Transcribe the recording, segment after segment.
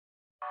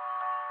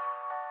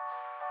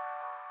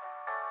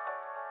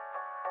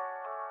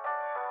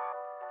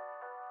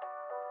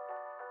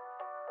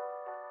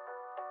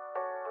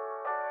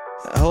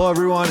Hello,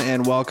 everyone,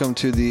 and welcome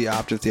to the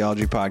Optive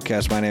Theology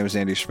Podcast. My name is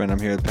Andy Schmidt. I'm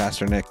here with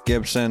Pastor Nick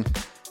Gibson.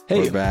 Hey.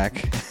 We're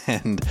back,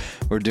 and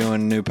we're doing a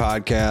new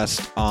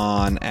podcast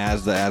on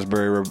the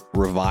Asbury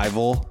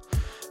Revival.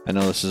 I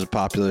know this is a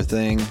popular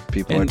thing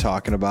people are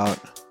talking about.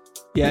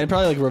 Yeah, and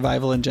probably like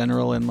revival in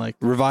general and like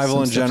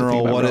revival in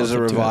general. What is a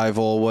relative to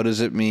revival? What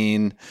does it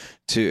mean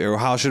or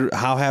how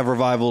have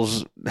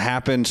revivals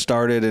happened,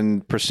 started,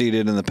 and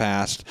proceeded in the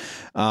past?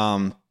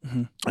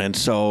 And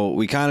so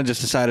we kind of just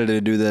decided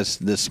to do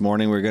this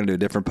morning. We're going to do a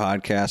different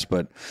podcast,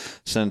 but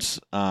since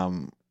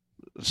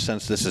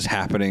this is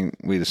happening,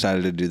 we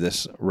decided to do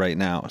this right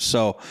now.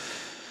 So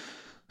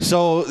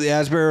the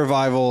Asbury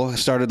Revival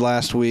started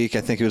last week.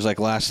 I think it was like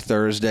last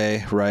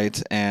Thursday, right?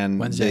 And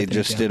Wednesday,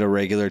 they did a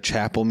regular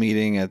chapel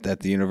meeting at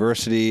the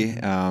university.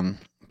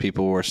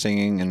 People were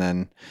singing, and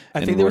then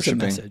I think there was a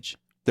message.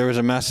 There was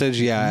a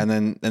message, yeah, and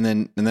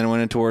then it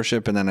went into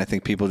worship, and then I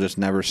think people just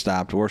never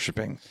stopped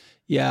worshiping.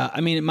 Yeah,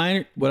 I mean,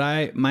 my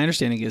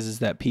understanding is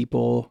that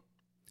people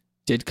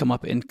did come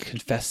up and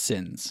confess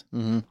sins,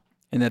 and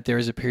that there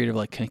is a period of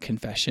like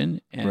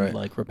confession and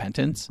like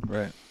repentance,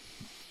 right?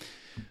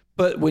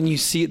 But when you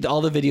see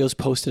all the videos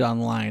posted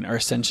online are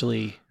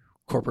essentially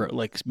corporate,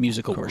 like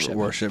musical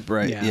worship,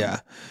 right?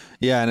 Yeah,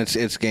 and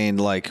it's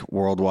gained like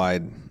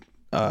worldwide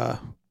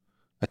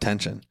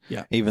attention.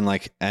 Yeah, even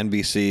like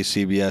NBC,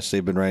 CBS,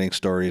 they've been writing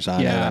stories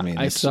on it. I mean,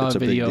 I saw a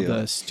video of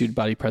the student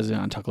body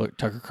president on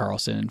Tucker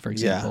Carlson, for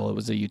example. It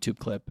was a YouTube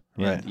clip,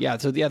 right? Yeah,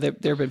 so there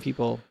have been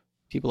people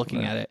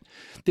looking at it.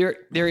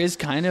 There is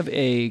kind of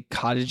a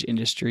cottage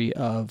industry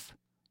of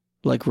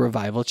like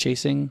revival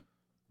chasing.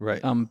 Right.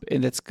 And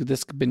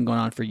this been going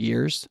on for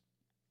years.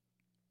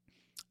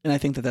 And I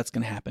think that's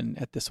going to happen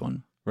at this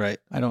one. Right.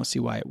 I don't see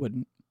why it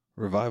wouldn't.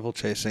 Revival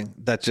chasing.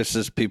 That just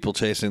is people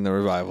chasing the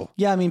revival.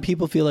 Yeah, I mean,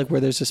 people feel like where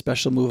there's a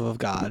special move of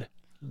God,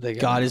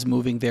 God is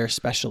moving there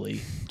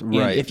specially.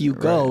 Right. And if you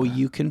go,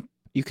 you can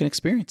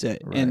experience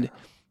it. Right. And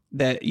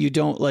that you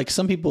don't, like,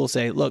 some people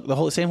say, look,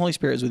 the same Holy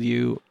Spirit is with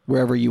you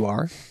wherever you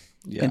are.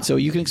 Yeah. And so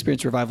you can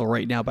experience revival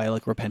right now by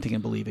like repenting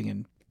and believing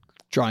and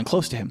drawing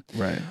close to him.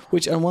 Right.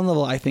 Which on one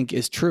level I think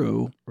is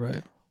true.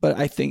 Right. But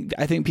I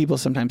think people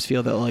sometimes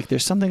feel that like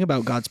there's something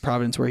about God's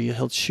providence where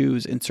he'll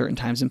choose in certain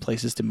times and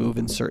places to move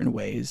in certain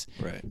ways.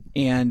 Right.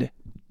 And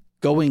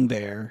going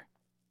there,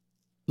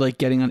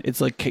 like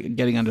it's like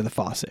getting under the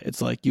faucet.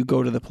 It's like you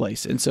go to the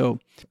place. And so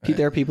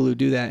there are people who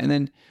do that. And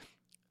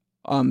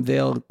then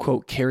they'll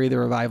quote carry the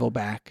revival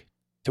back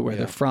to where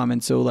they're from.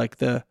 And so like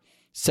the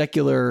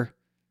secular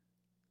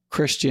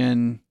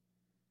Christian,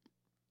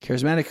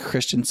 charismatic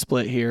Christian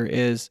split here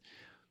is,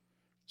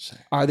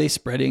 are they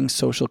spreading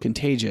social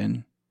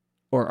contagion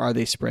or are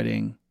they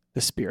spreading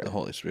the Spirit? The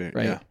Holy Spirit,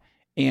 right? Yeah.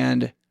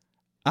 And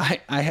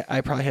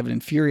I probably have an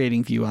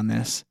infuriating view on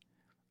this,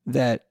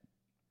 that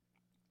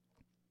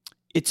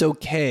it's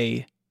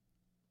okay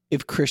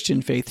if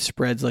Christian faith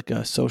spreads like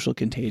a social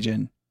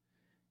contagion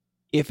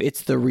if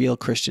it's the real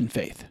Christian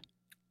faith.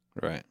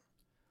 Right.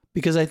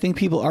 Because I think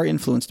people are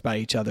influenced by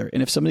each other.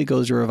 And if somebody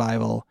goes to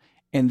revival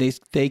and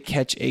they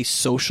catch a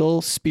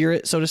social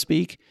spirit, so to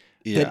speak,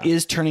 that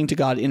is turning to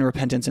God in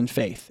repentance and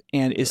faith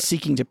and is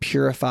seeking to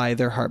purify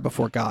their heart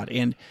before God.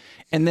 And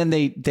then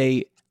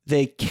they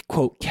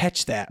quote,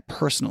 catch that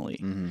personally.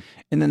 Mm-hmm.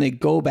 And then they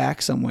go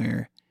back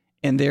somewhere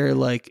and they're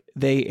like,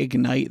 they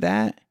ignite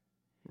that.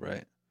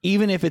 Right.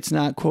 Even if it's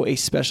not, quote, a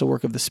special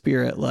work of the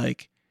Spirit,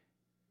 like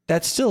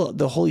that's still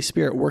the Holy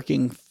Spirit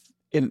working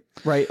in,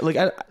 right? Like,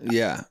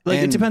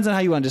 it depends on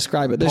how you want to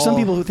describe it. There's some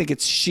people who think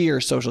it's sheer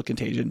social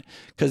contagion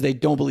because they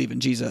don't believe in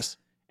Jesus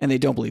and they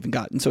don't believe in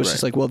God. And so it's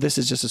just like, well, this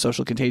is just a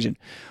social contagion.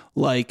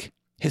 Like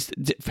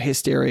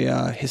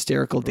hysteria,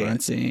 hysterical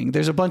dancing.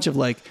 There's a bunch of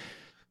like,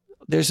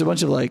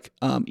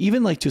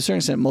 even like to a certain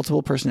extent,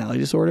 multiple personality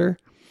disorder.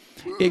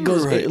 It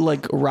goes, it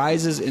like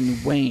rises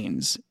and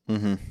wanes.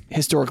 Mm-hmm.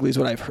 Historically is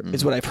what I've heard,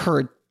 is what I've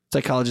heard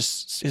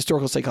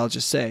historical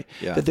psychologists say,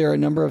 that there are a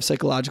number of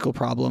psychological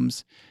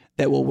problems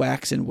that will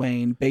wax and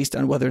wane based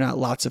on whether or not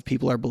lots of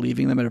people are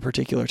believing them at a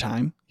particular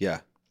time.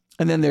 Yeah.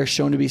 And then they're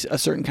shown to be a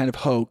certain kind of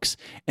hoax,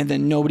 and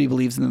then nobody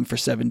believes in them for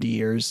 70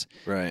 years.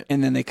 Right.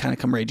 And then they kind of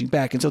come raging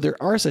back. And so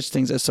there are such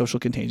things as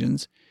social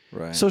contagions.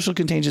 Right. Social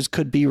contagions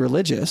could be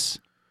religious.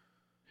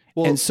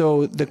 Well, and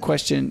so the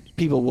question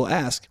people will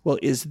ask, well,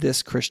 is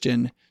this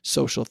Christian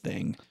social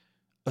thing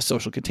a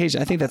social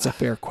contagion? I think that's a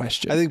fair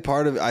question. I think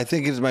I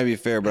think it might be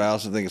fair, but I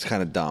also think it's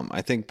kind of dumb.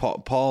 I think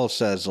Paul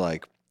says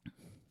like,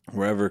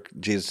 wherever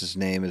Jesus'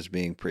 name is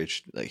being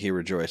preached, like he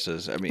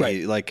rejoices. I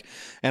mean,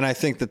 and I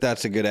think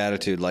that's a good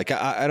attitude. Like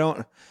I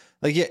don't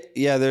like,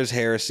 there's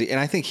heresy. And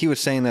I think he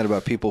was saying that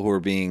about people who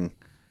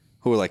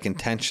are like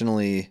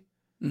intentionally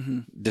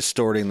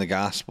distorting the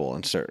gospel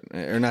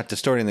or not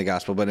distorting the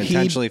gospel, but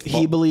intentionally.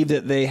 He believed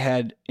that they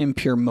had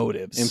impure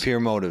motives.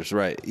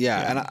 Right.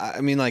 Yeah. And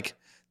I mean, like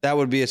that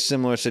would be a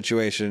similar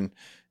situation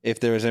if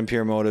there was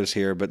impure motives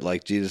here, but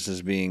like Jesus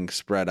is being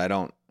spread.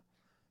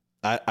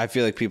 I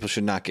feel like people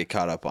should not get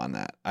caught up on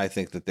that. I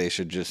think that they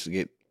should just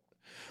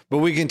But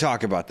we can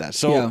talk about that.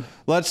 So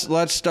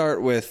let's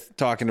start with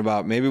talking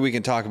about, maybe we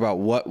can talk about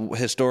what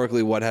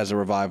historically what has a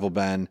revival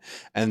been,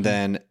 and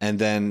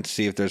then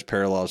see if there's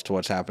parallels to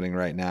what's happening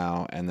right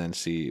now, and then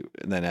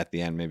at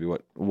the end maybe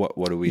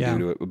what do we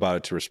do about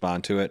it to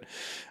respond to it.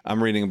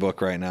 I'm reading a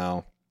book right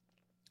now,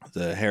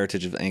 The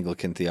Heritage of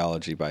Anglican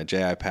Theology by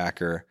J.I.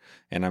 Packer,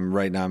 and I'm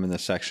in the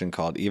section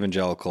called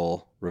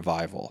Evangelical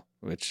Revival,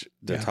 which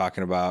they're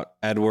talking about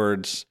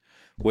Edwards,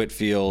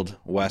 Whitefield,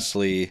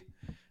 Wesley,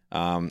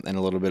 and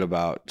a little bit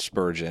about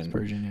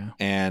Spurgeon.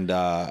 And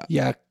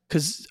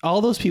because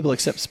all those people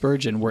except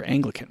Spurgeon were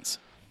Anglicans,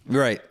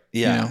 right?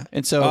 Yeah, you know?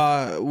 And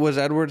so was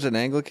Edwards an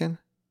Anglican?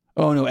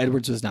 Oh no,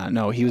 Edwards was not.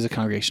 No, he was a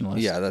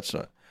Congregationalist. Yeah, that's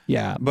what.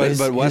 Yeah,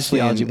 but Wesley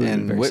and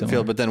Whitefield.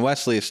 Similar. But then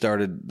Wesley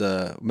started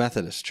the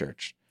Methodist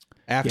Church.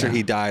 After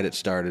he died, it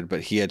started,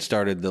 but he had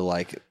started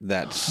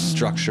that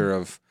structure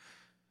of.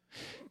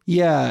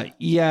 Yeah.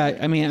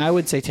 I mean, I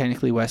would say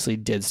technically Wesley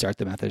did start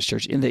the Methodist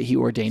Church in that he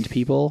ordained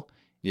people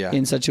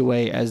in such a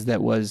way as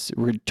that was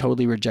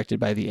totally rejected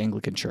by the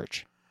Anglican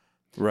Church.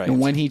 Right. And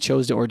when he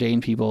chose to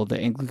ordain people, the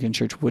Anglican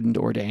Church wouldn't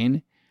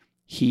ordain.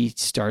 He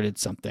started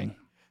something.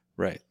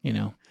 Right. You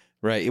know.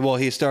 Right. Well,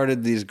 he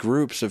started these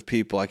groups of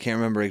people. I can't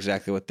remember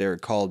exactly what they were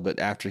called, but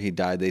after he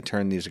died, they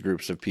turned these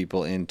groups of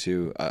people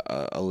into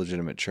a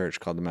legitimate church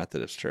called the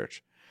Methodist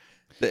Church.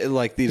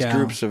 Like these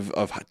groups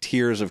of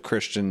tiers of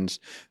Christians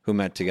who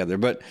met together.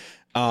 But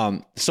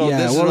they're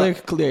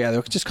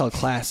just called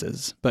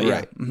classes. But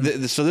right.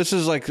 So this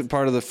is like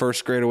part of the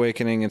First Great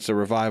Awakening. It's a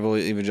revival,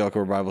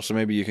 evangelical revival. So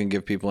maybe you can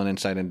give people an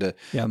insight into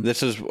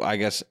this is, I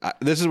guess,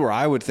 this is where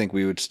I would think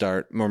we would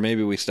start, or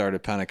maybe we start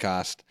at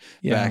Pentecost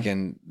back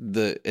in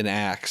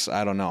Acts.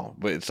 I don't know,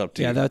 but it's up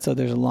to you. Yeah,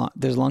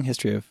 there's a long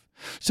history of.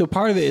 So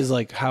part of it is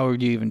like, how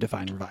do you even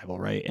define revival,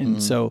 right?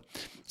 And so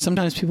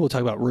sometimes people will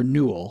talk about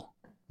renewal.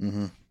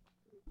 Mm-hmm.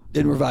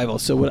 In revival.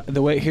 So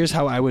here's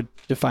how I would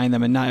define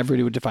them, and not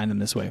everybody would define them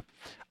this way.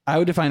 I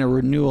would define a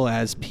renewal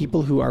as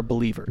people who are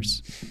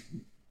believers,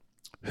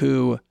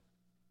 who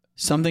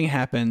something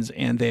happens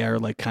and they are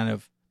like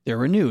they're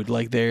renewed,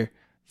 like the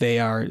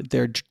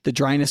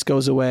dryness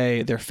goes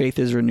away, their faith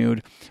is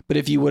renewed. But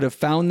if you would have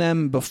found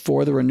them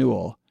before the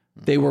renewal,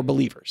 they were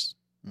believers.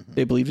 Mm-hmm.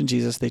 They believed in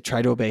Jesus, they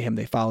tried to obey him,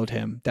 they followed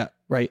him. That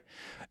right?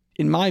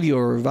 In my view,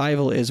 a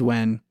revival is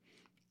when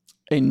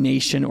a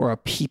nation or a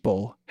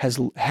people has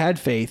had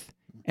faith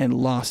and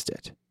lost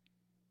it.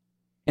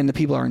 And the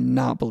people are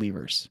not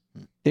believers.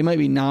 They might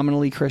be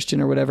nominally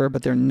Christian or whatever,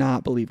 but they're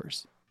not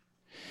believers.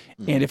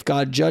 And if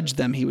God judged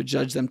them, he would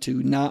judge them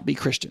to not be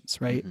Christians,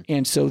 right?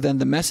 And so then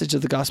the message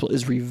of the gospel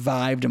is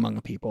revived among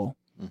a people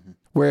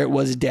where it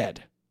was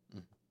dead,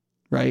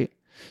 right?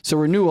 So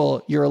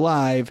renewal, you're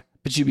alive,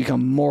 but you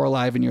become more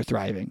alive and you're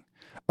thriving.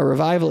 A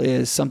revival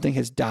is something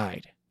has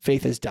died.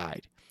 Faith has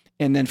died.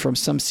 And then from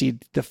some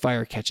seed, the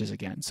fire catches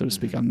again, so to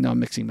speak. I'm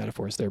mixing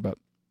metaphors there, but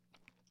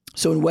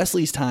so in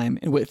Wesley's time,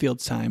 in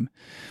Whitefield's time,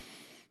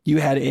 you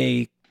had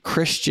a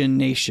Christian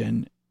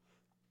nation,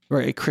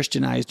 or a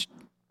Christianized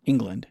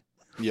England.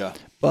 Yeah.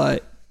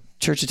 But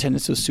church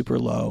attendance was super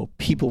low.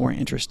 People weren't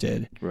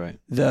interested. Right.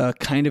 The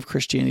kind of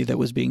Christianity that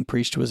was being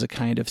preached was a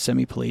kind of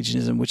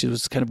semi-Pelagianism, which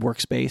was kind of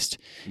works-based.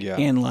 Yeah.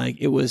 And like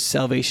it was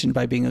salvation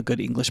by being a good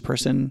English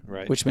person,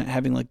 right, which meant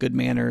having like good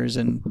manners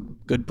and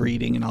good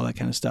breeding and all that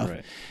kind of stuff.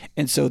 Right.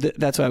 And so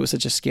that's why it was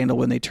such a scandal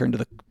when they turned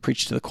to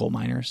preach to the coal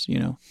miners, you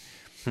know?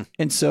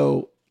 And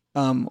so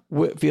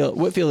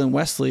Whitefield and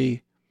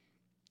Wesley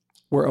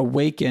were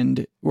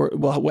awakened,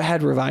 what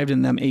had revived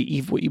in them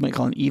what you might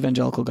call an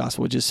evangelical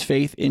gospel, which is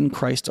faith in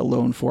Christ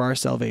alone for our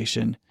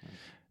salvation,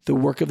 the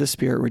work of the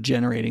Spirit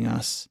regenerating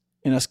us,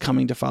 and us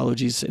coming to follow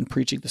Jesus and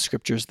preaching the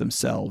scriptures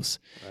themselves,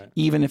 right,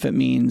 even if it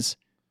means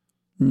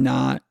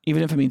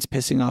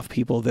pissing off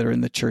people that are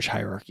in the church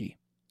hierarchy.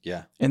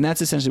 Yeah. And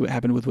that's essentially what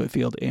happened with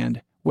Whitefield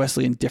and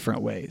Wesley in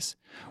different ways.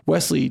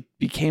 Wesley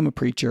became a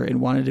preacher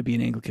and wanted to be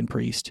an Anglican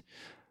priest,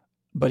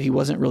 but he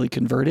wasn't really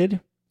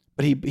converted.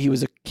 But he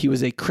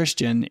was a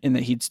Christian in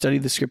that he'd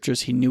studied the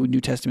scriptures, he knew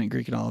New Testament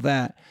Greek and all of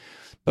that.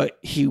 But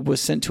he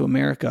was sent to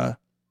America,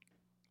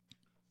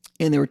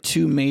 and there were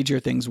two major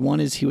things. One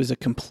is he was a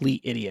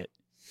complete idiot.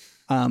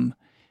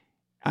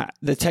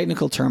 The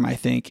technical term, I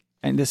think,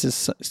 and this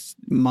is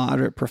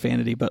moderate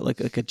profanity, but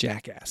like a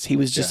jackass. He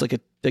was just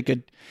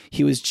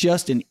he was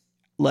just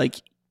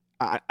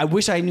I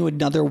wish I knew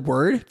another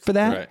word for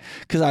that,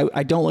 because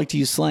I don't like to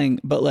use slang,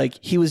 but like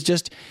he was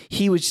just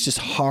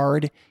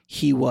hard.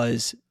 He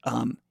was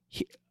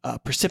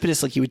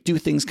precipitous. Like he would do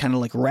things kind of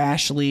like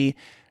rashly,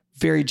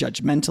 very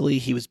judgmentally.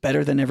 He was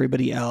better than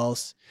everybody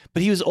else,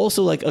 but he was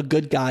also like a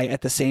good guy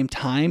at the same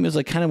time. It was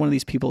like kind of one of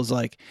these people is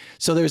like,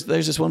 so there's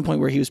this one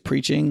point where he was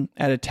preaching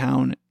at a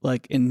town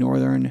like in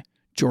northern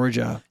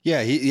Georgia.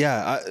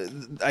 Yeah.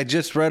 I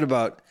just read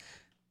about,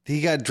 he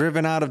got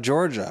driven out of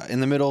Georgia in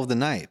the middle of the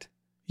night.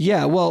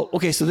 Yeah, well,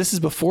 okay, so this is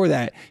before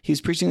that. He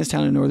was preaching in this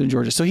town in northern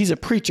Georgia. So he's a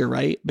preacher,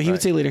 right? But he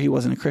would say later he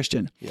wasn't a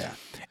Christian. Yeah.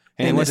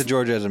 And he went to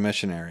Georgia as a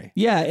missionary.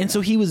 Yeah. And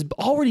so he was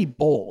already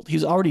bold. He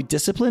was already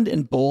disciplined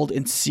and bold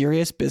in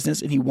serious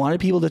business. And he wanted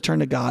people to turn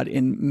to God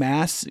in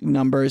mass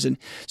numbers. And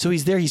so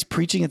he's there, he's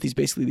preaching at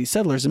these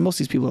settlers. And most of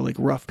these people are like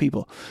rough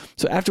people.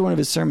 So after one of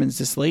his sermons,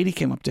 this lady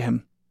came up to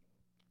him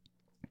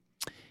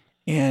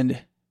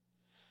and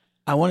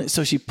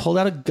so she pulled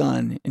out a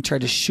gun and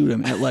tried to shoot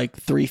him at like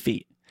 3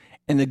 feet,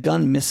 and the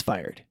gun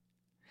misfired.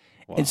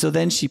 Wow. And so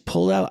then she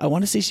pulled out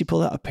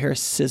a pair of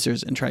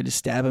scissors and tried to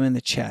stab him in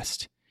the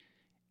chest.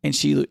 And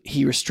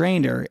he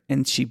restrained her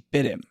and she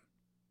bit him.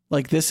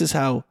 Like, this is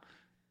how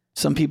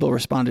some people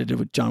responded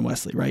to John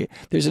Wesley, right?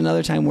 There's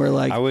another time where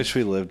like, I wish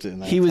we lived in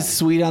that he was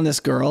sweet on this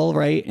girl,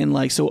 right? And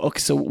like, so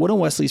one of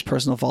Wesley's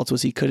personal faults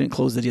was he couldn't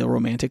close the deal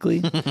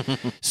romantically.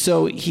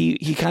 So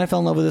he kind of fell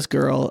in love with this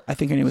girl. I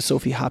think her name was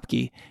Sophie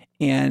Hopke.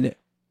 And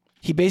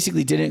he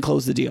basically didn't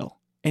close the deal.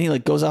 And he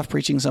like goes off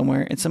preaching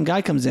somewhere, and some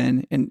guy comes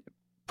in and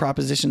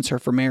propositions her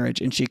for marriage,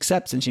 and she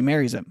accepts and she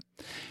marries him.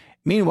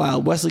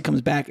 Meanwhile, Wesley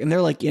comes back and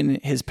they're like in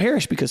his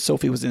parish because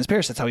Sophie was in his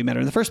parish. That's how he met her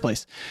in the first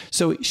place.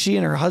 So she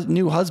and her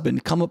new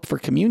husband come up for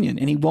communion,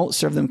 and he won't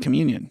serve them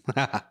communion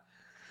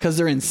because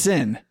they're in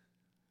sin,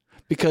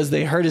 because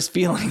they hurt his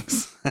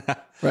feelings,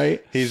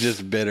 right? He's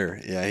just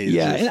bitter.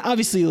 Yeah. And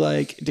obviously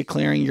like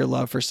declaring your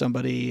love for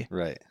somebody.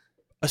 Right.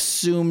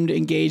 Assumed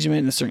engagement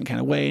in a certain kind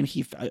of way, and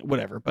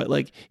whatever. But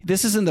like,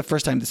 this isn't the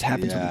first time this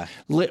happened to him.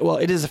 Well,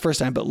 it is the first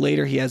time, but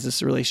later he has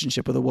this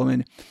relationship with a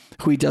woman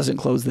who he doesn't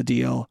close the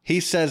deal.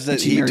 He says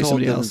that he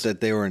told them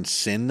that they were in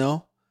sin,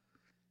 though.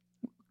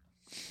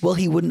 Well,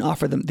 he wouldn't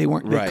offer them. They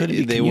weren't. They couldn't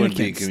be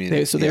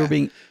communicants. So they were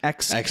being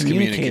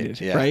excommunicated,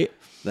 right?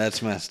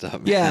 That's messed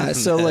up. Man. Yeah.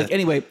 So like,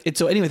 anyway,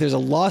 there's a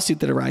lawsuit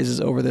that arises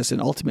over this,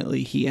 and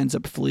ultimately he ends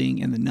up fleeing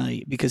in the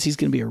night because he's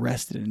going to be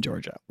arrested in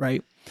Georgia,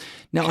 right?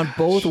 Now, on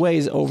both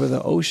ways over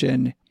the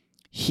ocean,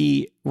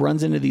 he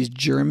runs into these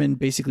German,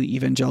 basically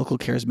evangelical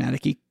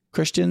charismatic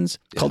Christians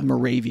called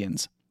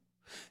Moravians.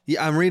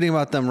 Yeah, I'm reading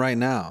about them right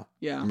now.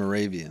 Yeah.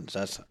 Moravians.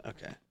 That's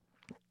okay.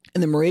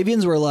 And the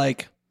Moravians were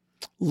like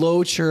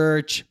low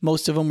church.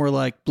 Most of them were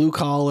like blue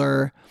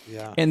collar.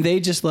 Yeah. And they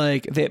just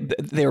like,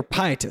 they were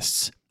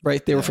pietists,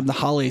 right? They were from the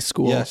Halle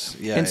school. Yes.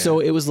 Yeah. And so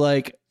it was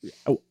like,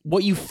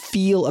 what you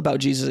feel about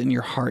Jesus in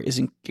your heart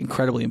is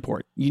incredibly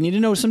important. You need to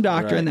know some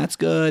doctrine. That's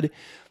good.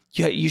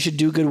 You should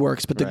do good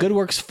works, but the good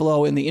works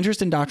flow, and the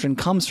interest in doctrine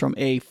comes from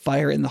a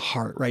fire in the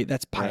heart, right?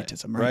 That's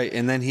pietism, right? Right.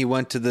 And then he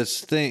went to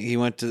this thing. He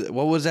went to,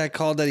 what was that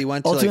called that he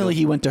went to? Ultimately,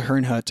 he went to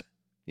Herrnhut.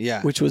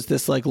 Yeah. Which was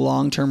this like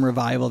long-term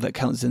revival that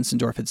Count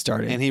Zinzendorf had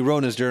started. And he wrote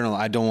in his journal,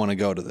 I don't want to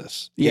go to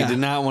this. Yeah. He did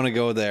not want to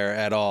go there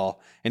at all.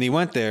 And he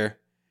went there,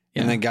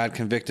 and then God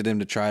convicted him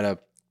to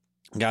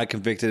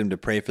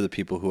pray for the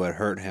people who had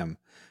hurt him.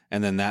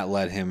 And then that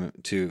led him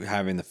to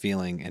having the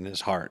feeling in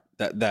his heart,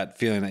 that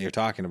feeling that you're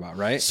talking about,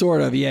 right?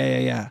 Sort of.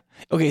 Yeah.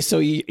 Okay. So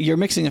you're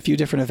mixing a few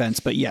different events,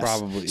 but yes.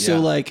 Probably. Yeah. So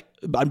like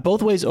on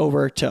both ways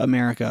over to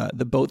America,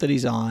 the boat that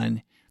he's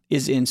on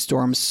is in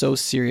storms so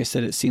serious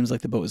that it seems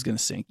like the boat is going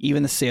to sink.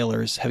 Even the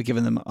sailors have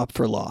given them up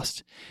for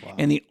lost. Wow.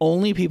 And the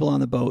only people on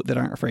the boat that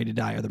aren't afraid to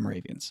die are the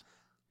Moravians.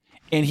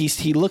 And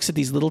he looks at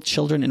these little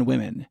children and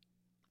women,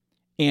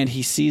 and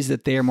he sees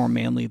that they are more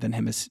manly than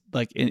him. Is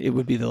like, it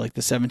would be the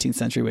 17th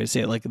century way to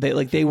say it. Like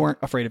they weren't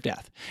afraid of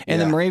death. And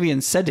the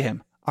Moravians said to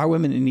him, our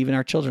women and even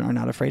our children are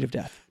not afraid of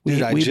death. We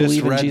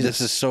believe in Jesus.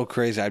 This is so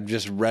crazy. I've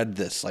just read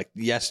this like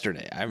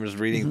yesterday. I was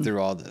reading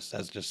through all this.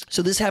 That's just.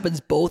 So this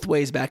happens both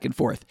ways, back and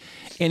forth.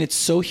 And it's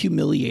so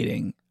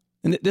humiliating.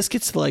 And this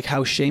gets to like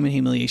how shame and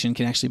humiliation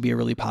can actually be a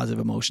really positive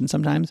emotion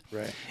sometimes.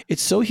 Right.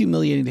 It's so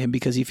humiliating to him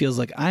because he feels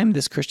like, I'm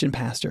this Christian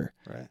pastor.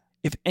 Right.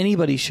 If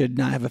anybody should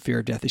not have a fear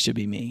of death, it should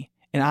be me.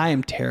 And I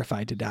am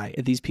terrified to die.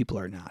 These people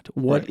are not.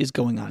 What is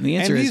going on? And the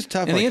answer is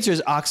tough. And the answer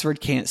is Oxford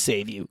can't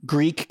save you.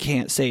 Greek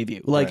can't save you.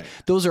 Like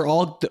those are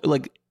all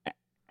like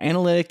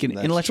analytic and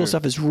intellectual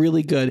stuff is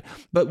really good.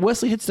 But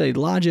Wesley had studied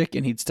logic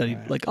and he'd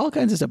studied like all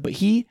kinds of stuff, but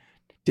he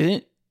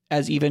didn't,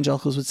 as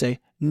evangelicals would say,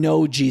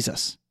 know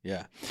Jesus.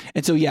 Yeah.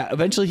 And so,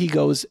 eventually he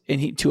goes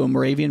to a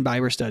Moravian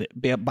Bible study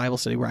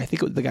where I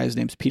think the guy's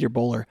name's Peter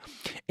Böhler.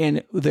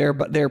 And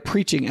they're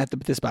preaching at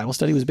this Bible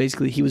study was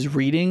basically, he was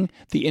reading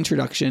the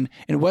introduction,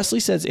 and Wesley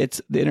says it's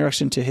the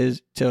introduction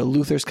to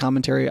Luther's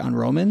commentary on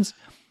Romans.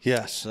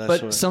 Yes.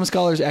 But some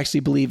scholars actually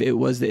believe it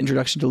was the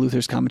introduction to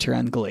Luther's commentary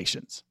on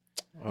Galatians.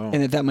 Oh.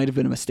 And that might have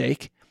been a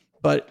mistake.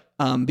 But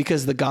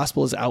because the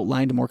gospel is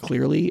outlined more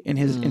clearly in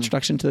his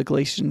introduction to the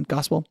Galatian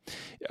gospel,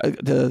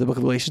 the book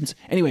of Galatians.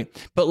 Anyway,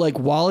 but like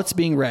while it's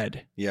being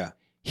read,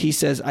 he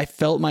says, I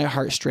felt my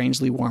heart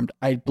strangely warmed.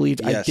 I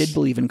did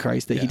believe in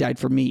Christ, that he died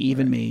for me,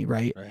 even me,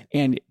 right?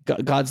 And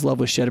God's love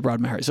was shed abroad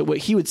in my heart. So what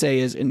he would say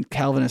is, in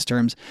Calvinist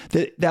terms,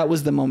 that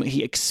was the moment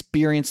he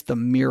experienced the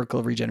miracle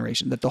of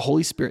regeneration, that the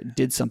Holy Spirit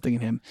did something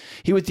in him.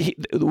 The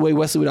way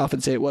Wesley would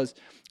often say it was,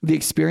 the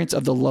experience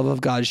of the love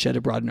of God shed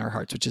abroad in our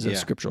hearts, which is a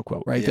scriptural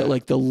quote, right? That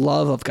like the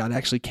love of God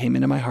actually came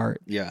into my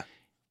heart. Yeah.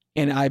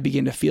 And I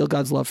began to feel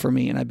God's love for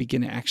me, and I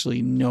began to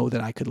actually know that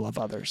I could love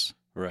others.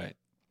 Right.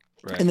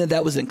 And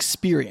that was an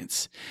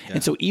experience. Yeah.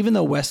 And so even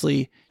though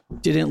Wesley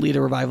didn't lead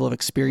a revival of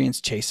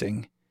experience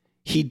chasing,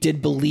 he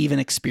did believe in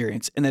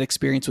experience, and that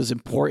experience was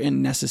important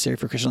and necessary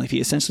for Christian life. He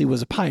essentially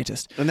was a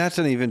pietist. And that's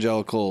an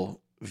evangelical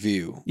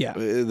view. Yeah.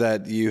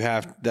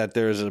 That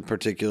there's a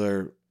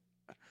particular,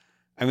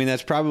 I mean,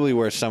 that's probably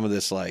where some of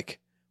this, like,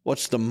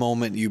 what's the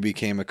moment you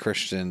became a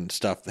Christian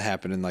stuff that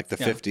happened in like the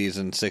 50s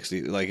and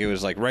 60s. Like it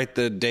was like, write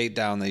the date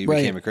down that you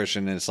became a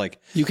Christian. And it's like,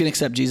 you can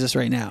accept Jesus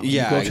right now.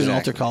 Yeah. You go to an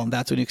altar call and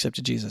that's when you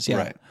accepted Jesus. Yeah.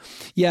 Right.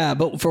 Yeah.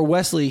 But for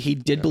Wesley, he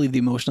did believe the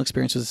emotional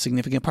experience was a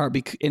significant part.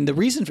 And the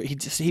reason for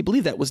he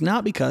believed that was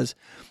not because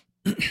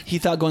he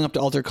thought going up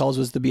to altar calls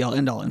was the be all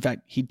end all. In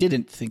fact, he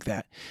didn't think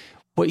that.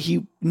 What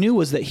he knew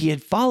was that he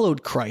had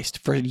followed Christ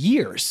for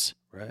years.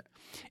 Right.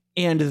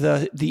 And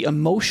the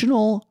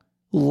emotional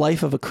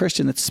life of a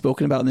Christian that's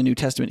spoken about in the New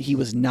Testament, he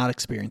was not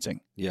experiencing.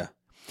 Yeah.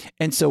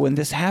 And so when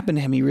this happened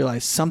to him, he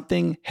realized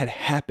something had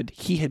happened.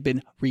 He had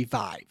been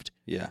revived.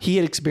 Yeah. He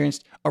had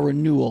experienced a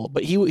renewal,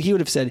 but he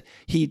would have said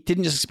he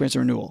didn't just experience a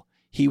renewal.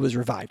 He was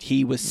revived.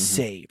 He was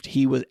saved.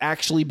 He was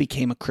actually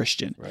became a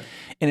Christian. Right.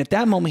 And at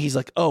that moment, he's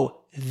like, oh,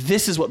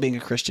 this is what being a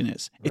Christian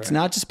is. It's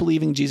not just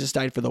believing Jesus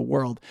died for the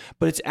world,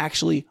 but it's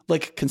actually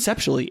like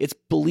conceptually, it's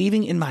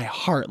believing in my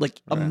heart,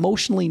 like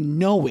emotionally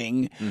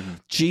knowing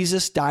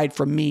Jesus died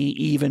for me,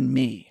 even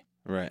me.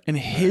 Right. And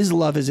his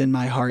love is in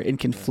my heart and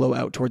can flow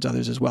out towards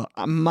others as well.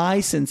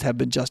 My sins have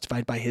been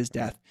justified by his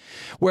death.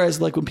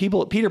 Whereas like when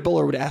Peter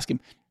Buller would ask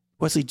him,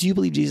 Wesley, do you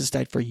believe Jesus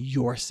died for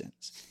your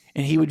sins?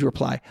 And he would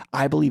reply,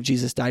 I believe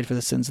Jesus died for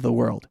the sins of the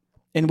world.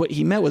 And what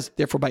he meant was,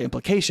 therefore, by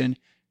implication,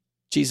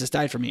 Jesus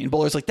died for me. And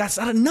Buller's like, that's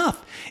not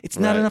enough. It's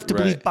not enough to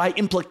believe by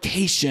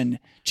implication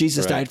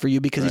Jesus died for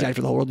you because he died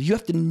for the whole world. You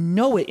have to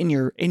know it in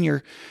your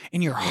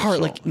heart,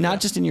 soul, like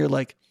not just in your,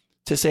 like,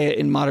 to say it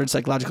in modern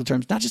psychological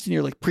terms, not just in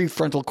your like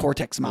prefrontal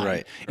cortex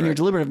mind, in your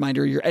deliberative mind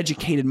or your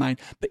educated mind,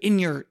 but in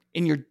your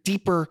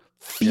deeper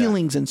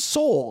feelings and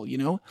soul, you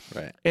know?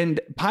 Right. And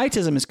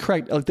pietism is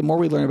correct. Like the more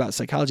we learn about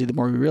psychology, the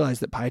more we realize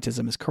that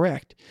pietism is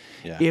correct.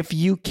 Yeah. If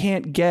you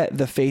can't get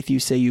the faith you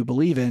say you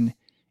believe in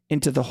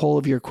into the whole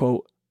of your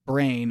quote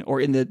brain or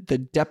in the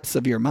depths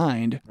of your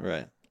mind,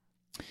 right,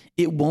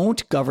 it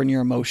won't govern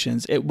your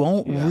emotions. It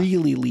won't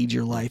really lead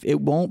your life.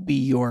 It won't be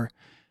your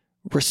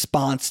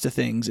response to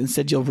things.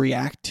 Instead, you'll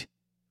react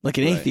like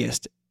an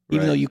atheist,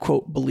 even though you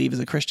quote believe as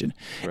a Christian.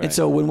 And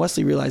so when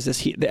Wesley realized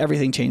this,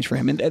 everything changed for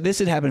him. And this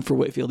had happened for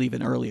Whitefield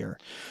even earlier.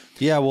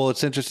 Yeah, well,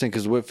 it's interesting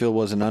because Whitefield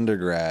was an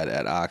undergrad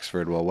at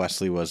Oxford, while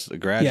Wesley was a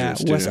graduate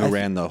student who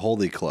ran the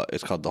Holy Club.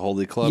 It's called the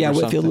Holy Club. Yeah, or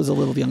Whitefield something. was a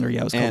little younger.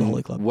 Yeah, it was called the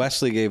Holy Club.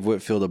 Wesley gave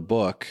Whitefield a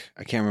book.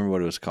 I can't remember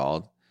what it was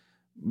called,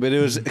 but it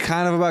was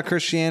kind of about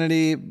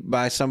Christianity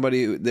by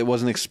somebody that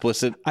wasn't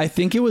explicit. I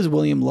think it was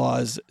William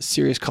Law's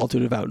Serious Call to a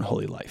Devout and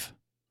Holy Life.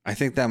 I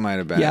think that might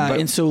have been.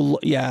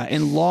 Yeah,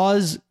 and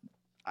Law's,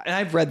 and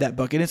I've read that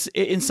book, and it's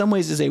in some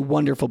ways is a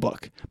wonderful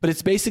book, but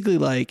it's basically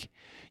like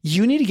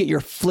you need to get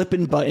your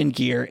flippin' butt in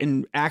gear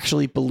and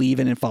actually believe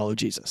in and follow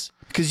Jesus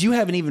because you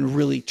haven't even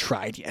really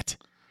tried yet.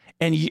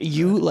 And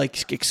you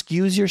like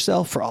excuse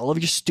yourself for all of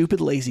your stupid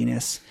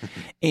laziness.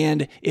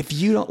 And if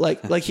you don't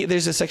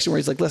there's a section where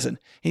he's like, listen,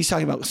 he's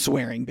talking about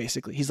swearing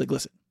basically. He's like,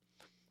 listen,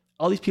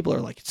 all these people are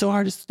like, it's so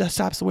hard to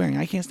stop swearing.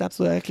 I can't stop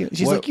swearing.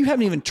 She's like, you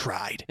haven't even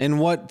tried. In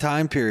what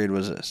time period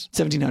was this?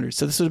 1700s.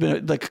 So this would have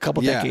been like a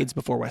couple decades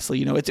before Wesley.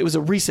 You know, it was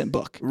a recent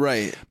book.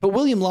 Right. But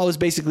William Law was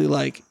basically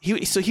like, he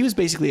was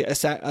basically a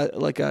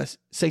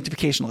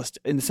sanctificationalist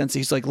in the sense that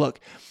he's like, look,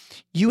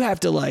 you have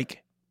to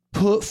like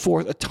put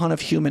forth a ton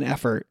of human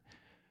effort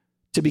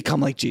to become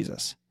like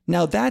Jesus.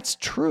 Now that's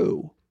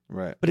true.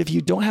 Right. But if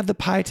you don't have the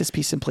pietist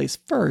piece in place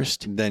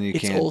first, then you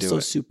can't do it. It's also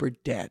super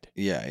dead.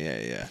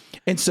 Yeah.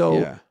 And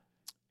so...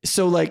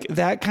 So like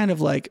that kind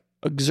of like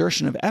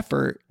exertion of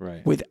effort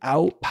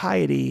without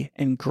piety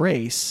and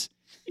grace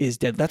is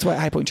dead. That's why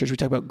at High Point Church we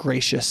talk about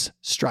gracious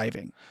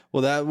striving.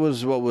 Well, that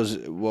was what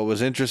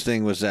was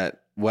interesting was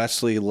that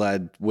Wesley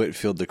led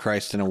Whitefield to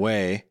Christ in a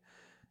way,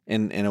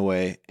 and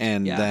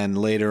then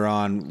later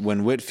on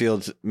when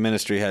Whitefield's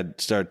ministry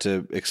had started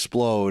to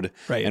explode,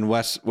 and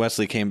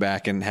Wesley came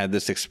back and had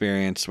this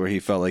experience where he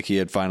felt like he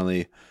had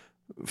finally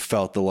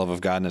felt the love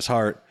of God in his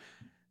heart.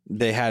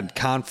 They had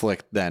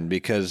conflict then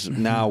because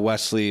now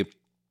Whitefield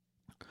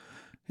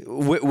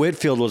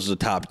was the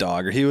top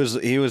dog, or he was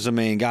the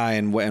main guy,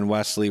 and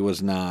Wesley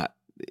was not.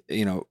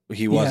 You know,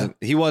 he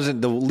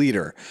wasn't the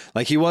leader.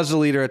 Like he was the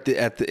leader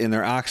in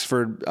their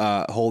Oxford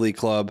Holy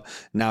Club.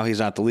 Now he's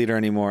not the leader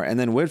anymore. And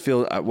then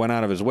Whitefield went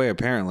out of his way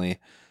apparently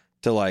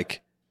to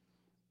like,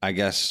 I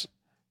guess,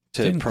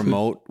 to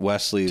promote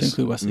Wesley's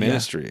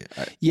ministry.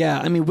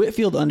 Yeah, I mean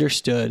Whitefield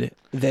understood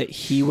that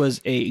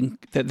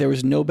that there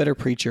was no better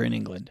preacher in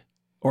England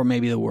or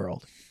maybe the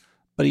world,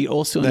 but he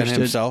also understood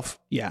himself.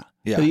 Yeah,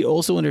 but he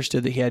also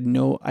understood that he had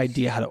no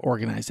idea how to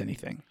organize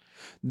anything.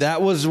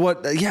 That was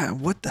what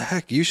the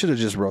heck? You should have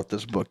just wrote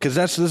this book because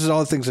this is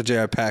all the things that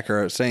J.I.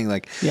 Packer are saying.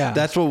 Like,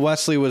 that's what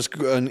Wesley was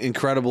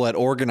incredible at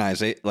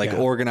organizing,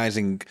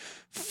 organizing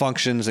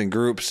functions and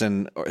groups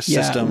and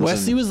systems.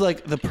 Wesley was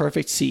like the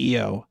perfect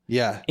CEO.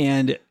 Yeah.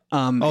 And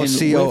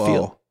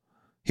COO.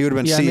 He would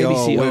have been Yeah, maybe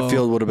COO. COO.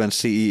 Whitfield would have been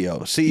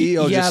CEO.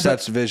 CEO Yeah, just but-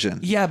 sets vision.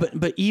 Yeah,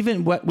 but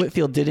even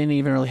Whitfield didn't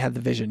even really have the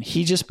vision.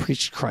 He just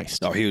preached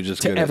Christ. Oh, he was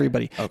just to good at-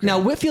 everybody. Okay. Now,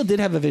 Whitfield did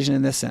have a vision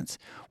in this sense.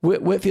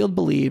 Whitfield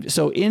believed,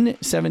 so in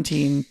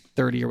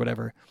 1730 or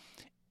whatever,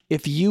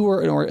 if you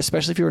were,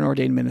 especially if you were an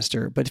ordained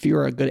minister, but if you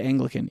were a good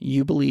Anglican,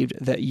 you believed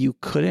that you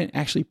couldn't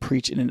actually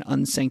preach in an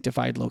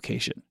unsanctified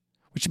location,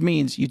 which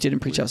means you didn't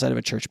preach outside of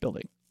a church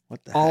building.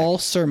 What the heck? All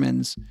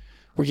sermons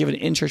were given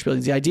in church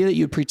buildings. The idea that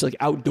you'd preach like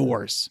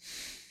outdoors,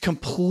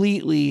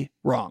 completely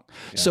wrong.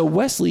 So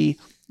Wesley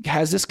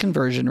has this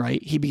conversion,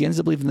 right? He begins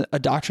to believe in a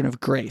doctrine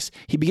of grace.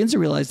 He begins to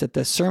realize that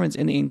the sermons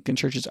in the Anglican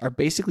churches are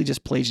basically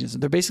just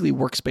Pelagianism. They're basically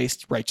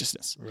works-based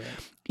righteousness.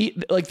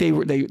 Right. Like they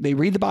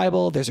read the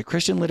Bible. There's a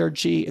Christian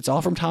liturgy. It's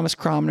all from Thomas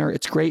Cromner.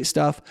 It's great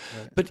stuff.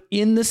 Right. But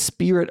in the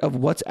spirit of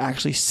what's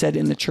actually said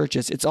in the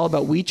churches, it's all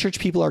about we church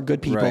people are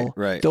good people.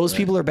 Right. Those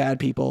people are bad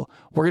people.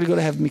 We're going to go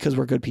to heaven because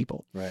we're good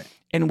people. Right.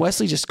 And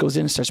Wesley just goes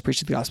in and starts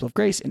preaching the gospel of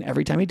grace. And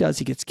every time he does,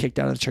 he gets kicked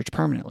out of the church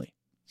permanently.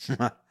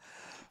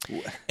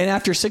 And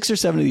after 6 or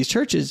 7 of these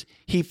churches,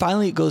 he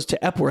finally goes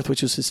to Epworth,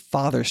 which was his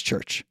father's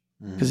church,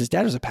 because his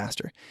dad was a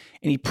pastor.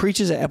 And he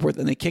preaches at Epworth,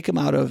 and they kick him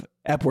out of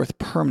Epworth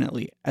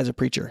permanently as a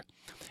preacher.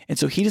 And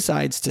so he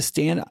decides to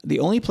stand.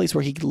 The only place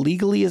where he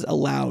legally is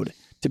allowed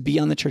to be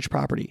on the church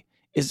property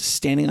is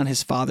standing on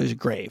his father's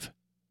grave.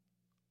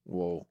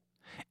 Whoa.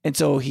 And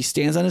so he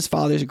stands on his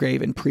father's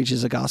grave and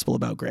preaches a gospel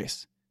about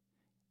grace.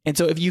 And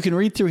so if you can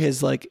read through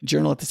his like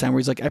journal at this time where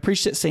he's like, I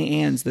preached at St.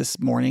 Anne's this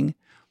morning.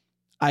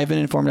 I've been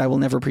informed I will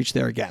never preach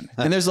there again.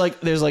 And there's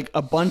like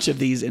a bunch of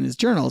these in his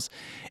journals.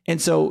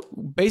 And so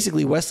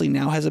basically Wesley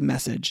now has a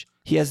message.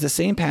 He has the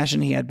same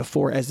passion he had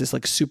before as this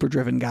like super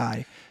driven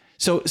guy.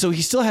 So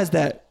he still has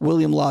that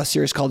William Law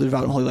series called The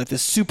Devout and Holy Life,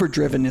 this super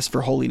drivenness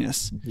for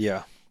holiness.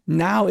 Yeah.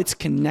 Now it's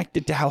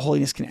connected to how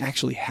holiness can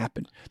actually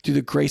happen through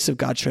the grace of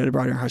God shed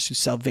abroad in our hearts through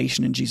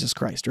salvation in Jesus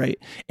Christ, right?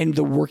 And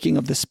the working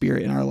of the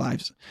Spirit in our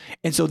lives.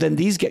 And so then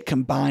these get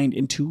combined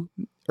into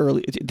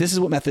this is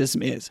what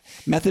Methodism is.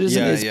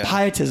 Methodism is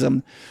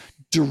pietism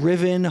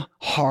driven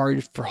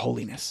hard for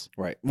holiness.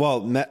 Right.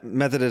 Well,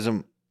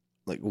 Methodism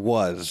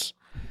was.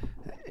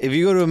 If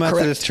you go to a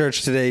Methodist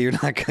church today, you're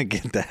not going to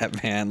get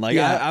that, man. Like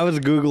I was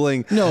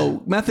Googling.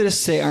 No,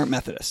 Methodists aren't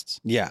Methodists.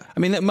 Yeah.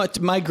 I mean,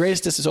 my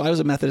greatest, so I was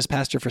a Methodist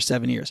pastor for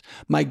 7 years.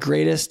 My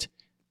greatest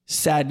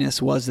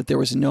sadness was that there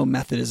was no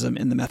Methodism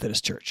in the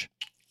Methodist church.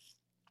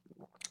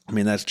 I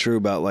mean, that's true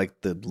about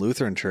like the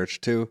Lutheran church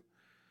too.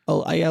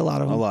 Oh, yeah, a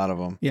lot of them. A lot of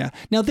them. Yeah.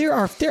 Now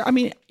I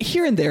mean,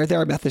 here and there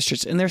are Methodist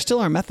churches, and there still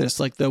are Methodists,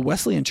 like the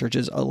Wesleyan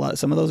churches.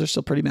 Some of those are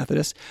still pretty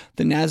Methodist.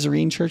 The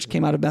Nazarene church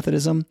came out of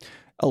Methodism.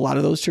 A lot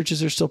of those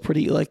churches are still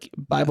pretty like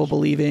Bible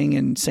believing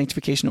and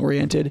sanctification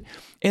oriented.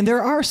 And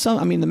there are some,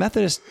 I mean, the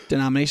Methodist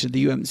denomination,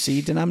 the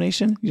UMC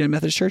denomination, United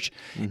Methodist Church,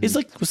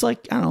 was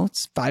like, I don't know,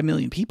 it's 5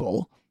 million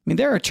people. I mean,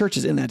 there are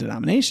churches in that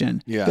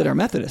denomination that are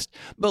Methodist.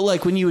 But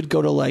like when you would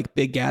go to like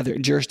big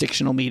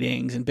jurisdictional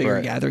meetings and bigger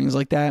gatherings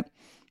like that,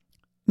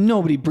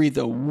 nobody breathed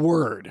a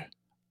word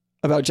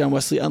about John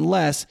Wesley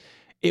unless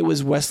it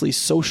was Wesley's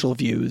social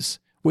views,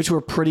 which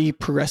were pretty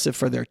progressive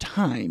for their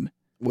time.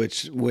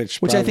 Which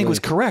I think was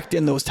correct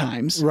in those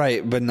times.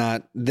 Right, but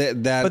not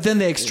that. But then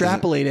they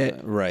extrapolate it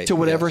to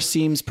whatever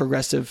seems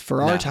progressive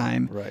for our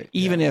time,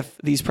 even if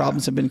these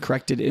problems have been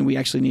corrected and we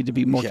actually need to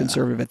be more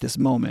conservative at this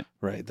moment.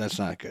 Right, that's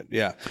not good.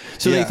 Yeah.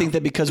 So they think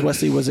that because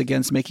Wesley was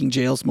against making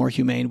jails more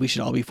humane, we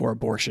should all be for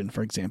abortion,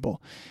 for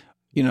example.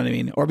 You know what I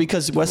mean? Or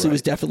because Wesley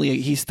was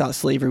definitely, he thought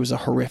slavery was a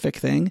horrific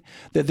thing,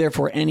 that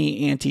therefore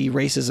any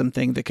anti-racism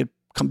thing that could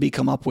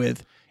come up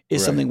with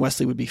is something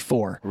Wesley would be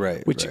for,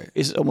 which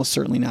is almost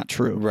certainly not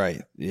true.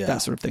 Right. Yeah. That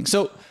sort of thing.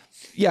 So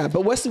yeah,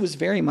 but Wesley was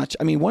very much,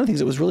 I mean, one of the things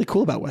that was really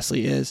cool about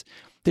Wesley is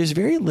there's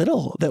very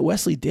little that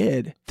Wesley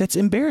did that's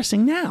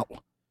embarrassing now.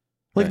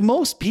 Like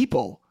most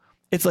people,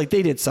 it's like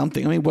they did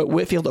something. I mean,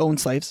 Whitfield owned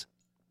slaves.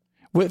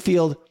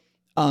 Whitfield,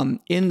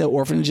 in the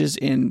orphanages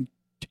in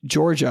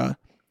Georgia,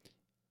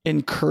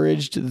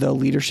 encouraged the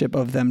leadership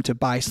of them to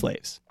buy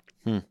slaves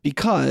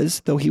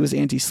because though he was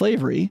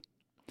anti-slavery,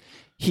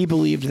 he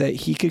believed that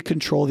he could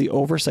control the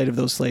oversight of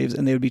those slaves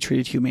and they would be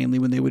treated humanely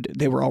when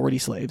they were already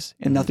slaves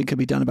and nothing could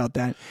be done about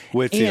that.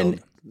 Whitfield.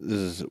 This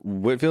is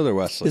Whitfield or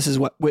Wesley? This is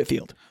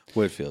Whitfield.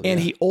 Whitfield. And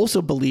he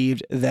also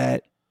believed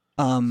that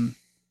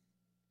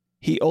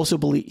he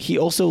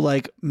also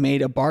like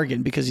made a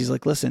bargain because he's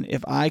like, listen,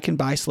 if I can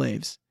buy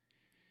slaves,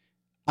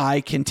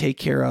 I can take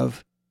care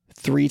of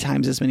 3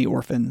 times as many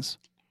orphans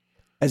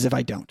as if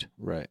I don't.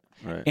 Right.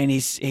 And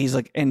he's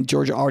like, and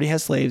Georgia already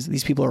has slaves.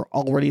 These people are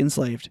already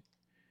enslaved.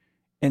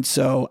 And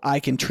so I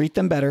can treat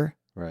them better.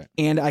 Right.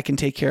 And I can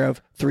take care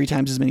of 3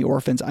 times as many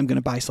orphans. I'm going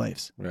to buy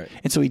slaves. Right.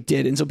 And so he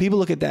did. And so people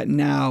look at that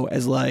now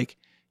as like,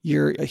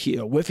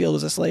 Whitfield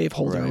was a slave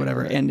holder or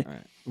whatever.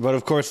 But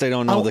of course they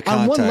don't know the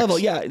context. On one level,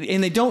 yeah.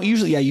 And they don't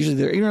usually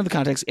they're ignorant of the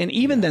context. And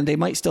even then they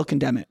might still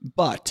condemn it.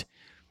 But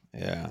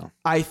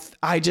I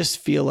just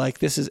feel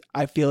like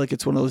I feel like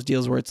it's one of those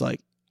deals where it's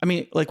like, I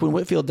mean, like when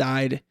Whitfield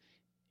died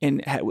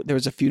and there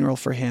was a funeral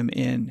for him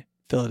in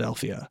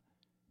Philadelphia,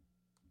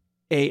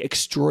 a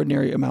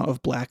extraordinary amount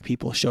of black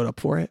people showed up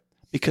for it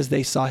because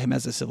they saw him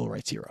as a civil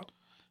rights hero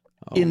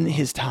in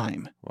his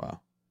time. Wow.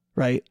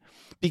 Right?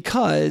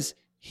 Because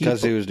he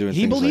was doing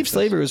he things believed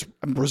like slavery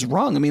was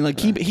wrong. I mean, like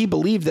he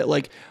believed that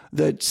like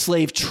the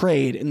slave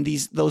trade and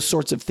those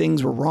sorts of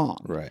things were wrong.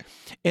 Right.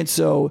 And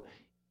so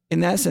in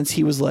that sense,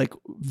 he was like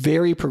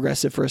very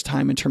progressive for his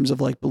time in terms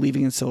of like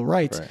believing in civil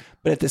rights. Right.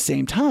 But at the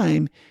same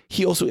time,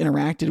 he also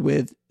interacted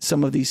with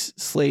some of these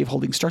slave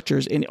holding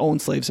structures and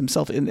owned slaves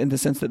himself in the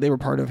sense that they were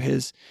part of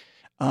his,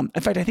 in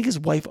fact, I think his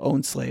wife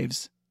owned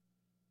slaves.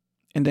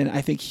 And then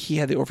I think he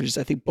had the orphanages.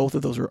 I think both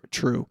of those were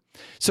true.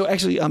 So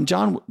actually,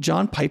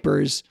 John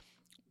Piper's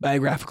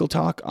biographical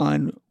talk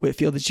on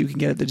Whitefield that you can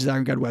get at the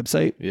Desiring God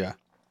website. Yeah.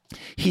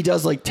 He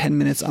does like 10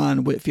 minutes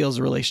on Whitefield's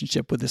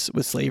relationship with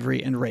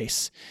slavery and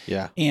race.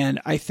 Yeah.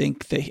 And I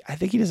think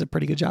he does a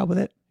pretty good job with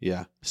it.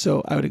 Yeah.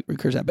 So I would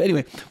encourage that. But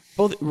anyway,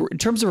 both in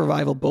terms of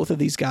revival, both of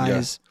these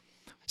guys.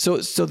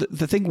 Yeah. So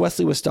the thing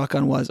Wesley was stuck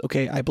on was,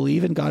 okay, I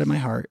believe in God in my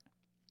heart.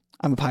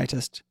 I'm a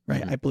pietist,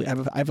 right?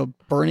 Mm-hmm. I have a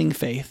burning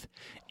faith,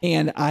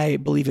 and I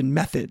believe in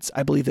methods.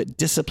 I believe that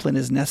discipline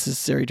is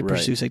necessary to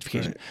pursue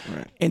sanctification.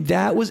 Right. And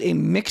that was a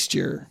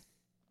mixture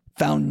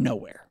found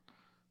nowhere.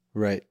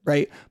 Right.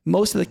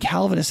 Most of the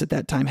Calvinists at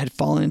that time had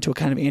fallen into a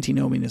kind of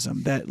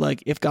antinomianism that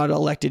like, if God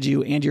elected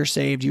you and you're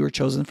saved, you were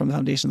chosen from the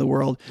foundation of the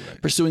world.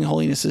 Right. Pursuing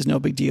holiness is no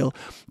big deal.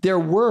 There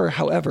were,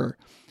 however,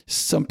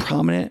 some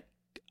prominent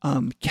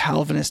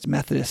Calvinist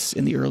Methodists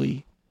in the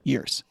early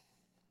years.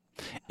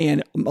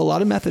 And a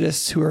lot of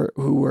Methodists who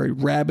were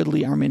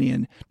rabidly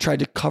Arminian tried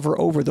to cover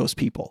over those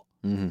people.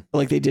 Mm-hmm.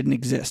 Like they didn't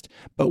exist.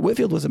 But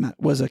Whitefield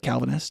was a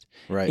Calvinist.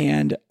 Right.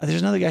 And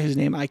there's another guy whose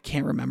name I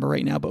can't remember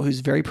right now, but who's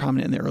very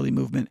prominent in the early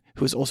movement,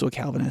 who was also a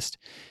Calvinist.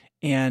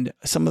 And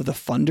some of the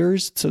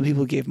funders, some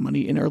people who gave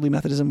money in early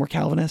Methodism were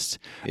Calvinists.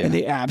 Yeah. And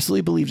they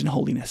absolutely believed in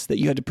holiness, that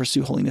you had to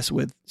pursue holiness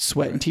with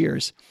sweat and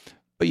tears.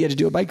 But you had to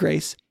do it by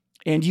grace.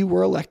 And you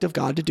were elect of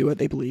God to do it,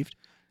 they believed.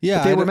 Yeah.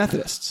 But they were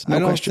Methodists. I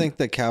don't think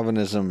that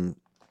Calvinism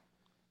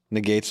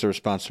negates the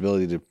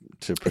responsibility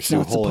to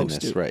pursue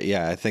holiness, right?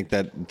 Yeah, I think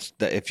that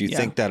if you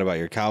think that about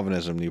your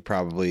Calvinism, you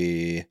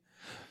probably.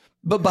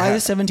 But by the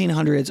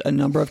 1700s, a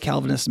number of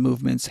Calvinist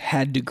movements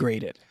had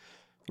degraded,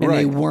 and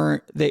they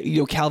weren't.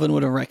 Calvin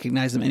would have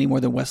recognized them any more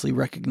than Wesley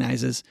would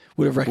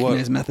have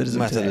recognized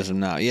Methodism today.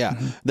 Now. Yeah,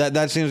 mm-hmm.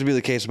 that seems to be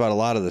the case about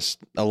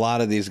a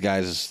lot of these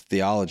guys'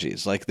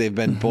 theologies. Like they've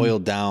been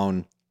boiled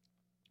down.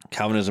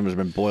 Calvinism has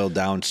been boiled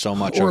down so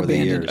much over the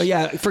years.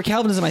 Yeah, for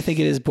Calvinism, I think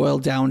it is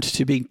boiled down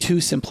to being too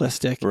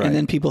simplistic, and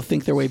then people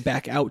think their way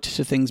back out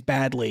to things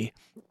badly.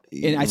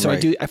 And I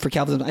do for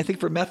Calvinism. I think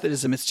for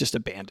Methodism, it's just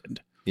abandoned.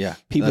 Yeah,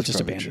 people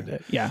just abandoned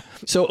it. Yeah.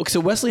 So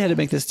Wesley had to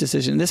make this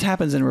decision. This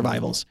happens in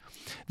revivals,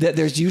 that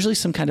there's usually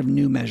some kind of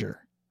new measure.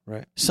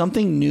 Right.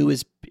 Something new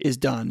is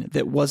done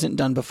that wasn't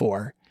done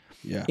before.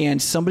 Yeah.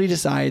 And somebody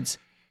decides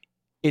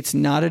it's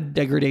not a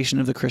degradation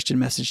of the Christian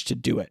message to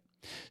do it.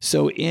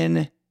 So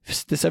in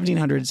the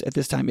 1700s at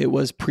this time, it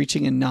was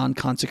preaching in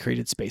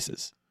non-consecrated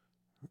spaces.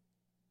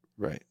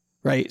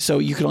 Right. So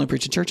you could only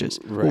preach in churches.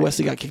 Right. Well,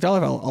 Wesley got kicked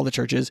out of all the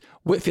churches.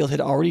 Whitefield had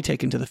already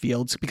taken to the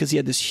fields because he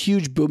had this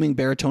huge booming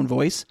baritone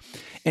voice,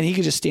 and he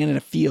could just stand in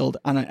a field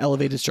on an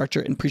elevated structure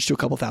and preach to a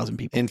couple thousand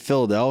people. In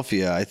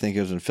Philadelphia, I think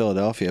it was in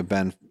Philadelphia,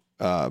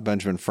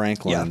 Benjamin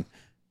Franklin,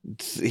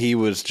 he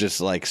was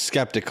just like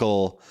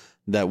skeptical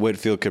that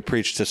Whitefield could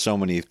preach to so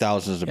many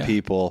thousands of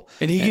people.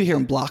 And he could hear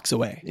him blocks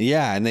away.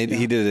 Yeah, and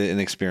he did an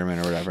experiment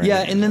or whatever.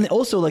 Yeah, and then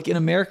also like in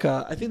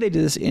America, I think they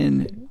did this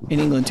in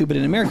England too, but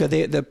in America,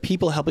 the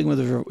people helping with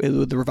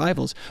the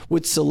revivals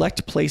would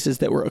select places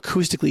that were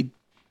acoustically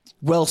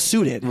well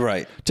suited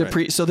to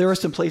preach. So there were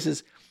some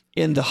places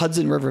in the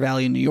Hudson River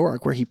Valley in New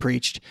York where he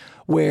preached,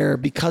 where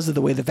because of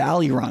the way the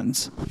valley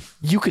runs,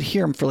 you could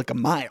hear him for like a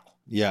mile.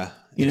 Yeah.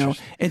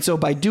 And so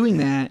by doing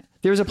that,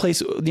 there was a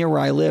place near where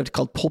I lived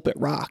called Pulpit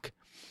Rock,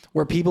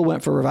 where people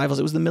went for revivals.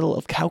 It was the middle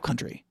of cow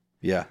country.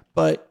 Yeah.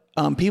 But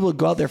people would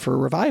go out there for a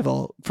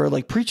revival, for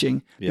like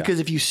preaching,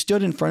 because if you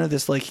stood in front of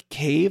this like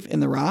cave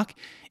in the rock,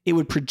 it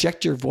would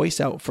project your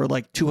voice out for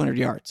like 200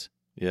 yards.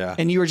 Yeah.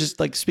 And you were just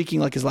like speaking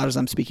like as loud as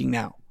I'm speaking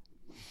now.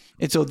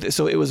 And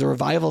so it was a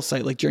revival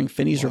site, like during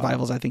Finney's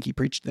revivals, I think he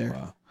preached there.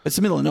 Wow. It's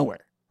the middle of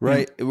nowhere.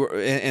 Right.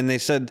 And they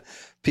said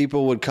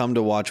people would come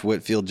to watch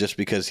Whitefield just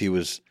because he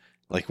was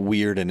like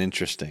weird and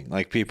interesting.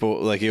 Like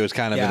people, like it was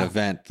kind of an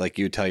event, like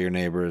you tell your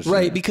neighbors.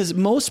 Right. Because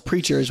most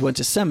preachers went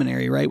to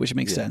seminary, right? Which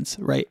makes sense.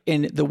 Right.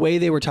 And the way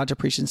they were taught to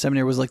preach in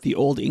seminary was like the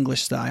old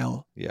English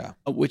style. Yeah.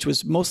 Which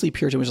was mostly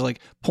Puritan, which was like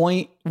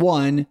point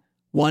 1,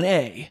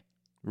 1A.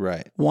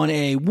 Right.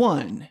 1A,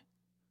 1.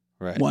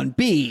 Right.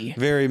 1B.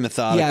 Very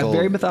methodical. Yeah,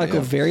 very methodical,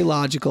 very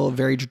logical,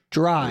 very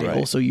dry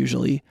also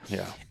usually.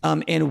 Yeah.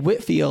 And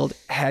Whitefield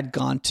had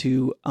gone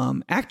to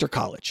actor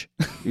college.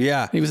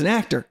 Yeah. He was an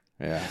actor.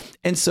 Yeah.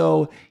 And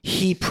so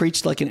he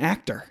preached like an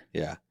actor.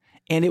 Yeah.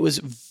 And it was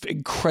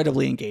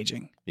incredibly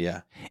engaging.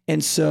 Yeah.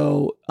 And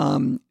so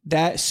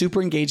that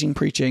super engaging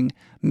preaching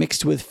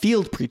mixed with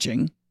field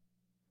preaching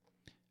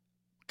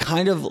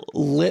kind of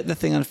lit the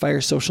thing on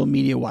fire social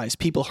media wise.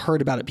 People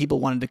heard about it. People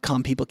wanted to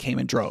come. People came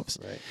in droves.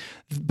 Right.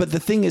 But the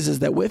thing is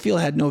that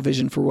Whitefield had no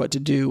vision for what to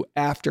do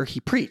after he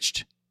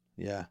preached.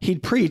 Yeah.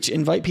 He'd preach,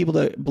 invite people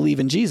to believe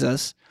in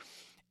Jesus,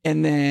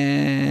 and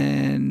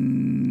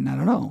then I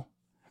don't know.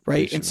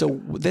 Right. And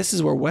so this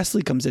is where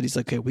Wesley comes in. He's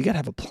like, okay, we got to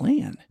have a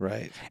plan.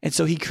 Right. And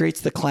so he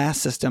creates the class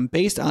system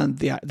based on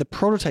the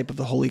prototype of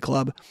the Holy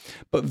Club,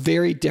 but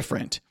very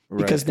different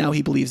because now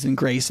he believes in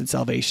grace and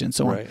salvation and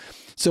so on.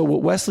 So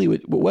what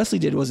Wesley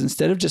did was,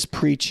 instead of just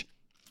preach,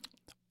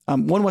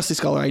 one Wesley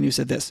scholar I knew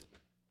said this,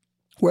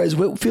 whereas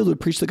Whitefield would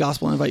preach the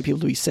gospel and invite people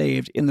to be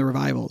saved in the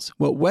revivals,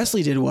 what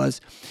Wesley did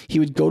was he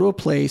would go to a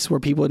place where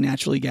people would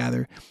naturally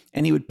gather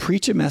and he would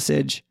preach a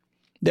message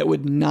that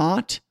would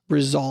not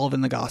resolve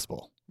in the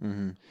gospel.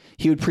 Mm-hmm.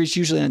 He would preach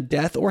usually on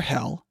death or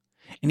hell,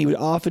 and he would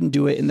often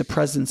do it in the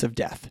presence of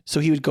death. So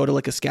he would go to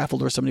like a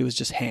scaffold where somebody was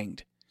just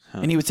hanged.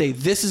 And he would say,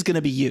 this is going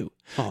to be you.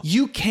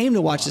 You came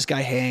to watch this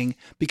guy hang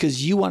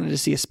because you wanted to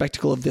see a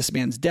spectacle of this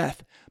man's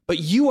death, but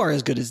you are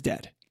as good as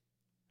dead.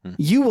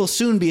 You will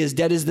soon be as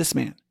dead as this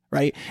man,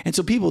 right? And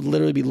so people would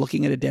literally be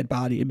looking at a dead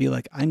body and be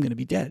like, I'm going to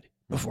be dead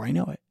before I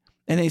know it.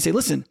 And they say,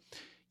 listen,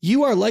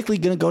 you are likely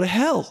going to go to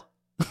hell.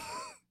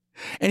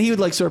 And he would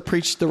like sort of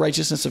preach the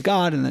righteousness of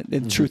God and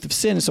the truth of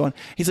sin and so on.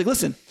 He's like,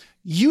 listen,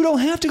 you don't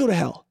have to go to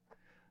hell.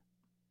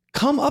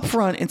 Come up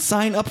front and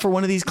sign up for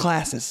one of these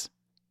classes.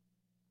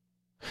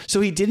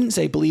 So he didn't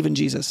say believe in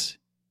Jesus,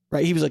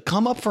 right? He was like,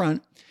 come up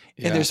front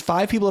and there's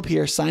 5 people up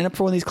here, sign up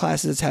for one of these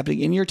classes that's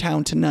happening in your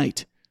town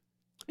tonight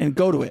and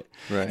go to it.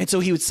 Right. And so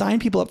he would sign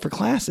people up for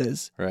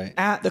classes. Right.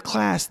 At the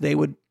class, they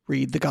would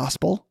read the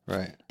gospel.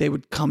 Right. They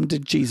would come to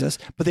Jesus,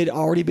 but they'd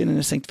already been in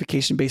a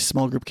sanctification-based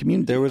small group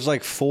community. There was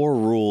like 4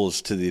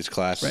 rules to these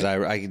classes.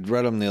 Right. I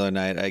read them the other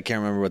night. I can't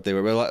remember what they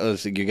were,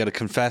 but you got to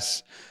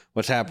confess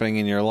what's happening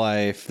in your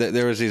life.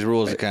 There was these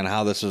rules of kind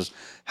of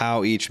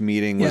how each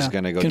meeting was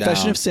going to go confession down.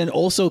 Confession of sin,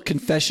 also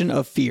confession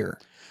of fear.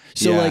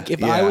 So like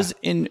if I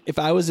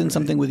was in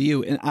something with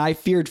you and I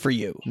feared for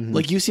you,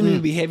 like you seem to be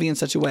behaving in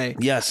such a way.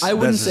 Yes. I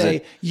wouldn't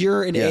say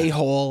you're an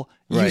a-hole.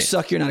 You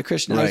suck. You're not a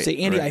Christian. I would say,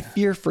 Andy, I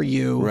fear for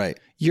you. Right.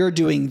 You're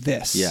doing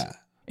this. Yeah.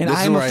 And this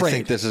I'm is where afraid. I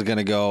think this is going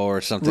to go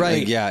or something. Right.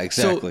 Like, yeah,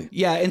 exactly.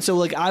 So, and so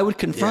like I would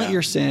confront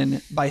your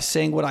sin by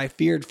saying what I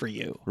feared for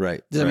you.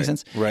 Right. Does that make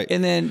sense? Right.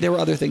 And then there were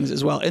other things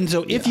as well. And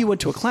so if you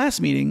went to a class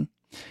meeting,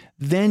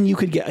 then you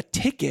could get a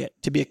ticket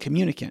to be a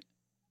communicant,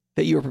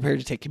 that you were prepared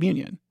to take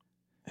communion.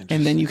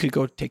 And then you could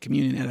go take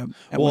communion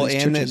at one of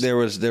these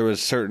churches. There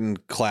was certain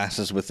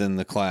classes within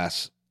the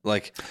class.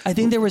 Like I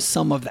think there was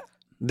some of that.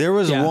 There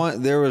was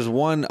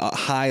one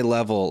high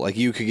level, like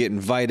you could get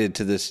invited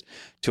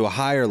to a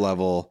higher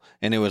level,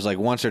 and it was like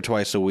once or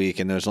twice a week,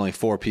 and there's only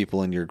 4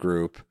 people in your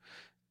group,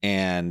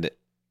 and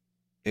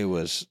it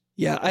was.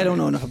 Yeah, I don't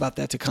know enough about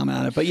that to comment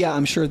on it, but yeah,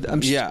 I'm sure.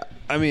 Yeah,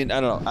 I mean, I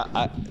don't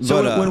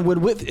know.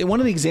 When one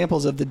of the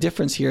examples of the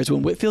difference here is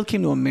when Whitefield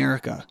came to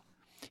America,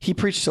 he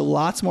preached to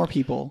lots more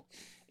people,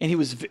 and he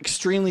was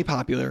extremely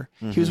popular.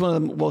 Mm-hmm. He was one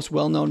of the most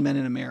well-known men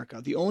in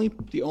America. The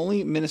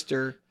only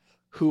minister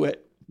who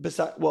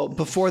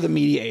before the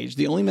media age,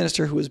 the only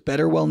minister who was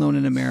better well-known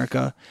in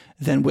America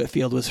than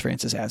Whitefield was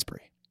Francis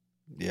Asbury.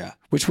 Yeah.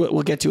 Which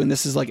we'll get to. And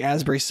this is like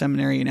Asbury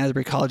Seminary, and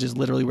Asbury College is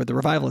literally where the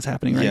revival is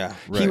happening, right? Yeah.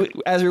 Right.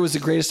 Asbury was the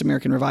greatest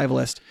American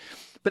revivalist.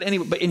 But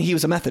anyway, and he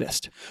was a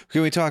Methodist.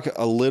 Can we talk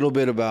a little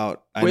bit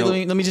about... Let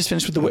me just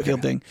finish with the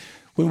Whitefield thing.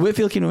 When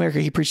Whitefield came to America,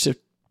 he preached to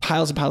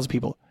piles and piles of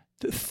people.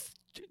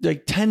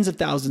 Like tens of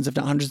thousands, if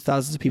not hundreds of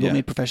thousands of people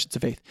made professions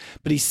of faith.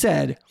 But he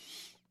said...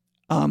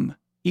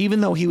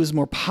 even though he was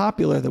more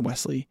popular than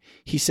Wesley,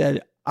 he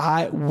said,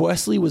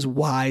 Wesley was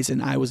wise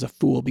and I was a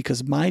fool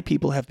because my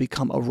people have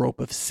become a rope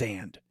of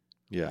sand.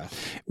 Yeah.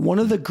 One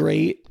of the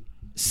great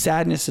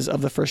sadnesses of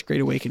the First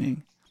Great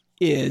Awakening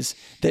is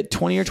that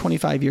 20 or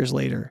 25 years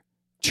later,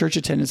 church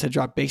attendance had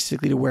dropped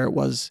basically to where it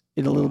was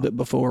in a little bit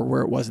before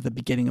where it was at the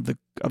beginning of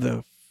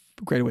the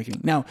Great Awakening.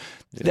 Now,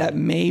 that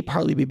may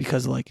partly be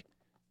because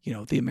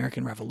the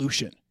American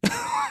Revolution.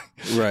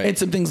 Right. And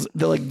some things,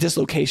 the like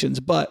dislocations,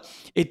 but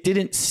it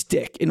didn't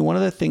stick. And one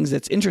of the things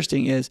that's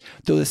interesting is,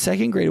 though the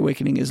Second Great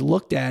Awakening is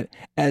looked at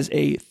as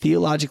a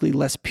theologically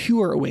less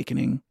pure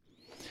awakening,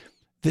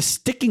 the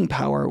sticking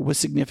power was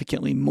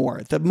significantly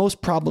more. The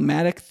most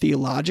problematic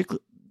theologically,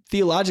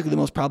 the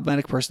most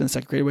problematic person in the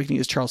Second Great Awakening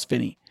is Charles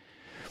Finney.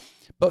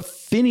 But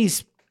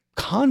Finney's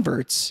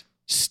converts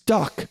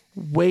stuck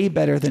way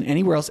better than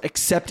anywhere else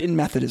except in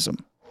Methodism.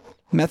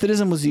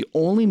 Methodism was the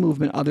only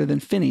movement other than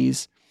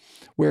Finney's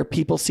where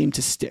people seem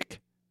to stick.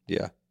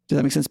 Yeah. Does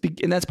that make sense?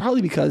 And that's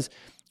probably because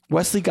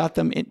Wesley got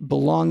them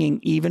belonging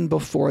even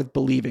before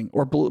believing,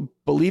 or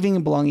believing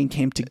and belonging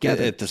came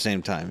together. At the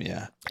same time,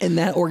 yeah. And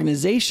that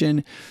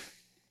organization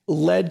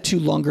led to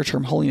longer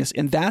term holiness.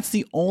 And that's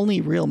the only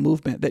real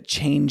movement that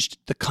changed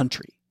the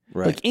country.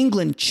 Right. Like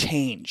England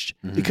changed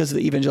because of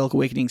the evangelical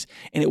awakenings.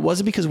 And it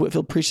wasn't because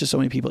Whitefield preached to so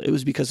many people. It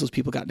was because those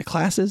people got into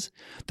classes.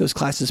 Those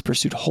classes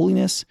pursued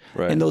holiness.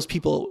 Right. And those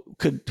people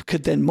could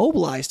then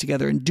mobilize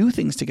together and do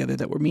things together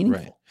that were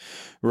meaningful.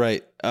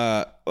 Right.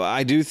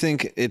 I do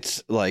think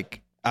it's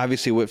like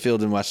obviously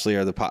Whitefield and Wesley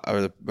are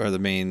the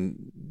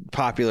main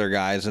popular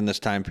guys in this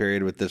time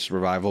period with this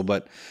revival,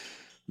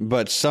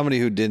 but somebody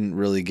who didn't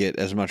really get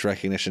as much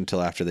recognition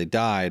until after they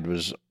died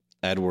was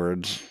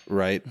Edwards,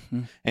 right?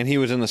 Mm-hmm. And he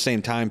was in the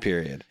same time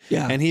period.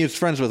 Yeah. And he was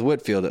friends with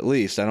Whitefield, at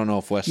least. I don't know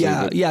if Wesley...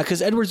 Yeah,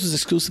 because Edwards was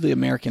exclusively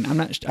American.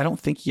 I don't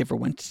think he ever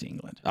went to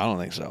England. I don't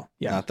think so.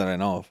 Yeah. Not that I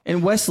know of.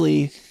 And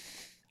Wesley,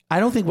 I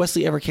don't think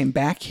Wesley ever came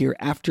back here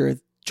after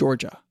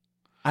Georgia.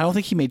 I don't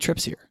think he made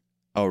trips here.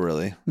 Oh,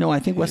 really? No, I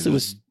think Wesley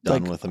was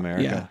done with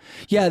America.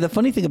 Yeah. The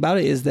funny thing about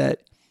it is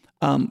that,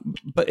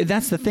 but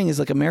that's the thing is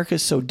like America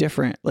is so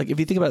different. Like if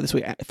you think about it this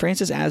way,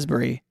 Francis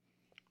Asbury.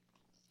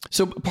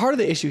 So part of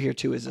the issue here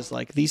too is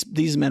like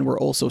these men were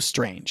also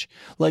strange.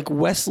 Like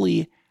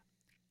Wesley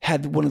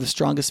had one of the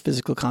strongest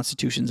physical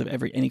constitutions of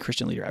any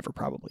Christian leader ever,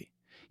 probably.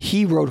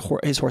 He rode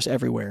his horse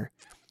everywhere.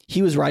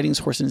 He was riding his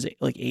horse in his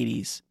like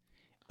 80s.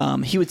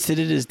 He would sit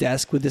at his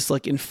desk with this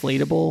like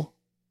inflatable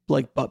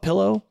like butt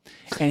pillow,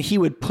 and he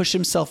would push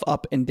himself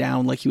up and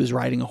down like he was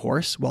riding a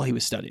horse while he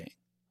was studying.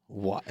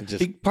 What?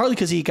 Partly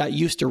because he got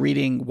used to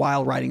reading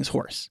while riding his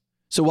horse.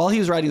 So while he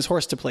was riding his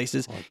horse to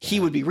places,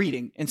 he would be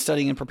reading and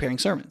studying and preparing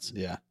sermons.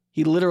 Yeah.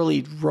 He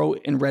literally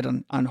wrote and read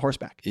on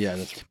horseback. Yeah.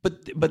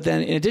 But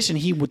then in addition,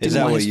 Is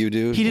that what you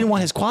do? He didn't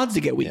want his quads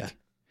to get weak. Yeah.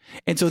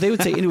 And so they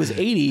would say into his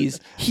 80s,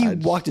 he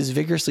walked as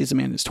vigorously as a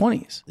man in his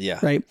 20s. Yeah.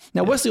 Right.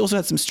 Now, Wesley also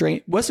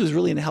had Wesley was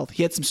really into health.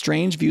 He had some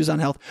strange views on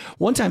health.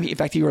 One time, in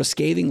fact, he wrote a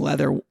scathing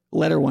letter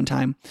one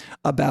time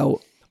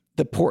about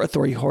the Port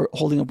Authority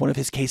holding up one of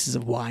his cases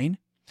of wine.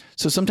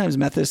 So sometimes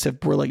Methodists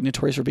were like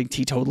notorious for being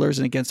teetotalers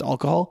and against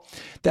alcohol.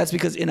 That's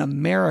because in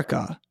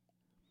America,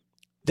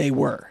 they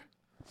were.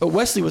 But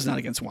Wesley was not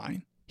against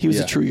wine. He was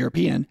a true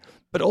European.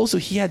 But also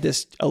he had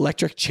this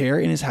electric chair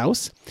in his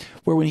house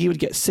where when he would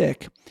get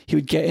sick, he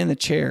would get in the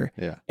chair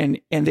and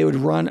they would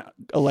run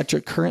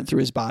electric current through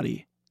his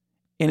body.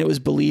 And it was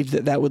believed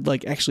that would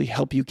like actually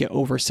help you get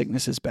over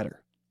sicknesses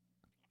better.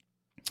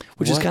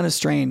 Which is kind of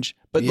strange.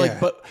 But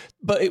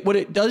what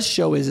it does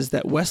show is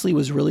that Wesley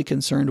was really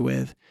concerned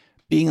with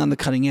being on the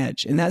cutting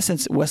edge. In that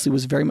sense, Wesley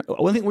was very much,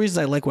 one of the reasons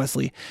I like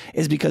Wesley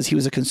is because he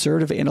was a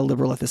conservative and a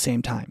liberal at the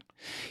same time.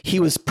 He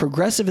was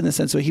progressive in the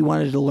sense that he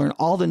wanted to learn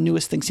all the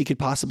newest things he could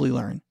possibly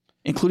learn,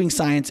 including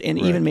science and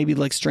even maybe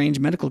like strange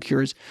medical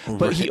cures.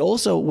 But he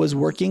also was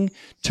working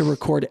to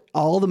record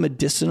all the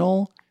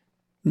medicinal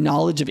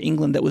knowledge of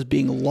England that was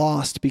being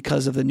lost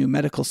because of the new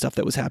medical stuff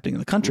that was happening in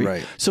the country.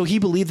 Right. So he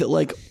believed that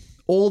like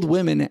old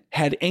women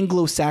had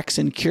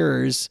Anglo-Saxon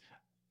cures,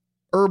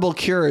 herbal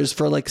cures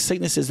for like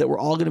sicknesses that were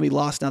all going to be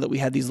lost now that we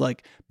had these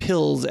like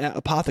pills at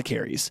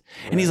apothecaries.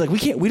 And he's like, we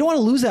don't want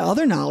to lose that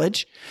other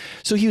knowledge.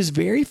 So he was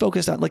very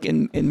focused on like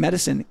in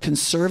medicine,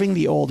 conserving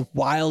the old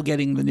while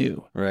getting the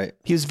new. Right.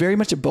 He was very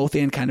much a both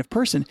and kind of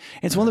person.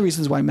 And it's one of the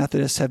reasons why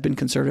Methodists have been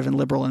conservative and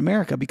liberal in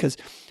America, because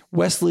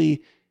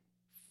Wesley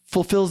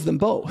fulfills them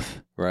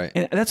both. Right.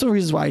 And that's one of the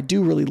reasons why I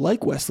do really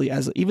like Wesley,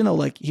 as even though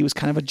like he was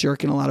kind of a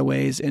jerk in a lot of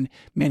ways and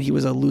man, he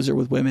was a loser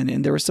with women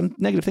and there were some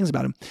negative things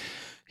about him.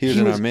 He was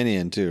an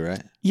Arminian too,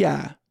 right?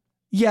 Yeah.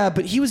 Yeah,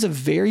 but he was a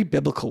very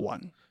biblical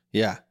one.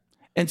 Yeah.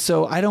 And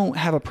so I don't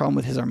have a problem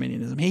with his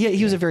Arminianism.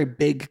 He was a very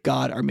big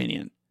God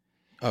Arminian.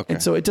 Okay.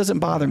 And so it doesn't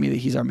bother me that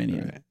he's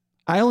Arminian. Right.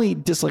 I only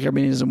dislike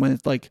Arminianism when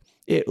it's like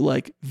it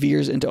like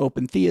veers into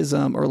open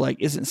theism or like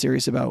isn't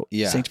serious about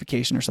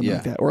sanctification or something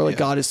like that. Or like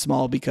God is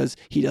small because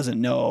he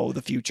doesn't know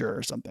the future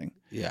or something.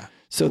 Yeah.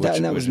 So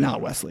that was not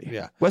Wesley.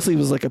 Yeah. Wesley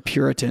was like a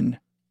Puritan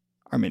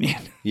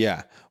Arminian.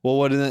 Yeah. Well,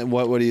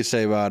 what do you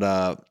say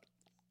about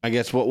I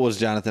guess what was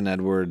Jonathan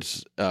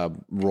Edwards'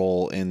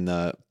 role in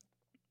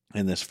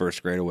this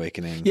First Great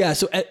Awakening? Yeah,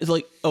 so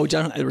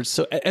Jonathan Edwards.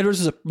 So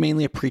Edwards was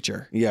mainly a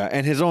preacher. Yeah,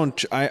 and his own.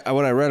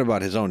 What I read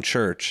about his own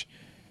church,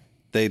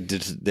 they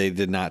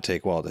did not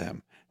take well to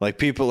him. Like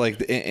people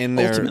like in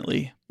their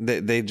ultimately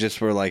they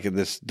just were like,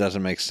 this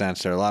doesn't make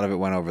sense. There, a lot of it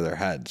went over their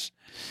heads.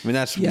 I mean,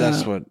 that's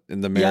what in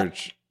the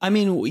marriage. Yeah. I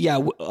mean,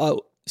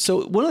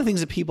 so one of the things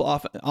that people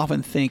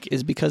often think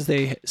is because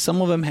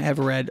some of them have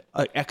read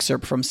an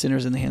excerpt from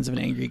Sinners in the Hands of an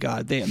Angry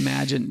God, they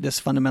imagine this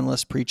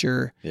fundamentalist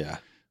preacher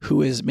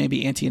who is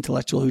maybe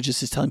anti-intellectual, who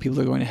just is telling people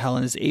they're going to hell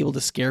and is able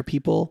to scare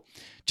people,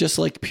 just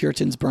like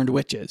Puritans burned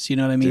witches. You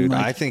know what I mean? Dude,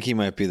 I think he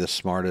might be the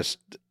smartest,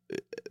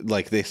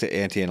 like they say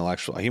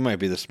anti-intellectual. He might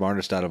be the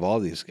smartest out of all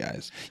these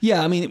guys.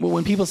 Yeah, I mean,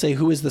 when people say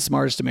who is the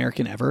smartest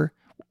American ever,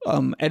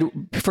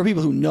 for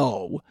people who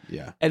know,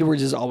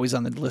 Edwards is always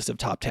on the list of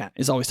top 10.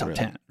 Is always top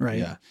 10, right?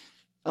 Yeah.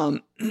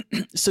 But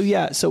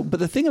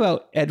the thing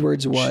about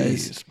Edwards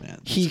was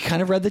he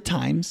kind of read the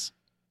times.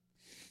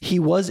 He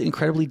was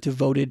incredibly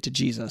devoted to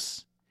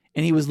Jesus,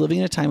 and he was living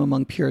in a time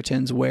among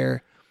Puritans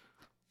where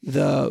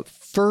the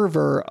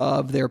fervor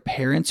of their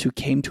parents who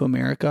came to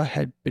America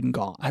had been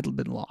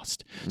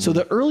lost. Mm. So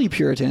the early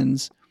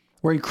Puritans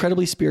were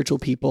incredibly spiritual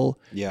people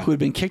who had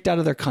been kicked out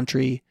of their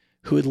country,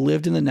 who had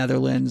lived in the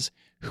Netherlands,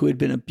 who had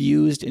been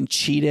abused and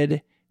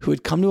cheated, who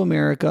had come to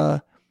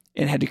America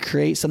and had to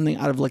create something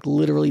out of like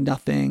literally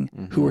nothing,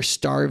 who were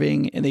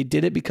starving. And they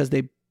did it because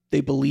they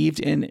they believed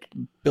in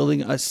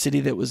building a city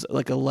that was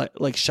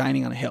like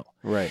shining on a hill.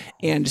 Right.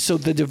 And so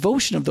the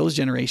devotion of those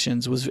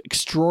generations was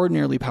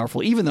extraordinarily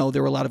powerful, even though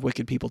there were a lot of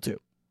wicked people too.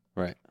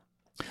 Right.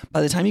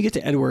 By the time you get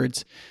to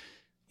Edwards,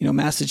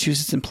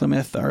 Massachusetts and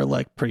Plymouth are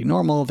like pretty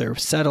normal. They're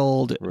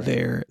settled.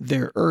 Right.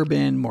 They're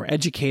urban, more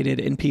educated,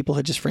 and people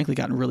had just frankly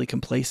gotten really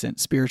complacent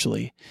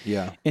spiritually.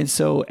 Yeah. And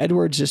so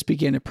Edwards just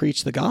began to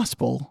preach the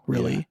gospel,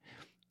 really. Yeah.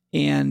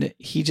 And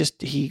he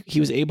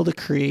was able to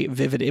create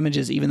vivid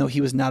images, even though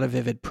he was not a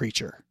vivid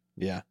preacher.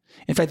 Yeah.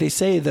 In fact, they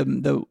say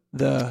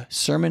the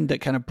sermon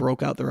that kind of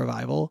broke out the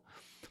revival,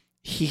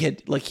 he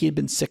had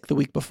been sick the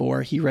week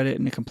before. He read it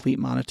in a complete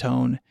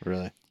monotone.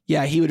 Really?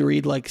 Yeah, he would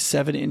read like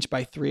 7-inch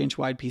by 3-inch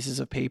wide pieces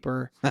of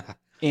paper,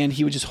 and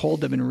he would just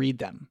hold them and read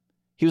them.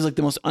 He was like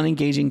the most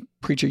unengaging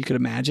preacher you could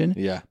imagine.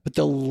 Yeah. But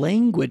the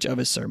language of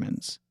his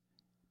sermons,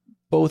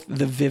 both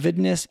the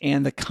vividness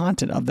and the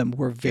content of them,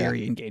 were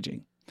very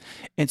engaging.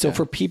 And so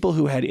for people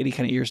who had any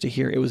kind of ears to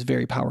hear, it was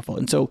very powerful.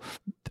 And so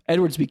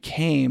Edwards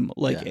became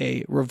like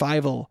a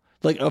revival.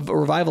 Like a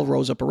revival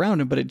rose up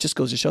around him, but it just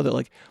goes to show that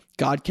like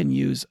God can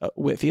use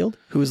Whitefield,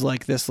 who is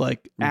like this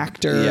like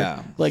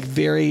actor, like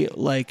very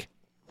like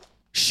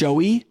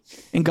showy,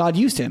 and God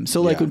used him.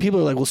 So like when people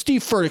are like, well,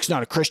 Steve Furtick's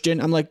not a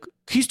Christian, I'm like,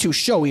 he's too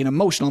showy and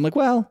emotional. I'm like,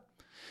 well,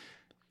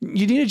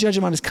 you need to judge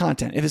him on his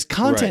content. If his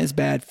content is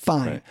bad,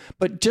 fine. Right.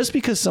 But just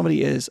because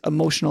somebody is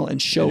emotional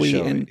and showy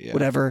and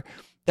whatever,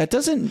 that's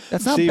not Steve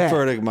bad. Steve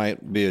Furtick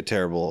might be a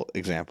terrible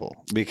example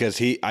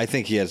because I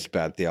think he has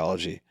bad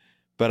theology,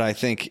 but I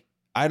think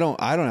I don't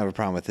have a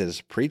problem with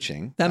his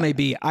preaching. That may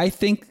be. I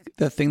think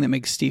the thing that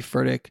makes Steve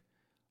Furtick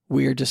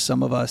weird to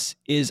some of us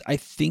is I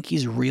think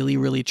he's really,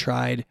 really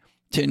tried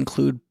to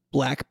include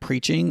Black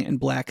preaching and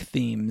Black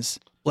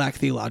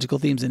theological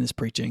themes in his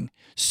preaching.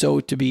 So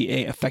to be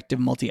a effective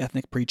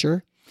multi-ethnic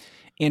preacher,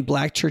 and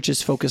Black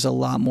churches focus a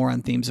lot more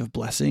on themes of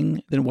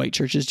blessing than white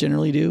churches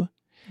generally do.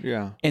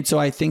 Yeah. And so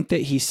I think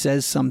that he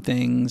says some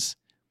things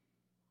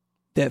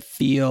that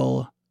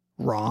feel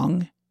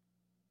wrong,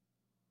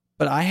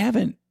 but I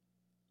haven't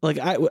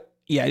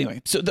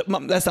anyway, so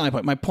that's not my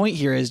point. My point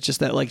here is just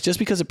that like, just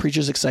because a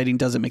preacher's exciting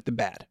doesn't make them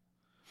bad.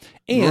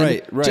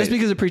 And just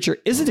because a preacher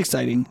isn't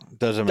exciting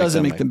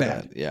doesn't make them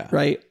bad. Yeah.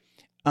 Right.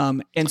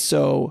 And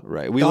so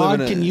God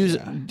can use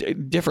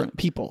different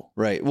people.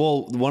 Right.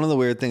 Well, one of the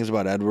weird things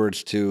about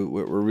Edwards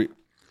too,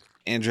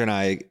 Andrew and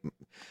I,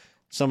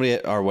 somebody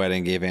at our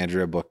wedding gave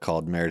Andrew a book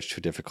called Marriage to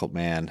a Difficult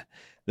Man.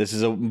 This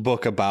is a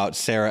book about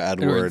Sarah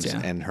Edwards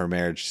and her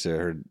marriage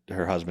to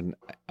her husband,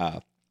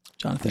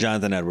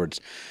 Jonathan Edwards.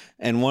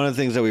 And one of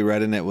the things that we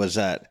read in it was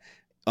that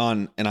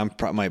and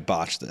I might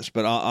botch this,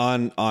 but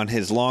on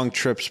his long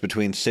trips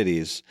between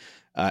cities,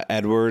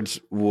 Edwards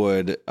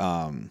would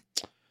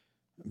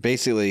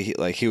basically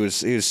he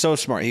was so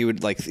smart. He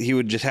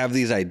would just have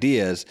these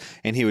ideas,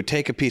 and he would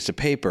take a piece of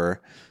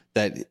paper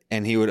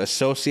and he would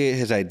associate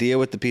his idea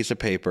with the piece of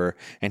paper,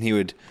 and he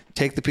would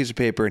take the piece of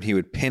paper and he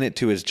would pin it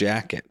to his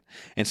jacket.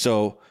 And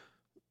so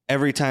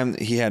every time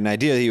he had an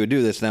idea, he would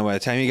do this. And then by the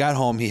time he got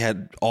home, he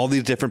had all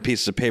these different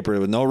pieces of paper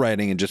with no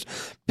writing and just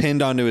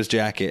pinned onto his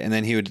jacket. And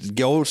then he would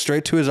go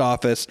straight to his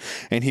office,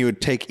 and he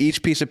would take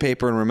each piece of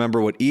paper and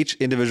remember what each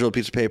individual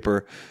piece of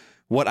paper,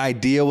 what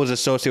idea was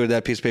associated with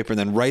that piece of paper, and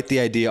then write the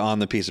idea on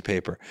the piece of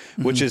paper,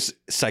 which is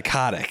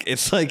psychotic.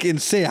 It's like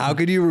insane. How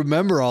could you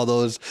remember all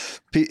those?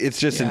 It's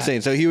just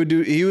insane. So he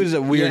was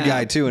a weird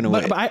guy too in a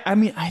way. But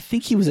I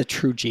think he was a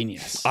true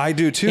genius. I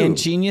do too. And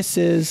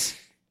geniuses,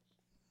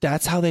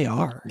 that's how they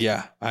are.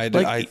 Yeah.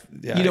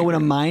 When a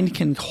mind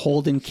can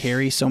hold and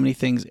carry so many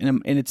things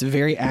and it's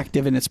very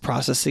active in its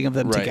processing of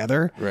them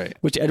together,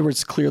 which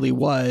Edwards clearly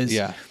was.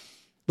 Yeah.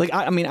 Like,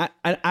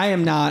 I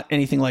am not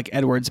anything like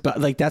Edwards,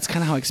 but like, that's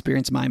kind of how I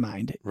experience my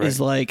mind is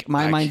like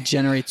my mind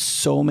generates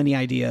so many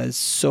ideas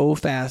so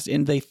fast,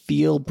 and they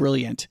feel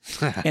brilliant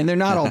and they're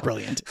not all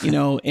brilliant,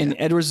 and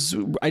Edwards'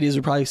 ideas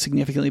are probably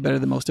significantly better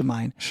than most of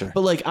mine. Sure.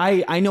 But like,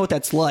 I know what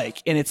that's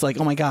like. And it's like,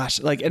 oh my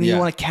gosh, like, and you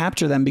want to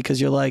capture them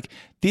because you're like,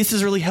 this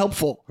is really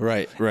helpful.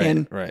 Right.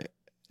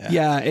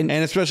 Yeah. And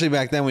especially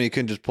back then when you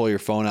couldn't just pull your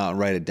phone out and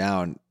write it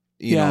down,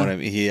 you know what I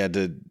mean? He had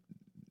to,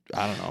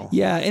 I don't know.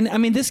 Yeah. And I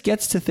mean, this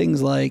gets to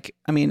things like,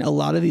 a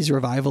lot of these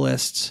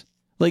revivalists,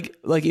 like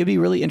it'd be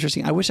really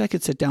interesting. I wish I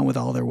could sit down with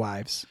all their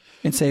wives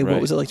and say, what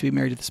was it like to be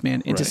married to this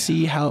man, and to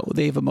see how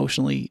they've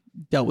emotionally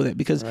dealt with it.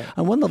 Because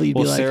on one level you'd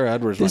be like, Sarah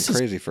Edwards went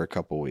crazy for a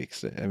couple of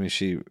weeks. I mean,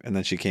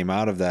 then she came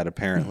out of that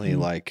apparently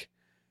like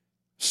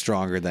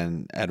stronger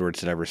than Edwards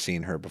had ever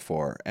seen her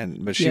before.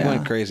 But she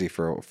went crazy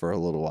for a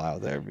little while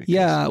there.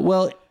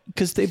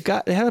 Because they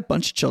had a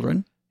bunch of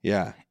children.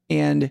 Yeah.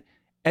 And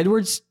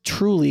Edwards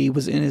truly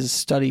was in his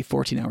study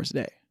 14 hours a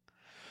day.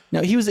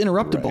 Now, he was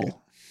interruptible,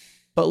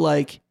 but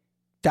like,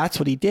 that's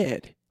what he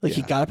did. Like,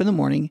 he got up in the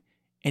morning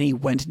and he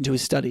went into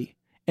his study,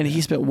 and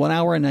he spent 1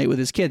 hour a night with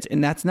his kids.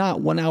 And that's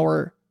not 1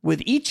 hour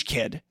with each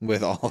kid.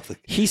 With all the...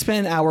 He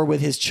spent an hour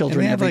with his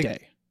children every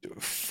day.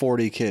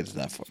 40 kids.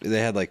 They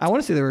had like, I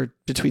want to say they were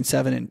between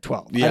 7 and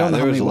 12. yeah, I don't know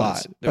there how was many a it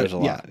lot. There was a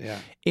lot. Yeah.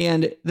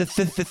 And the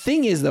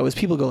thing is though, is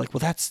people go like,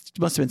 well, must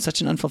have been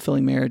such an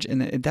unfulfilling marriage.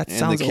 And that And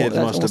sounds, the kids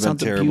that must have been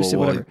sounds terrible. abusive,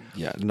 whatever.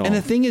 Yeah. No. And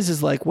the thing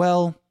is like,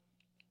 well,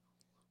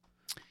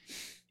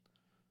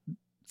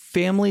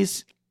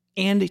 families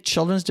and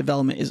children's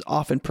development is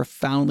often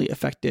profoundly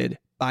affected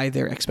by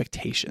their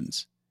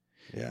expectations.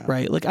 Yeah.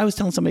 Right. Like I was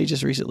telling somebody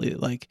just recently,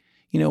 like,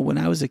 when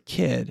I was a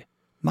kid,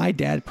 my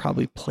dad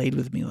probably played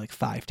with me like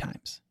 5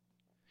 times.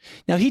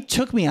 Now he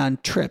took me on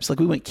trips, like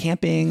we went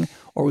camping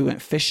or we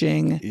went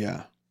fishing.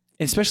 Yeah.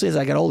 And especially as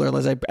I got older,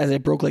 as I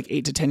broke like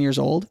 8 to 10 years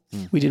old,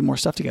 we did more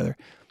stuff together.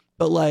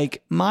 But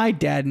like my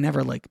dad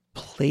never like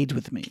played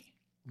with me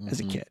as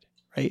a kid.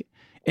 Right.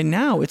 And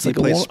now it's like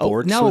a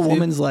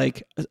woman's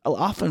like,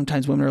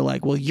 oftentimes women are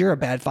like, well, you're a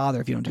bad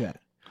father if you don't do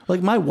that.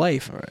 Like my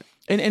wife, Right.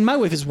 and my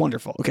wife is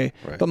wonderful. Okay.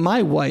 Right. But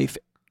my wife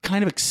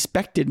kind of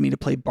expected me to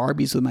play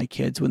Barbies with my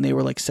kids when they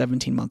were like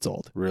 17 months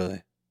old.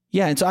 Really?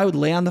 Yeah. And so I would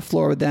lay on the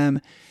floor with them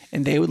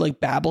and they would like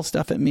babble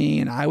stuff at me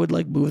and I would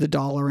like move the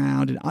doll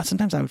around. And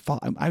sometimes I would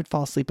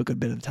fall asleep a good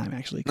bit of the time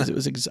actually,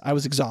 because I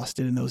was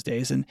exhausted in those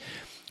days.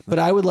 But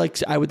I would like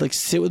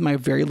sit with my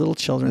very little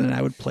children and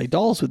I would play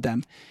dolls with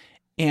them.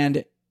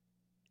 And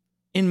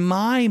in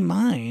my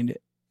mind,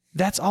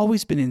 that's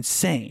always been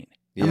insane.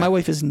 Yeah. And my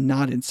wife is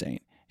not insane.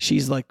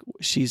 She's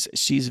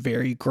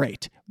very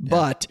great,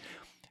 but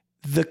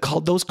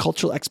those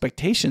cultural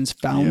expectations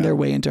found their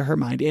way into her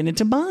mind and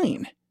into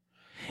mine.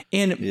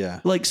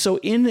 And like, so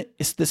in the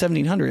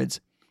 1700s,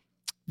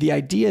 the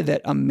idea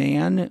that a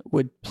man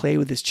would play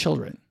with his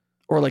children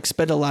or like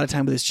spend a lot of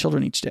time with his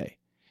children each day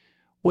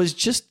was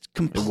just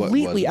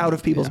completely out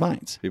of people's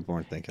minds. People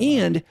weren't thinking.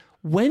 And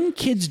when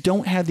kids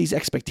don't have these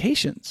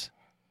expectations,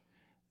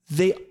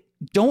 they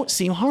don't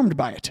seem harmed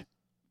by it.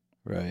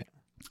 Right.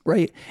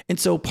 Right. And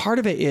so part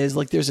of it is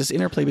like there's this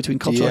interplay between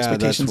cultural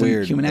expectations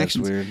and human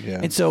actions. That's weird.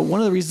 Yeah. And so one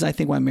of the reasons I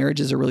think why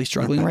marriages are really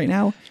struggling right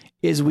now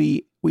is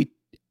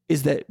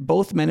is that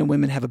both men and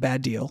women have a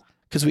bad deal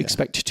because we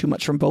expect too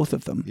much from both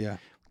of them. Yeah.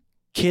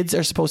 Kids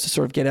are supposed to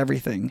sort of get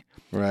everything.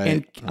 Right.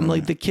 And I'm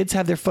like, the kids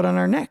have their foot on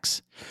our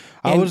necks.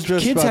 I was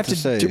just kids about have to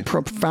say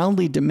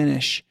profoundly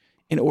diminish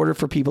in order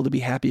for people to be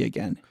happy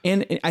again.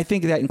 And I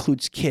think that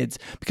includes kids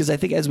because I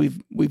think as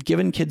we've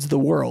given kids the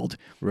world,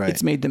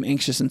 it's made them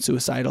anxious and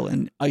suicidal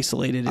and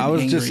isolated and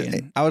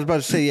angry. I was about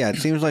to say, it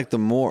seems like it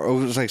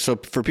was like, so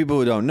for people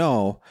who don't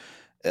know,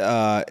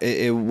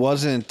 it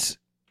wasn't,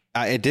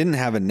 it didn't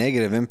have a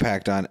negative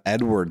impact on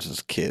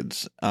Edwards'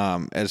 kids,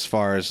 as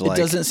far as like,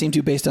 it doesn't seem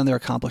to based on their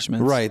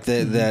accomplishments. Right.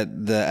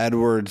 That the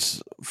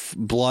Edwards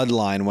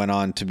bloodline went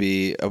on to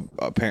be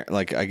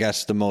like, I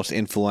guess the most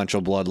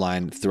influential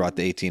bloodline throughout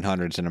the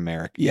 1800s in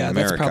America. Yeah,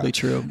 that's probably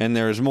true. And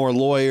there's more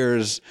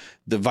lawyers,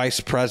 the vice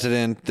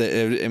president,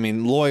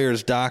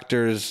 lawyers,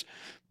 doctors,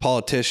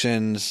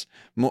 politicians,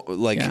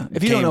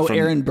 if you don't know,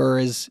 Aaron Burr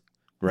is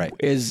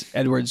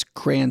Edwards'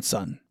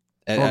 grandson.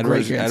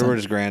 Edwards'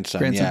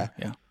 grandson.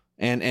 Yeah.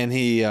 And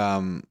he,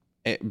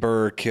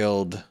 Burr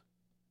killed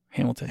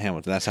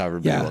Hamilton. That's how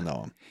everybody will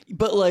know him.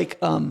 But like,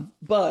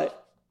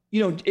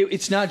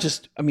 it's not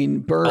just,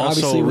 Burr also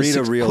obviously was read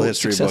a real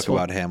history successful.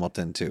 book about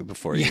Hamilton too,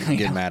 before you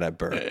get mad at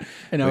Burr.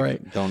 I know,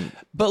 right? Don't.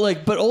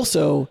 But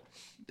also,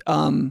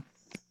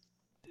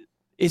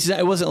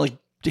 it wasn't like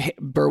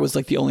Burr was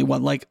like the only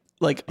one, like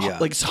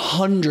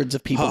hundreds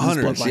of people.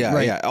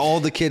 All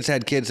the kids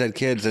had kids,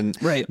 and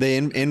they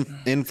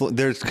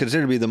they're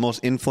considered to be the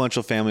most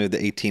influential family of the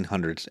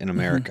 1800s in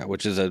America,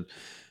 which is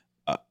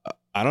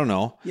I don't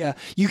know. Yeah,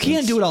 you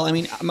can't do it all.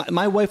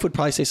 My wife would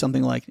probably say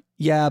something like,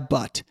 "Yeah,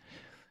 but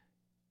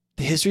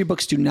the history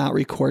books do not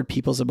record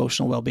people's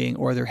emotional well-being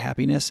or their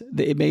happiness.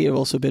 It may have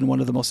also been one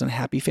of the most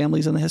unhappy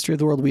families in the history of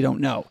the world. We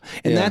don't know,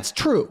 and that's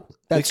true."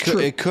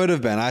 It could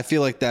have been. I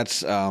feel like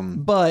that's.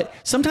 But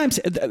sometimes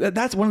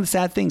that's one of the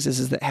sad things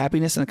is that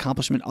happiness and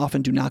accomplishment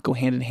often do not go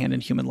hand in hand in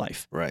human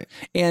life. Right.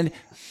 And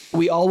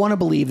we all want to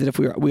believe that if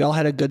we all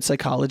had a good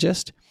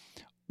psychologist,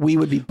 we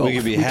would be both. We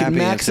could be happy and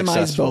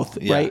maximize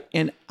both, yeah. right?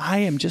 And I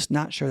am just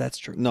not sure that's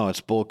true. No,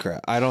 it's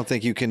bullcrap. I don't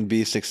think you can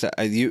be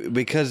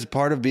because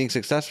part of being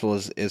successful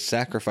is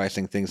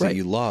sacrificing things that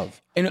you love.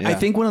 And I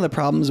think one of the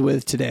problems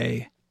with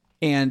today,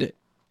 I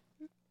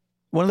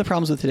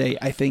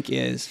think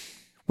is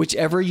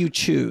whichever you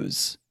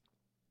choose,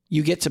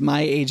 you get to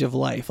my age of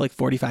life, like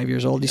 45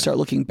 years old, you start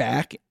looking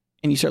back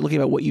and you start looking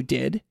at what you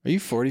did. Are you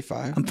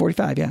 45? I'm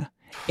 45, yeah.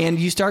 And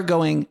you start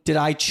going, did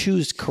I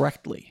choose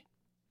correctly?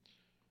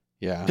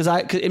 Yeah.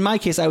 Because in my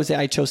case, I would say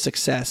I chose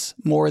success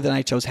more than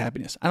I chose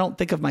happiness. I don't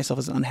think of myself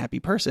as an unhappy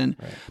person,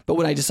 but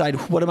when I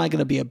decide what am I going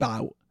to be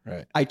about,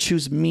 I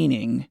choose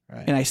meaning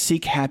and I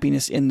seek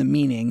happiness in the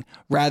meaning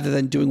rather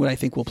than doing what I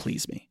think will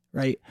please me,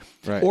 right?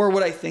 Or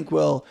what I think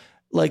will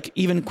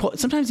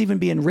sometimes even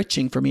be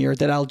enriching for me or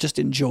that I'll just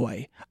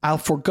enjoy. I'll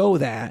forego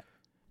that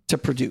to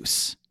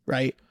produce,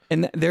 right?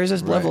 And there's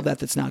this level of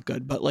that's not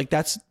good, but like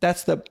that's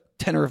the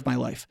tenor of my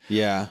life.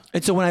 Yeah.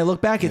 And so when I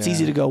look back, it's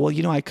easy to go,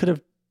 well, I could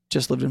have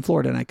just lived in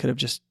Florida and I could have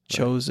just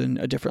chosen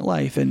a different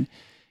life. And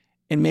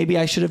And maybe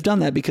I should have done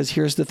that because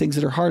here's the things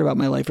that are hard about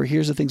my life, or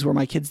here's the things where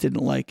my kids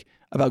didn't like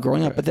about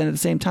growing up. But then at the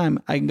same time,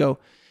 I can go,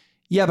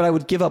 yeah, but I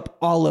would give up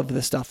all of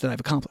the stuff that I've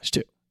accomplished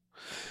too.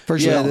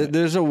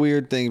 There's a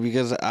weird thing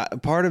because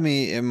part of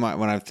me when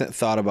I've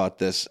thought about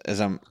this as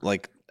I'm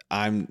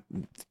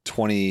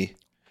 20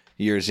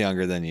 years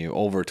younger than you,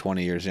 over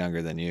 20 years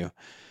younger than you,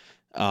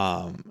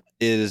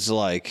 is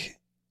like,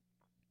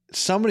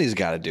 somebody's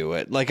got to do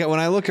it. Like when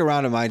I look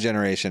around at my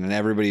generation and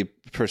everybody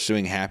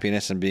pursuing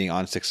happiness and being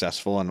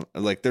unsuccessful, and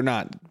like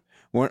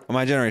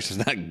my generation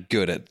is not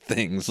good at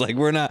things. Like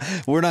we're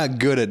not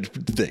good at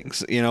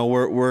things. You know,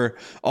 we're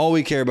all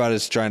we care about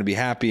is trying to be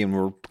happy, and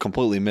we're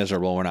completely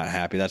miserable. We're not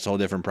happy. That's a whole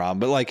different problem.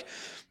 But like,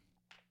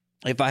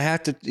 if I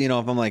have to, if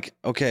I'm like,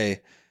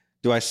 okay,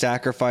 do I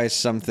sacrifice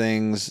some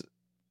things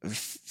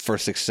for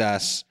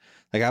success?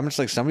 Like I'm just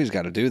like, somebody's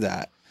got to do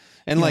that.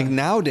 And like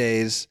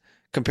nowadays,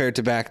 compared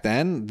to back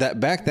then,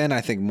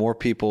 I think more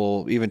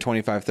people, even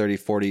 25, 30,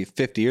 40,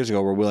 50 years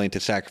ago, were willing to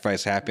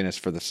sacrifice happiness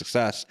for the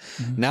success.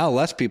 Mm-hmm. Now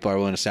less people are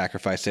willing to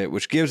sacrifice it,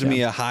 which gives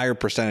me a higher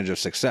percentage of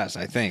success,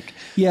 I think.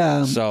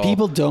 Yeah. So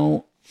people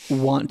don't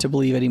want to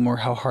believe anymore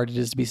how hard it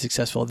is to be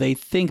successful. They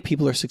think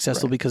people are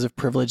successful because of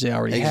privilege they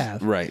already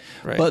have. Right.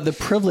 But the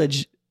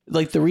privilege,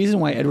 like the reason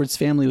why Edward's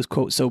family was,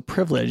 quote, so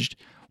privileged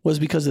was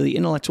because of the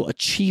intellectual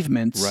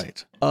achievements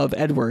of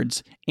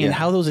Edwards and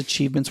how those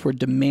achievements were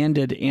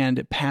demanded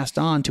and passed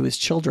on to his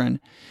children,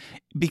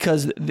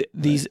 because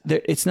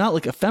it's not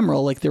like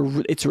ephemeral, like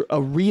it's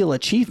a real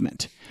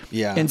achievement.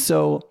 Yeah. And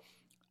so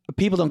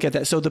people don't get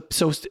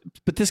that.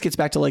 But this gets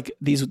back to like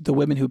the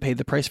women who paid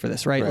the price for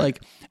this, right?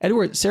 Like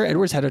Sarah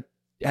Edwards had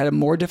a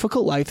more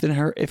difficult life than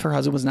her if her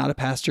husband was not a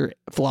pastor,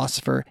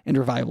 philosopher, and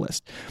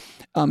revivalist.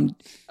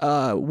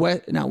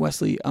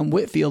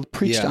 Whitfield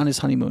preached on his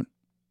honeymoon.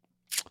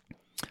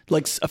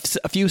 Like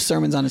a few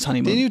sermons on his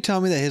honeymoon. Didn't you tell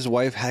me that his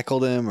wife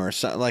heckled him or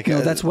something? Like no,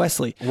 that's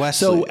Wesley.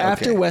 So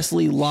after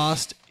Wesley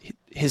lost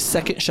his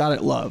second shot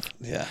at love.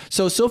 Yeah.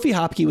 So Sophie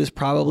Hopke was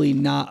probably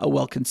not a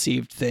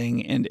well-conceived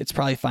thing, and it's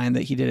probably fine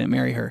that he didn't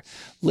marry her.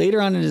 Later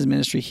on in his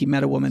ministry, he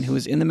met a woman who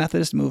was in the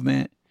Methodist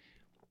movement.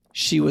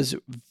 She was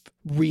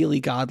really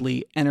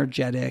godly,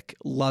 energetic,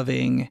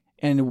 loving,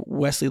 and John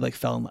Wesley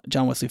fell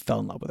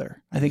in love with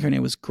her. I think her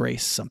name was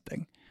Grace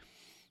something.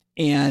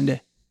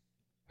 And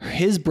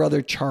his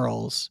brother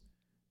Charles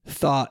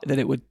thought that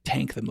it would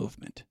tank the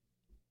movement.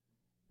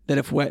 That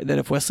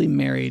if Wesley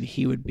married,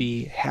 he would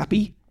be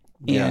happy,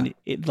 and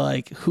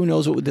it who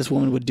knows what this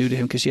woman would do to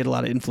him, because she had a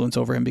lot of influence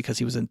over him because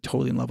he was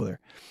totally in love with her.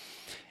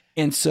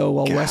 And so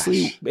while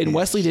Wesley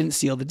didn't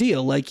seal the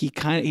deal, like he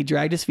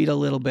dragged his feet a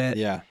little bit.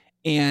 Yeah.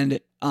 And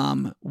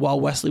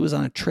while Wesley was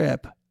on a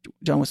trip,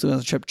 John Wesley was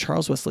on a trip,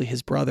 Charles Wesley,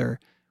 his brother,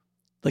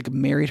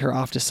 married her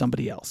off to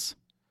somebody else.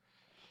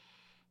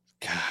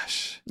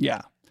 Gosh.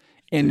 Yeah.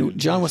 And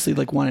John Wesley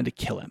wanted to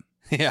kill him.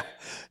 Yeah.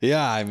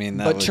 I mean,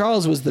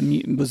 Charles was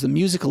the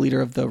musical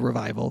leader of the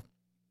revival.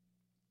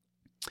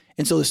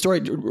 And so the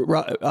story,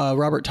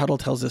 Robert Tuttle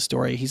tells this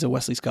story. He's a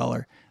Wesley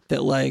scholar,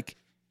 that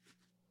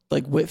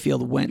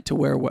Whitfield went to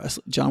where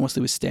John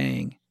Wesley was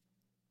staying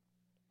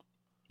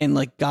and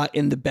got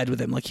in the bed with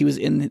him. He was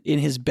in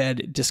his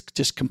bed,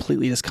 just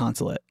completely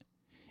disconsolate.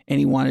 And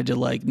he wanted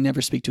to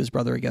never speak to his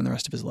brother again the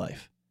rest of his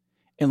life.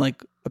 And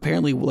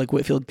apparently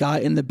Whitfield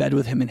got in the bed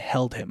with him and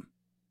held him.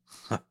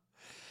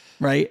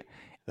 Right.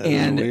 That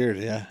is weird.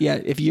 Yeah. Yeah.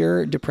 If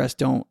you're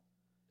depressed, I'm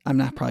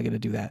not probably going to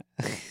do that.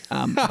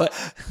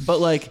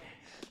 But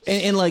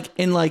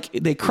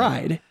they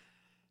cried,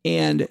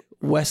 and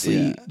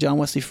John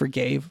Wesley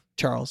forgave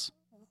Charles,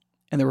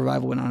 and the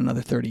revival went on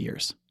another 30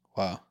 years.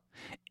 Wow.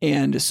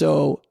 And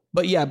so,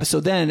 so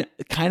then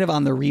kind of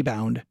on the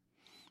rebound,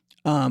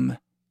 John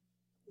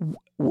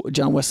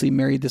Wesley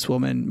married this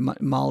woman,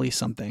 Molly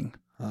something,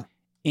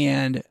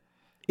 and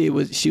she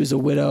was a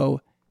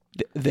widow.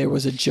 There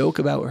was a joke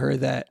about her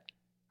that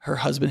her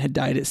husband had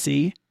died at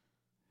sea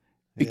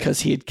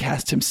because he had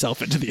cast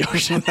himself into the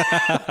ocean.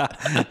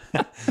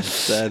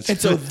 And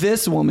so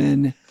this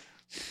woman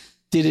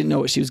didn't know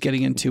what she was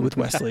getting into with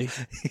Wesley.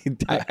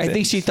 I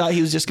think she thought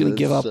he was just going to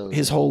give up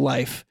his whole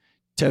life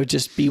to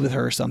just be with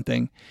her or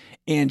something.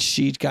 And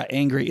she got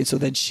angry. And so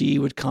then she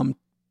would come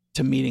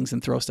to meetings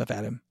and throw stuff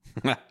at him.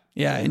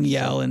 Yeah. And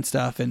yell and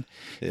stuff. And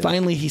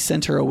finally he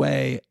sent her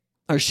away,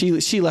 or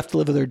she left to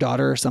live with her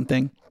daughter or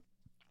something.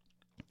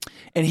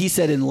 And he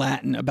said in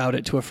Latin about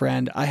it to a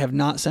friend, "I have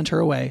not sent her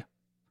away.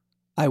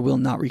 I will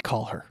not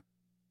recall her."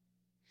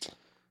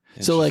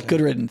 So good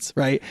riddance,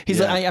 right? He's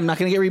like, I'm not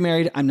going to get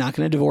remarried. I'm not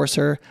going to divorce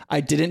her. I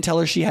didn't tell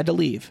her she had to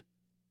leave,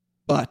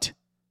 but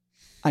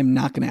I'm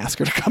not going to ask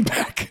her to come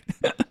back.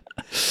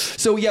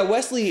 So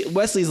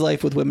Wesley's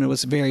life with women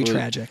was very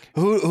tragic.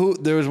 Who?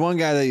 There was one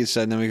guy that you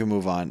said, and then we can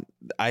move on.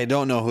 I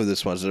don't know who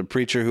this was. A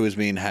preacher who was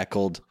being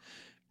heckled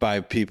by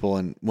people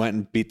and went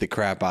and beat the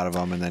crap out of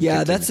them, and then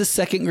that's the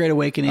Second Great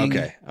Awakening.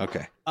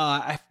 Okay.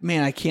 I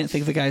can't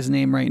think of the guy's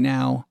name right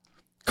now.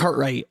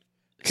 Cartwright.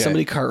 Okay.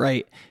 Somebody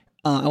Cartwright.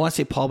 I want to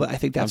say Paul, but I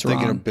think that's I'm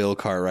thinking wrong. of Bill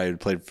Cartwright, who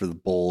played for the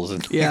Bulls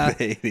in Yeah.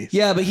 the 80s.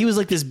 Yeah, but he was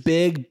like this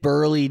big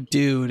burly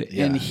dude,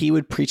 and he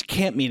would preach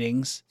camp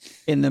meetings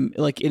in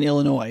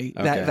Illinois,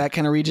 that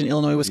kind of region,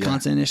 Illinois,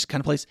 Wisconsin-ish kind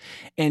of place.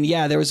 And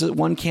there was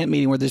one camp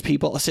meeting where there's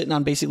people sitting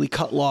on basically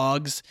cut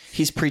logs.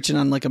 He's preaching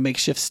on like a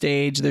makeshift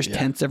stage. There's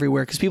tents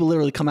everywhere because people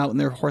literally come out in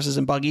their horses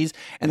and buggies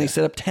and they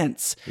set up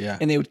tents. Yeah.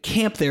 And they would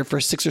camp there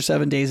for 6 or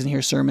 7 days and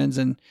hear sermons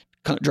and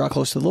draw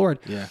close to the Lord.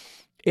 Yeah.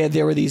 And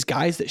there were these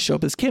guys that show up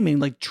at this camp meeting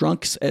like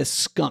drunks as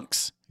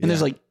skunks. And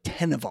there's like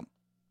 10 of them.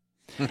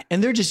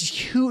 And they're just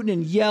hooting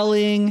and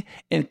yelling,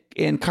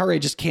 and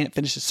Cartwright just can't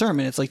finish the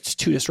sermon. It's like it's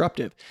too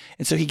disruptive.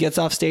 And so he gets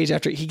off stage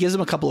after he gives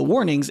them a couple of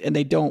warnings and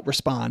they don't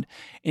respond.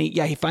 And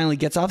he finally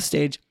gets off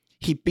stage.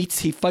 He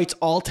fights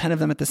all 10 of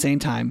them at the same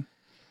time,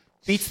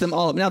 beats them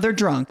all up. Now they're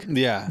drunk.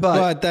 Yeah.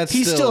 But that's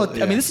he's still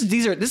I mean, this is the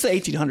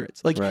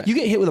 1800s. Like you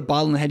get hit with a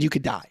bottle in the head, you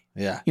could die.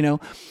 Yeah. You know?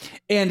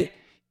 And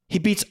he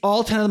beats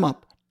all 10 of them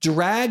up,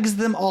 drags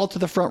them all to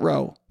the front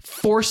row,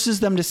 forces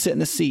them to sit in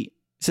the seat.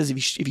 Says,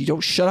 if you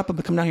don't shut up, I'm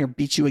going to come down here and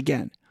beat you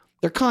again.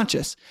 They're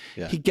conscious.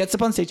 Yeah. He gets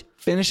up on stage,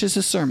 finishes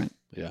his sermon.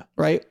 Yeah.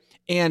 Right.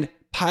 And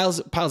piles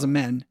of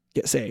men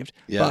get saved.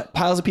 Yeah. But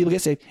piles of people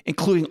get saved,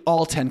 including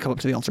all 10 come up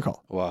to the altar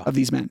call of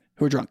these men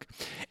who are drunk.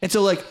 And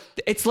so like,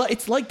 it's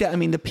like that. I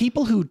mean, the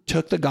people who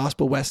took the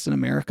gospel west in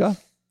America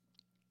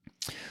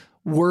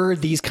were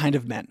these kind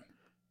of men.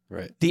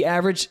 Right. The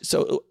average.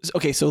 So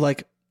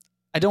like,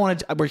 I don't want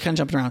to, we're kind of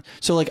jumping around.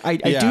 So like, I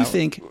do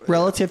think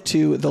relative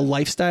to the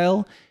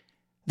lifestyle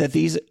that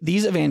these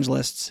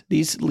evangelists,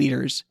 these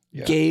leaders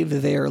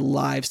gave their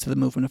lives to the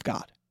movement of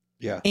God.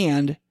 Yeah.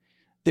 And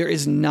there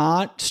is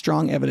not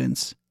strong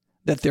evidence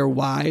that their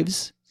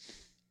wives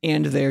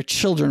and their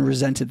children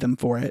resented them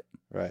for it.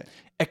 Right.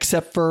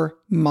 Except for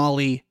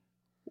Molly,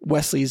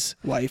 Wesley's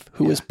wife,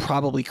 who was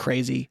probably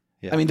crazy.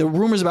 Yeah. I mean, the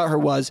rumors about her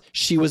was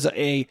she was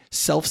a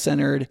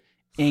self-centered,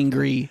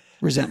 angry,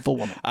 resentful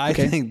woman. I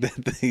think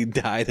that he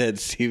died at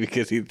sea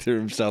because he threw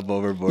himself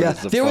overboard. Yeah,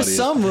 there was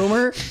some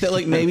rumor that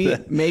like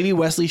maybe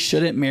Wesley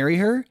shouldn't marry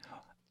her.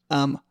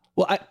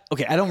 Well, I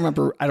don't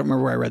remember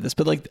where I read this,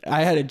 but like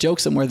I had a joke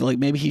somewhere that like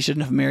maybe he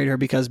shouldn't have married her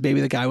because maybe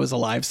the guy was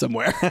alive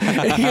somewhere.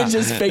 And he had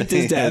just faked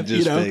his death,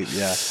 you know?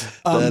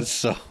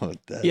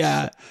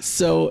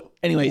 So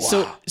anyway,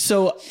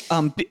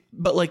 wow.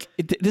 But like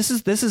this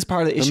is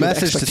part of the issue. The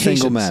message to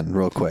single men,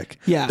 real quick.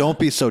 Yeah, don't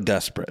be so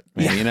desperate.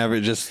 Man. You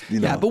never just know.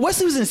 Yeah, but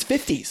Wesley was in his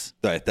 50s.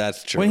 Right,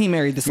 that's true. When he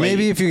married this lady.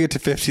 Maybe if you get to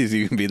 50s,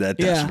 you can be that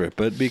desperate,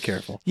 but be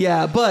careful.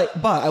 Yeah,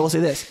 but I will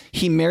say this: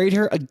 he married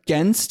her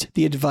against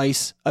the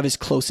advice of his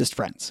closest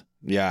friends.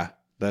 Yeah,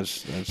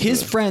 that's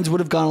his friends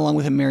would have gone along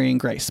with him marrying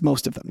Grace,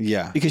 most of them.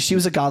 Yeah, because she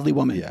was a godly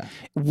woman. Yeah,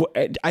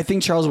 I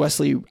think Charles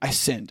Wesley, I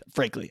sinned.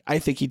 Frankly, I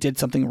think he did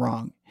something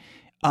wrong.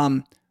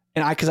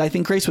 Because I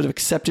think Grace would have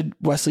accepted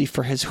Wesley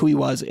for who he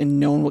was and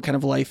known what kind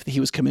of life that he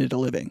was committed to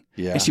living.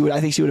 Yeah. And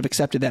I think she would have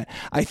accepted that.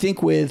 I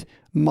think with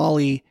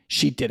Molly,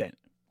 she didn't.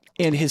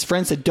 And his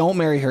friend said, don't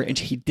marry her. And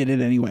he did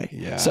it anyway.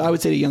 Yeah. So I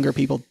would say to younger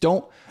people,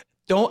 don't,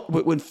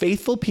 when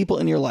faithful people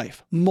in your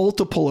life,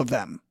 multiple of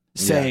them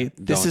say,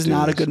 this is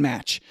not a good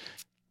match,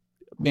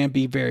 man,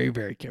 be very,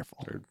 very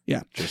careful.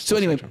 Yeah. So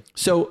anyway,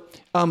 so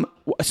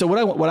what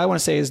I want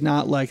to say is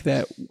not like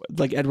that,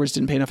 like Edwards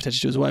didn't pay enough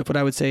attention to his wife. What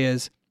I would say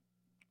is,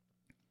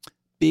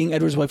 being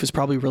Edward's wife was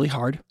probably really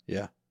hard.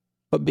 Yeah.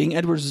 But being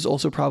Edward's is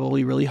also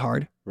probably really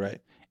hard.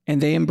 Right. And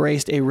they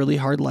embraced a really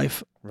hard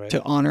life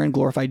to honor and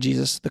glorify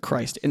Jesus the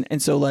Christ.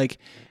 And so like,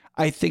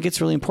 I think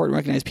it's really important to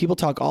recognize people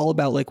talk all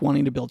about like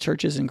wanting to build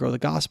churches and grow the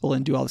gospel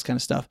and do all this kind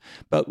of stuff.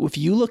 But if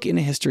you look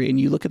into history and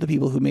you look at the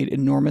people who made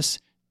enormous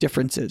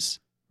differences,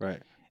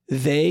 right,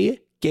 they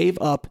gave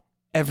up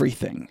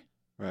everything.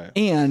 Right.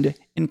 And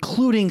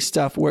including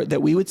stuff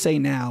that we would say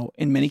now,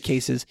 in many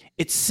cases,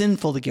 it's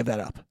sinful to give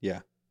that up. Yeah.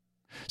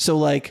 So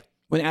like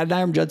when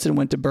Adoniram Judson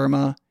went to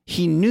Burma,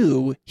 he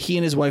knew he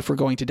and his wife were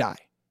going to die.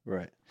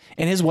 Right.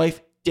 And his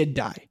wife did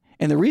die.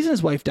 And the reason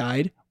his wife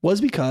died was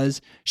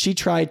because she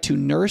tried to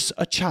nurse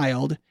a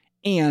child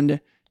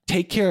and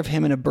take care of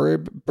him in a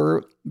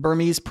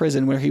Burmese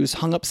prison where he was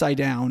hung upside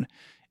down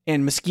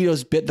and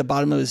mosquitoes bit the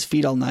bottom of his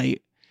feet all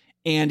night.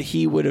 And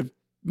he would have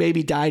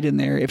maybe died in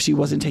there if she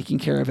wasn't taking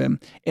care of him.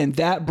 And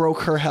that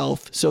broke her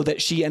health so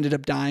that she ended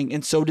up dying.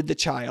 And so did the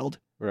child.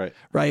 Right.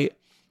 Right.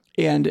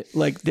 And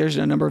like, there's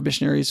a number of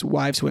missionaries'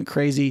 wives who went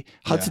crazy.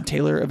 Hudson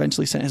Taylor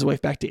eventually sent his wife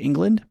back to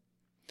England.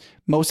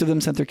 Most of them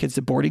sent their kids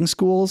to boarding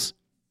schools.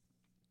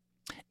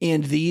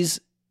 And these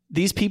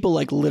people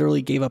like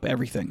literally gave up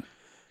everything.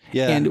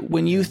 Yeah. And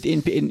when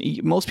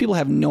most people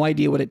have no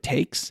idea what it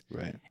takes.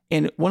 Right.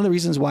 And one of the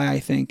reasons why I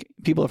think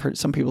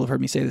some people have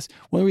heard me say this.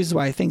 One of the reasons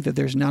why I think that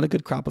there's not a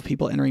good crop of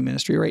people entering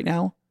ministry right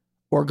now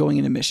or going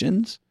into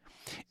missions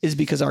is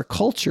because our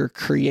culture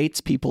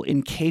creates people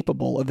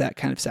incapable of that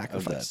kind of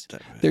sacrifice.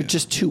 They're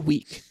just too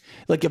weak.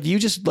 Like if you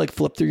just like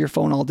flip through your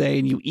phone all day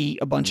and you eat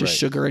a bunch of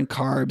sugar and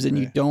carbs and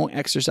you don't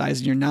exercise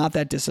and you're not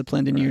that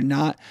disciplined and you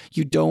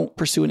don't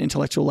pursue an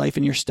intellectual life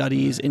in your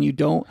studies and you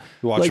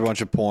watch a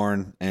bunch of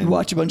porn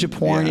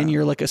and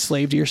you're like a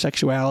slave to your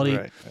sexuality.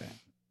 Right.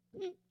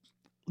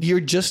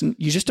 you just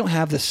don't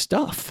have the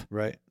stuff.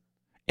 Right.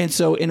 And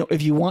so,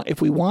 if you want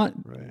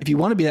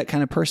to be that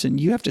kind of person,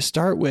 you have to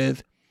start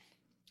with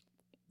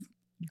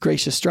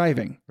gracious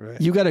striving. Right.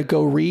 You got to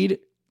go read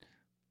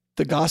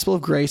the Gospel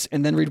of Grace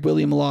and then read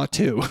William Law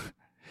too,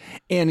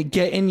 and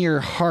get in your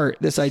heart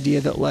this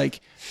idea that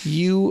like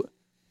you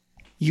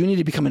need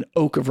to become an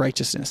oak of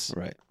righteousness.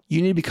 Right.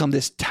 You need to become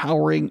this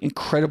towering,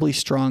 incredibly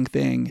strong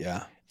thing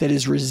that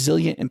is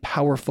resilient and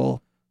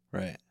powerful.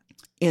 Right.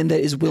 And that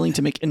is willing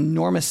to make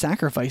enormous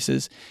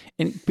sacrifices.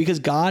 And because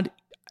God,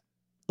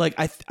 like,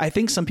 I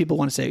think some people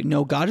want to say,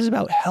 no, God is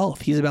about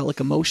health. He's about like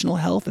emotional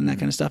health and that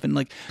kind of stuff. And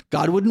like,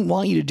 God wouldn't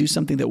want you to do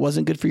something that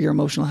wasn't good for your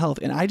emotional health.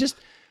 And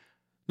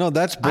no,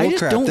 that's bullcrap. I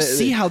just don't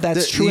see how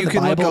that's true in the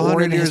Bible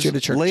or in the history of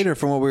the church. Later,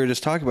 from what we were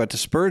just talking about, to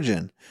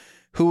Spurgeon,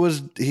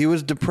 he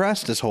was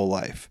depressed his whole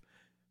life.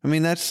 At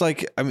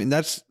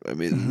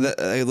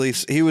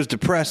least he was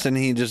depressed and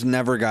he just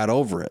never got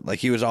over it. Like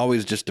he was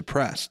always just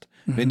depressed.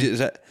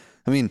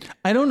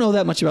 I don't know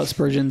that much about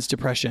Spurgeon's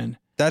depression.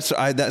 So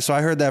I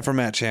heard that from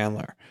Matt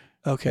Chandler.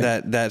 Okay.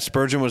 That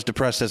Spurgeon was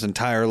depressed his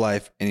entire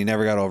life and he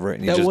never got over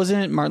it. And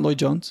wasn't Martin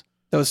Lloyd-Jones.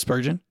 That was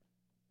Spurgeon.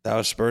 That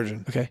was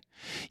Spurgeon. Okay.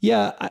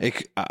 Yeah. I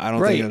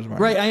don't think it was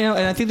Martin. Right. I know.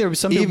 And I think there was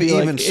some people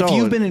if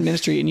you've been in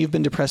ministry and you've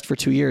been depressed for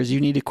 2 years,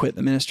 you need to quit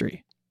the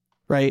ministry.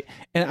 Right.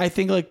 And I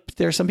think like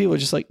there are some people who are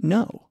just like,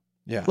 no.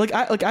 Yeah.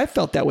 I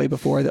felt that way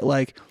before, that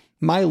like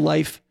my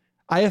life,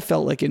 I have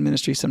felt like in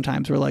ministry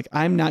sometimes where like,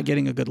 I'm not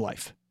getting a good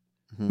life.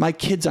 Mm-hmm. My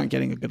kids aren't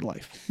getting a good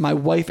life. My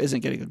wife isn't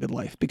getting a good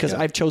life because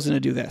I've chosen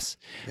to do this.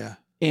 Yeah.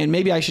 And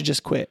maybe I should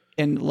just quit.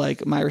 And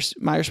like my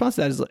response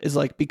to that is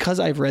like, because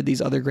I've read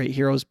these other great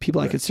heroes,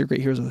 people I consider great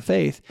heroes of the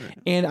faith,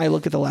 and I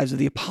look at the lives of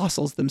the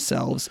apostles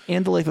themselves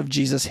and the life of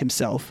Jesus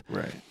himself.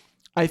 Right.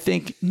 I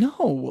think,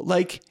 no,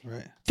 like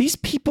these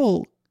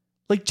people,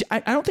 like, I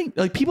don't think,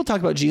 like, people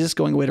talk about Jesus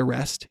going away to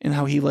rest and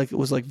how he like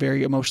was like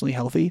very emotionally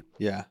healthy.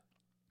 Yeah.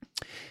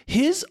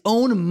 His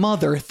own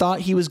mother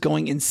thought he was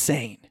going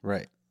insane.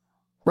 Right.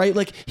 Right?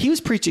 Like he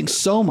was preaching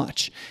so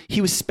much.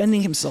 He was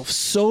spending himself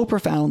so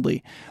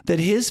profoundly that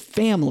his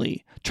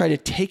family tried to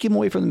take him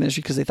away from the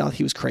ministry because they thought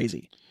he was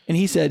crazy. And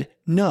he said,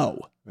 no.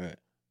 Right.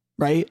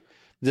 Right.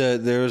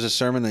 There was a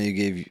sermon that you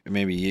gave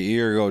maybe a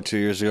year ago, 2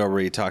 years ago, where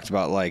you talked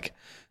about like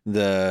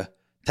the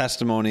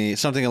testimony,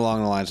 something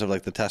along the lines of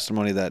like the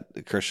testimony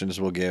that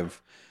Christians will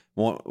give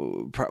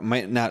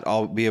might not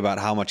all be about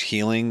how much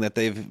healing that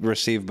they've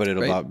received, but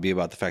it'll be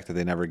about the fact that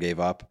they never gave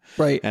up.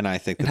 Right. And I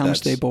think and how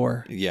much they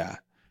bore. Yeah.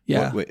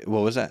 Yeah. What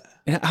was that?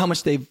 And how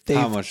much they've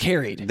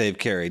carried. They've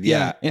carried.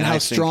 Yeah. And how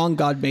strong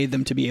God made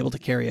them to be able to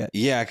carry it.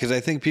 Yeah. Because I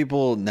think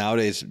people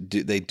nowadays,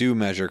 they do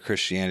measure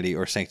Christianity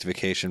or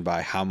sanctification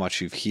by how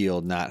much you've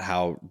healed, not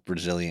how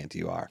resilient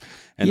you are.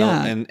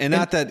 And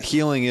not that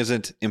healing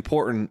isn't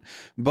important,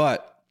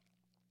 but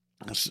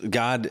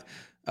God,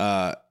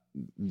 sometimes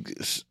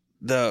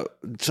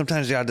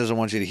God doesn't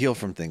want you to heal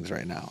from things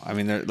right now. I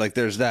mean,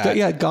 there's that.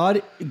 Yeah.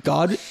 God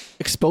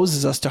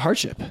exposes us to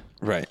hardship.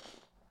 Right.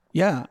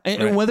 Yeah.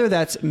 And whether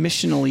that's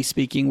missionally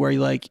speaking, where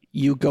like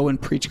you go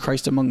and preach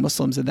Christ among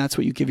Muslims and that's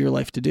what you give your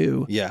life to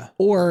do. Yeah.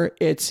 Or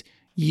it's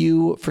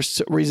you, for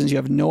reasons you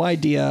have no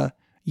idea,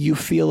 you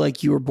feel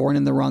like you were born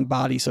in the wrong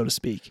body, so to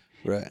speak.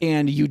 Right.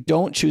 And you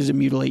don't choose to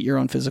mutilate your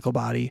own physical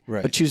body,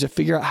 but choose to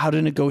figure out how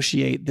to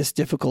negotiate this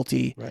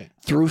difficulty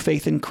through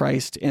faith in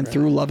Christ and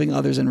through loving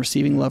others and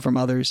receiving love from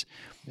others.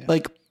 Yeah.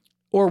 Like,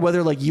 or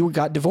whether like you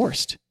got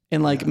divorced.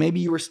 And like, maybe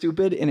you were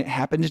stupid and it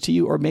happened to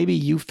you, or maybe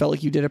you felt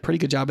like you did a pretty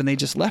good job and they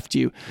just left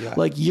you. Yeah.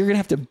 Like you're going to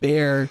have to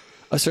bear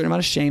a certain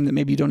amount of shame that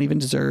maybe you don't even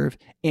deserve.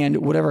 And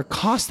whatever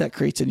cost that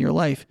creates in your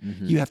life,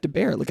 you have to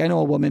bear. Like I know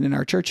a woman in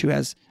our church who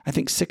has, I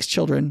think 6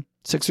 or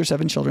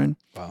 7 children.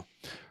 Wow.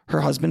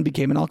 Her husband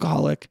became an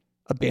alcoholic,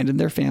 abandoned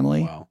their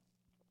family. Wow.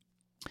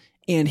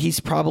 And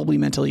he's probably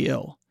mentally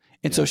ill.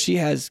 And so she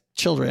has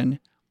children,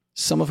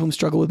 some of whom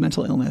struggle with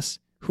mental illness,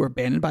 who are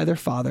abandoned by their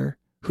father,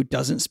 who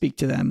doesn't speak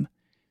to them,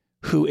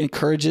 who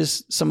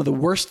encourages some of the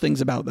worst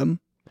things about them,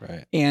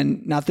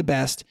 and not the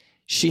best.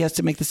 She has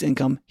to make this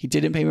income. He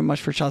didn't pay me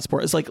much for child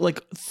support. It's like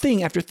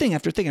thing after thing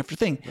after thing after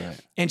thing. Right.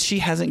 And she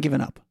hasn't given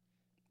up.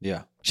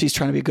 Yeah. She's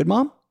trying to be a good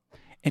mom,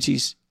 and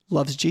she's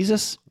loves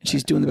Jesus, and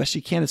she's doing the best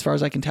she can as far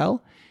as I can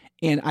tell.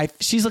 And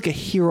she's like a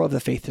hero of the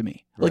faith to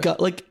me. Like I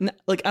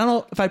don't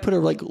know if I put her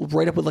like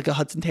right up with like a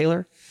Hudson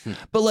Taylor,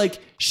 but like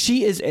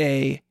she is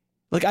I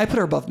put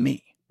her above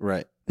me.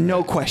 Right.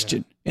 No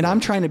question. Yeah. And I'm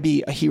trying to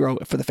be a hero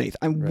for the faith.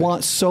 I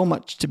want so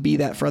much to be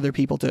that for other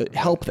people to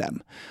help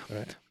them.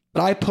 Right.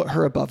 But I put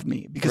her above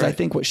me because I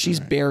think what she's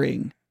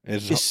bearing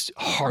is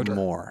harder.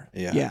 More.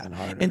 Yeah. Yeah. And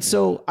harder. And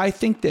so I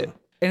think that,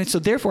 and so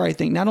therefore I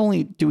think not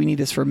only do we need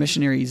this for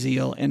missionary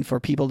zeal and for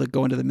people to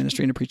go into the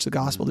ministry and to preach the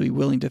gospel, to be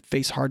willing to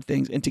face hard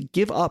things and to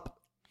give up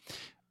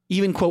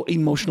even quote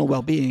emotional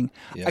well-being.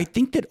 Yeah. I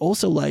think that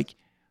also like,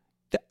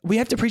 we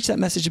have to preach that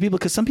message to people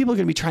because some people are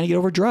going to be trying to get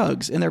over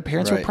drugs and their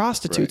parents were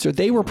prostitutes or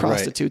they were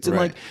prostitutes. And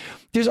like,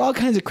 there's all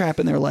kinds of crap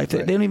in their life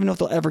that they don't even know if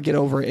they'll ever get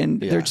over. And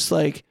they're just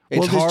like,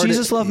 well, does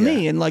Jesus love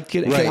me? And like,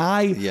 can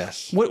I,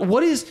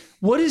 what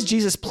what is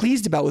Jesus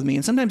pleased about with me?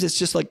 And sometimes it's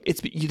just like,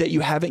 it's that you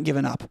haven't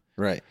given up.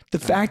 Right. The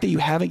fact that you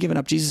haven't given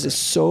up, Jesus is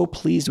so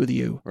pleased with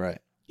you. Right.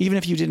 Even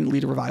if you didn't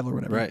lead a revival or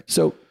whatever. Right.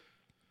 So,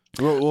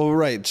 well,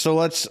 right. So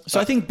I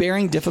think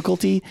bearing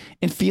difficulty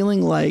and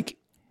feeling like,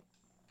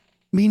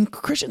 I mean,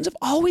 Christians have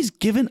always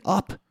given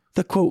up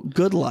the quote,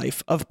 good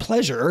life of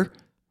pleasure.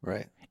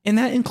 Right. And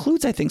that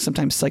includes, I think,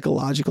 sometimes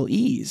psychological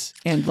ease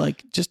and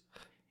like just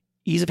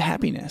ease of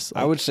happiness.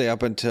 Like, I would say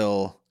up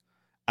until,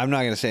 I'm not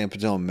going to say up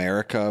until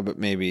America, but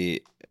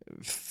maybe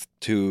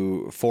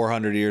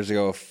 400 years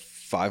ago,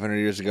 500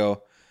 years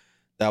ago,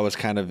 that was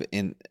kind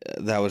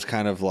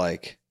of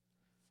like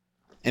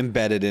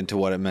embedded into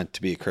what it meant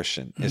to be a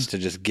Christian, is to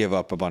just give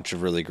up a bunch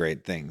of really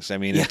great things. I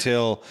mean,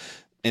 until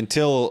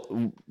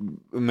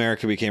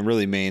America became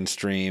really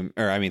mainstream,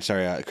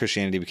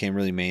 Christianity became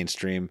really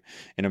mainstream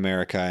in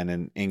America and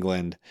in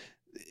England,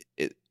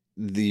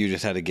 you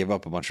just had to give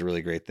up a bunch of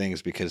really great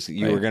things because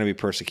you were going to be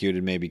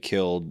persecuted, maybe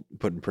killed,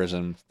 put in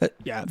prison.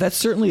 That's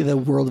certainly the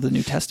world of the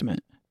New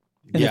Testament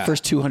in the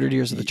first 200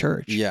 years of the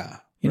church. Yeah.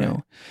 You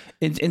know,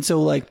 and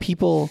so like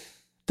people,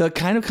 the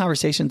kind of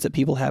conversations that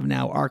people have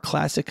now are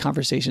classic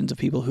conversations of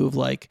people who've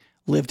like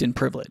lived in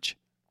privilege.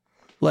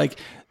 Like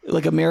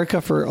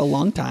America for a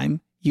long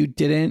time, you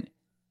didn't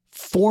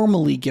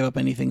formally give up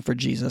anything for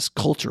Jesus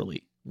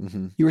culturally.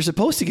 Mm-hmm. You were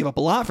supposed to give up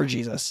a lot for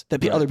Jesus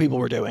that other people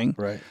were doing,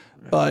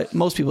 but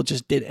most people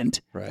just didn't.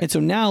 Right. And so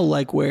now,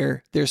 like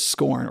where there's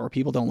scorn or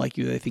people don't like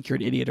you, they think you're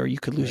an idiot or you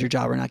could lose your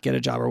job or not get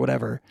a job or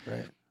whatever.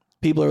 Right.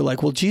 People are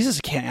like, well,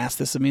 Jesus can't ask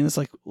this. I mean, it's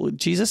like, well,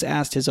 Jesus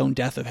asked his own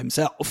death of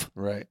himself.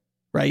 Right.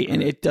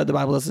 And the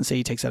Bible doesn't say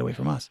he takes that away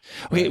from us.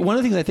 Okay. One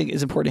of the things I think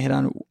is important to hit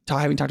on,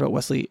 having talked about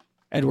Wesley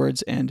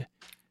Edwards and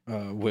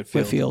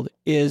Whitefield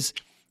is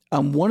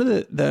one of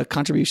the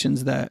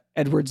contributions that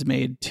Edwards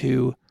made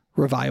to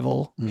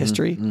revival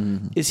history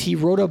is he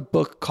wrote a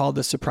book called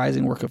The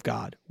Surprising Work of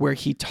God, where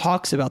he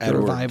talks about the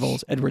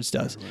revivals. Edwards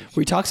does,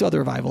 where he talks about the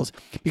revivals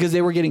because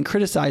they were getting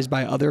criticized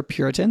by other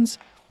Puritans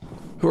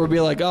who would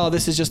be like, oh,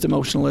 this is just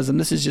emotionalism.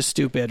 This is just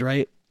stupid,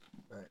 right?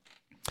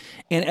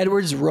 And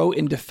Edwards wrote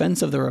in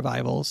defense of the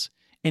revivals,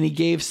 and he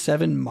gave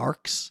 7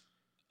 marks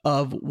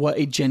of what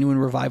a genuine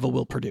revival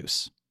will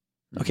produce.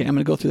 Okay, I'm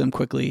going to go through them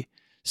quickly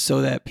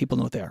so that people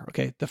know what they are.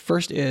 Okay, the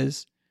first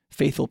is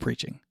faithful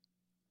preaching.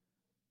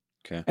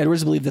 Okay.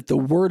 Edwards believed that the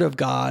word of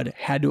God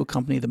had to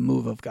accompany the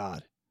move of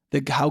God.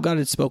 How God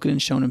had spoken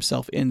and shown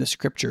himself in the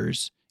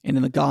scriptures and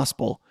in the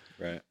gospel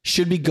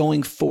should be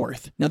going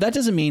forth. Now, that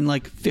doesn't mean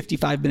like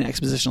 55-minute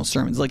expositional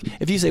sermons. Like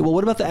if you say, well,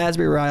 what about the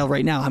Asbury Revival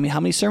right now? I mean, how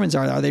many sermons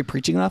are there? Are they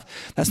preaching enough?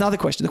 That's not the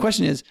question. The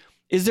question is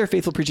there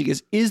faithful preaching?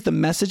 Is the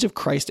message of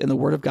Christ and the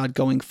word of God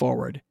going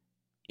forward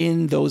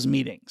in those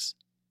meetings,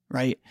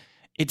 right?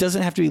 It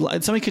doesn't have to be,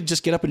 somebody could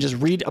just get up and just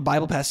read a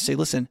Bible passage and say,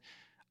 listen,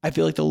 I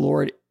feel like the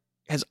Lord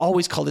has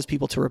always called his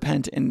people to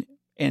repent.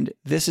 And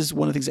this is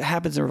one of the things that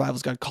happens in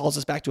revivals. God calls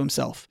us back to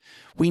himself.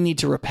 We need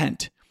to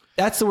repent.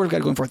 That's the word of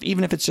God going forth,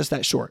 even if it's just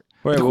that short.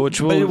 Right, but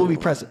it will be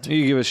present.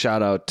 You give a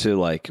shout out to,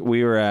 like,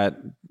 we were at,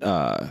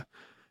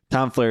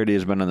 Tom Flaherty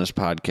has been on this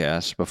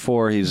podcast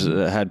before. He's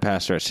a head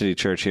pastor at City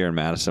Church here in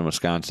Madison,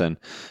 Wisconsin.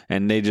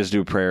 And they just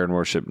do prayer and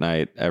worship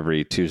night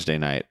every Tuesday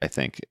night, I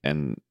think.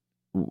 And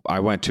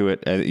I went to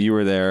it. You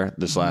were there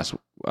this last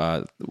Tuesday.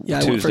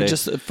 I went for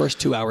just the first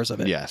 2 hours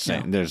of it. Yes,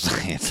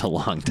 it's a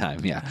long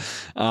time. Yeah.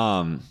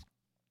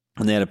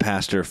 And they had a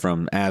pastor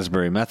from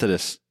Asbury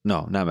Methodist.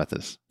 No, not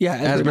Methodist. Yeah,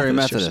 Asbury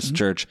Methodist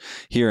Church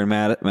here in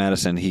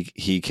Madison.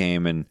 He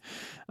came and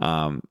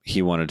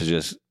he wanted to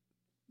just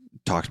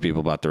talk to people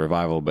about the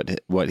revival.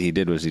 But what he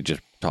did was he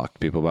just talked to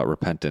people about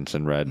repentance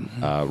and read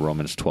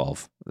Romans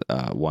 12,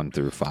 1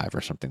 through 5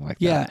 or something like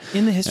that. Yeah,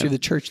 in the history of the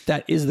church,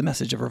 that is the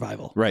message of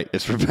revival. Right,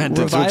 it's repentance.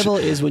 Revival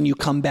is when you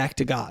come back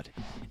to God.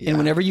 And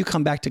whenever you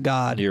come back to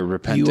God, you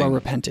are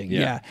repenting.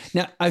 Yeah.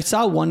 Now, I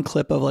saw one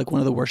clip of like one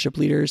of the worship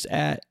leaders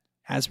at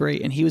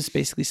Asbury, and he was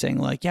basically saying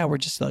like, we're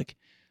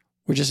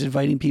just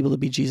inviting people to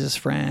be Jesus'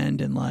 friend,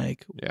 and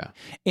like,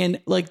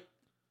 and like,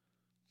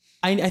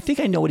 I think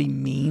I know what he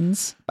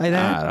means by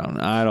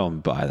that. I don't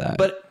buy that.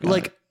 But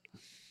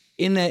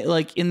in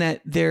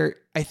that there,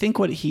 I think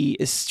what he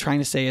is trying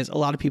to say is a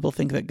lot of people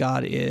think that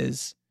God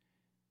is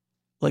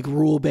like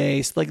rule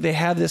based, like they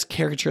have this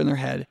caricature in their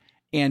head,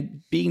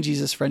 and being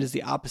Jesus' friend is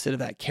the opposite of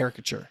that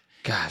caricature.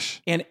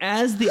 Gosh. And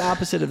as the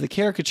opposite of the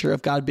caricature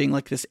of God being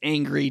like this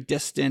angry,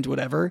 distant,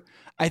 whatever,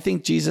 I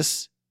think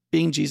Jesus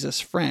being Jesus'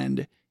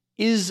 friend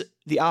is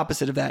the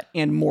opposite of that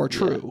and more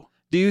true. Yeah.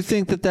 Do you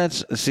think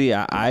that's,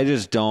 I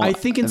just don't, I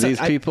think these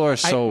people are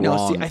so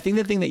wrong. I think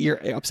the thing that you're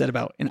upset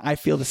about, and I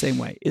feel the same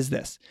way, is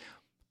this.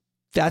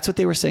 That's what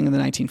they were saying in the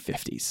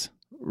 1950s.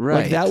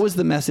 Right. Like that was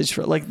the message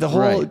for like the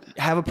whole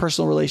have a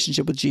personal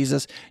relationship with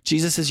Jesus.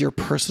 Jesus is your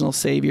personal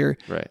savior.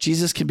 Right.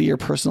 Jesus can be your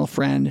personal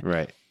friend.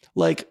 Right.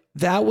 Like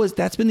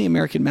that's been the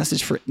American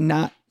message for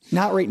not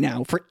right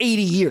now, for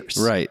 80 years.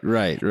 Right.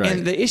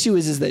 And the issue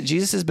is that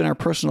Jesus has been our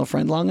personal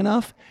friend long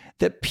enough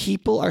that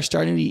people are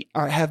starting to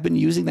have been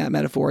using that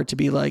metaphor to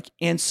be like,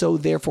 and so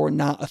therefore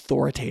not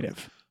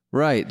authoritative.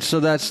 Right. So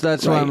that's why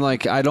Right. I'm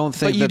like, I don't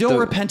think But you don't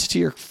repent to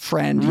your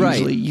friend Right.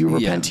 usually. You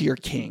repent Yeah. to your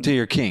king. to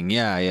your king.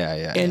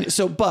 Yeah. And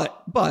so,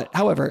 but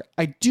however,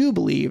 I do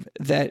believe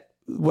that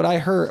what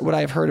I've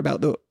heard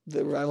about the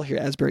revival here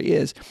at Asbury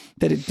is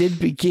that it did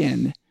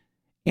begin,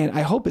 and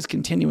I hope is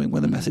continuing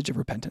with a message of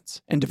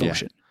repentance and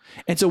devotion.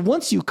 And so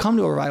once you come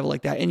to a revival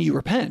like that and you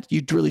repent,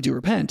 you really do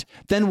repent,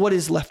 then what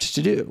is left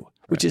to do?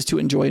 Which is to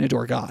enjoy and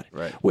adore God.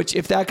 Right. Which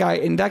if that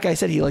guy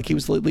said he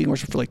was leading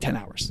worship for like 10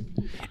 hours.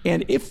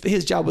 And if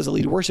his job was to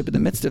lead worship in the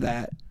midst of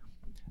that,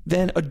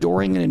 then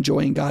adoring and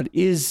enjoying God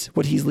is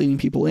what he's leading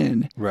people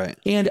in. Right.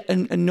 And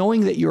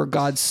knowing that you're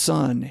God's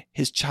son,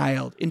 his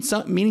child, in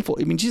some meaningful,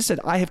 I mean, Jesus said,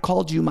 I have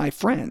called you my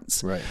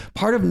friends. Right.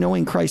 Part of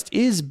knowing Christ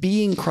is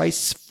being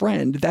Christ's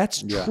friend.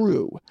 That's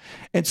true.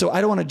 And so I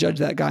don't want to judge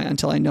that guy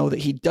until I know that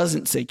he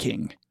doesn't say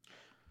king.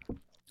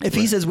 If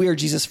he says we are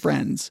Jesus'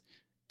 friends,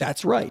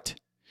 that's right.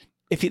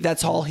 If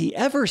that's all he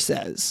ever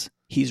says,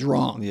 he's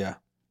wrong. Yeah.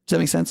 Does that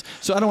make sense?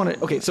 So I don't want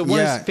to, okay. So one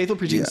is faithful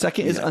preaching. Yeah.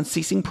 Second is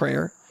unceasing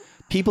prayer.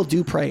 People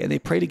do pray and they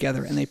pray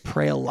together and they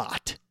pray a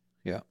lot.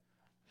 Yeah.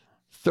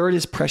 Third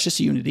is precious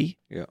unity.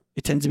 Yeah.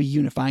 It tends to be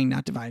unifying,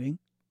 not dividing.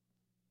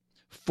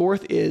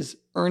 Fourth is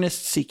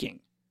earnest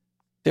seeking.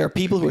 There are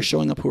people who are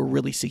showing up who are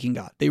really seeking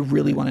God. They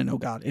really want to know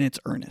God and it's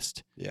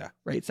earnest, Yeah.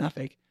 right? It's not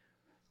fake.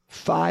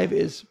 5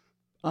 is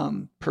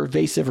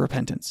pervasive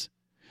repentance.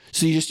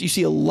 So you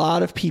see a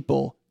lot of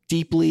people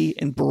deeply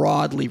and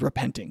broadly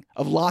repenting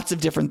of lots of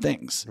different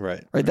things.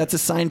 Right. That's a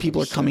sign people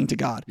are coming to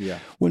God. Yeah.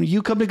 When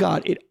you come to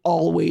God, it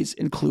always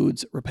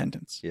includes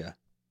repentance. Yeah.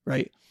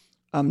 Right.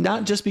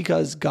 Not just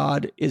because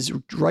God is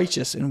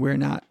righteous and we're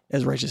not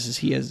as righteous as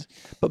he is,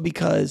 but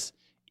because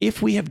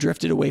if we have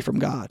drifted away from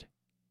God,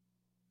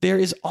 there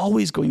is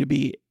always going to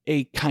be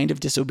a kind of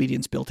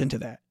disobedience built into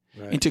that.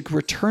 Right. And to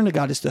return to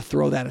God is to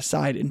throw that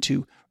aside and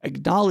to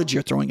acknowledge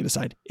you're throwing it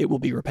aside. It will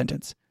be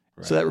repentance.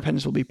 Right. So that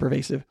repentance will be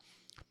pervasive.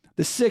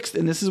 The 6th,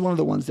 and this is one of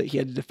the ones that he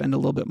had to defend a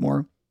little bit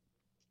more,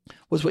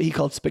 was what he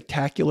called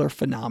spectacular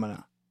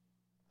phenomena.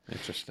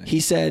 Interesting.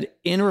 He said,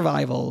 in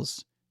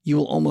revivals, you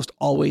will almost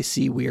always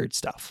see weird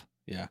stuff.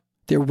 Yeah.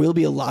 There will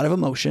be a lot of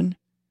emotion.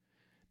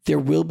 There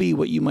will be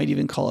what you might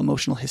even call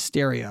emotional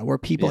hysteria, where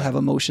people have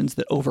emotions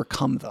that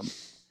overcome them.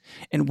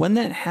 And when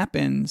that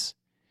happens,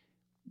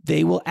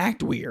 they will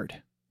act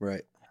weird.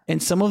 Right.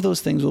 And some of those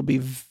things will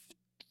be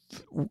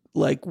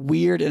like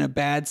weird in a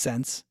bad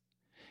sense.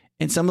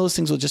 And some of those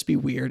things will just be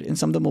weird. And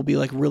some of them will be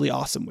like really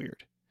awesome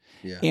weird.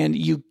 Yeah. And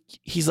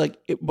he's like,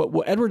 but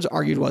what Edwards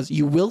argued was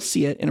you will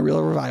see it in a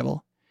real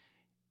revival,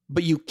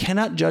 but you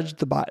cannot judge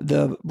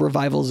the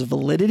revival's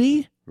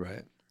validity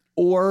Right.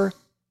 or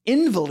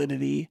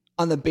invalidity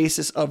on the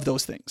basis of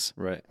those things.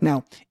 Right.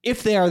 Now,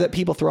 if they are that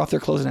people throw off their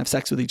clothes and have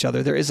sex with each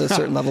other, there is a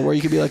certain level where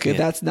you could be like,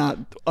 that's not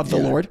of the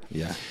Lord.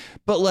 Yeah.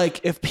 But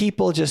like if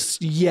people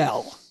just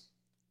yell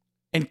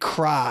and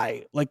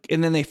cry, like,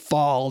 and then they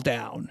fall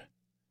down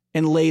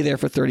and lay there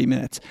for 30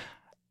 minutes,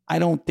 I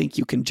don't think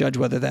you can judge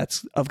whether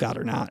that's of God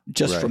or not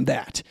just from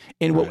that.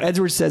 And what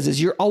Edwards says is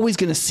you're always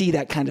going to see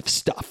that kind of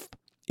stuff.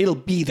 It'll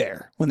be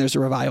there when there's a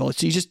revival.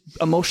 So you just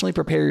emotionally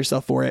prepare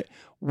yourself for it.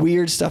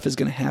 Weird stuff is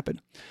going to happen,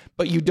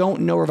 but you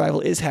don't know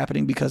revival is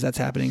happening because that's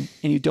happening.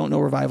 And you don't know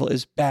revival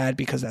is bad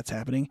because that's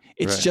happening.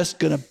 It's just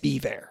going to be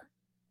there.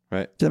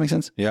 Right. Does that make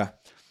sense? Yeah.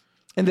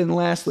 And then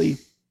lastly,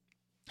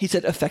 he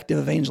said effective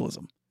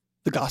evangelism.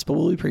 The gospel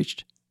will be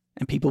preached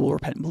and people will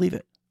repent and believe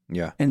it.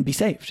 Yeah. And be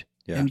saved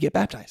and get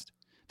baptized.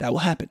 That will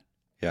happen.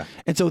 Yeah.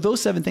 And so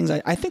those 7 things,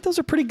 I think those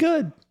are pretty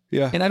good.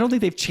 Yeah. And I don't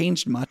think they've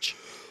changed much.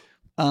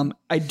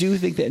 I do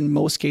think that in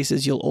most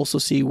cases, you'll also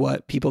see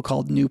what people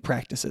called new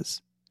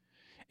practices.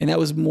 And that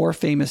was more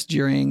famous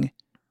during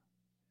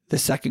the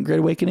Second Great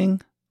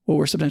Awakening, what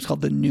were sometimes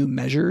called the new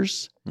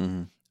measures.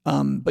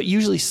 Mm-hmm. But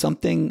usually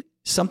something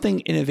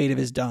innovative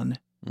is done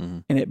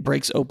and it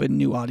breaks open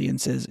new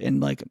audiences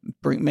and like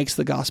makes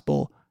the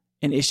gospel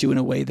an issue in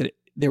a way that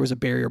there was a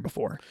barrier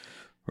before.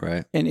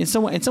 Right. And in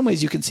some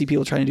ways you can see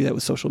people trying to do that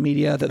with social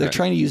media, that they're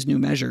trying to use new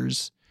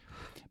measures,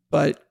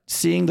 but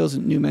seeing those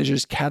new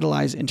measures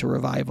catalyze into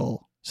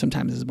revival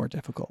sometimes is more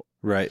difficult.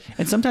 Right.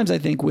 And sometimes I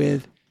think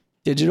with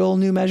digital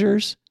new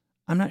measures,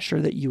 I'm not sure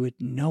that you would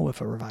know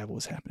if a revival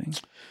was happening.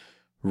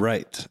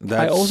 Right.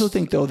 I also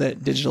think though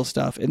that digital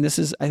stuff, and this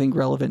is I think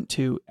relevant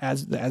to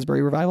the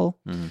Asbury revival,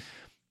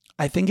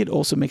 I think it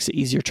also makes it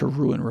easier to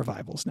ruin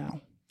revivals now.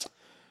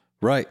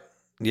 Right.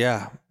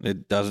 Yeah,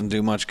 it doesn't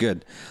do much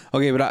good.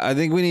 Okay, but I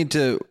think we need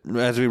to,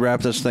 as we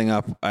wrap this thing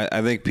up,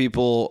 I think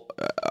people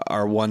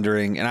are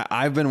wondering, and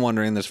I've been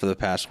wondering this for the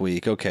past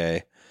week,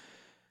 okay,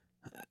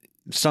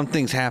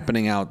 something's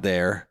happening out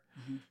there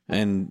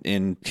and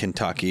in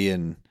Kentucky,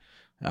 and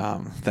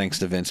thanks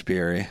to Vince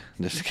Beery.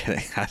 Just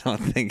kidding. I don't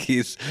think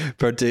he's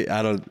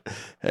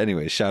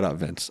anyway, shout out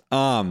Vince.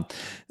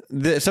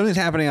 Something's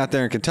happening out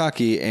there in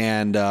Kentucky,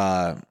 and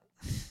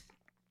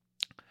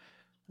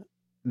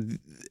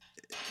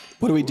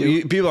What do we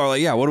do? People are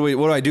like, yeah, what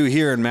do I do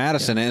here in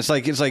Madison? And it's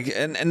like,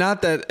 and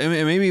not that, I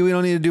mean, maybe we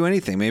don't need to do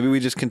anything. Maybe we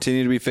just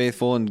continue to be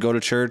faithful and go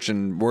to church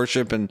and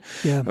worship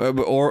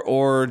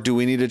or do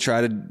we need to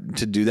try to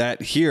do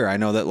that here? I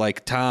know that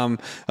like Tom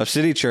of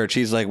City Church,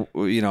 he's like,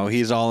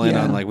 he's all in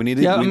on like, we need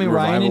to,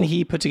 Ryan and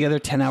he put together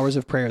 10 hours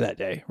of prayer that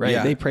day, right?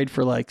 Yeah. They prayed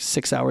for like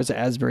 6 hours at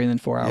Asbury and then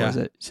 4 hours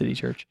at City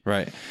Church.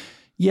 Right.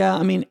 Yeah.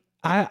 I mean,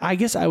 I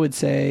guess I would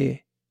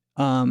say,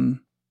 don't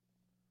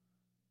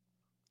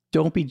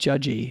be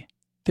judgy.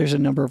 There's a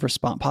number of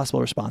possible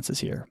responses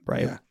here,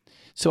 right? Yeah.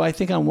 So I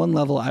think on one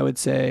level, I would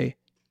say,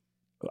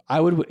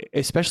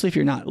 especially if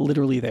you're not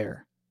literally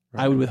there,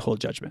 I would withhold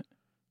judgment,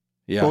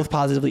 both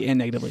positively and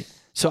negatively.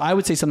 So I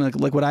would say something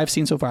like what I've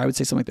seen so far. I would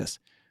say something like this: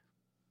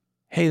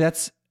 "Hey,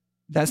 that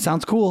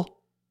sounds cool,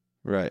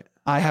 right?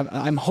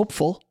 I'm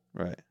hopeful,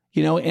 right?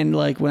 And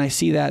like when I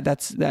see that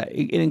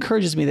it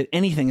encourages me that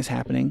anything is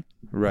happening,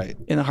 right,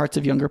 in the hearts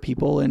of younger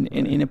people and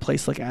in a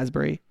place like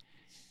Asbury."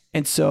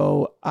 And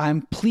so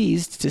I'm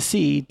pleased to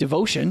see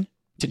devotion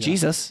to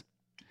Jesus.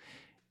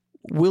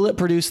 Will it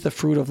produce the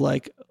fruit of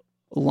like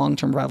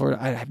long-term revival?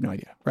 I have no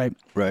idea. Right.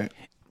 Right.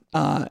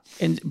 But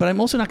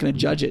I'm also not going to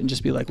judge it and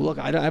just be like, look,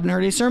 I haven't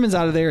heard any sermons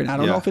out of there. And I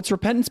don't know if it's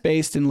repentance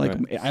based. And like,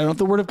 I don't know if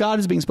the word of God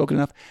is being spoken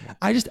enough.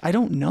 I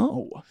don't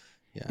know.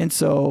 Yeah. And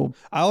so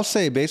I'll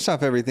say based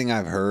off everything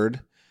I've heard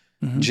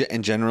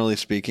and generally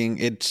speaking,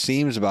 it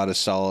seems about as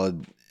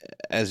solid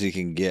as you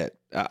can get.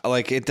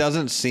 Like, it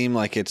doesn't seem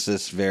like it's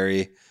this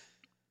very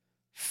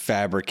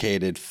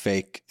fabricated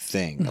fake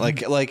thing.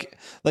 Like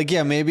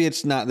yeah, maybe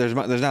it's not, there's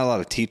not a lot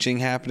of teaching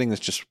happening. It's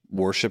just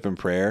worship and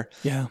prayer.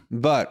 Yeah.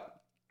 But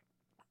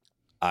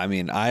I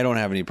mean, I don't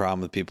have any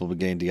problem with people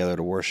getting together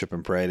to worship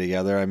and pray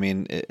together. I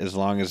mean, as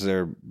long as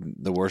the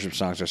worship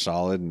songs are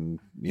solid and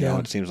you know,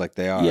 it seems like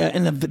they are. Yeah.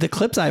 And the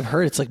clips I've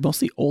heard, it's like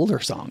mostly older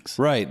songs.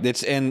 Right.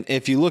 And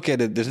if you look at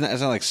it, it's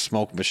not like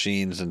smoke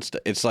machines and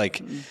stuff. It's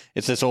like,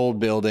 it's this old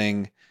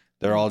building.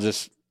 They're all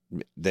just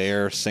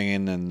there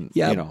singing and,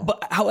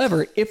 But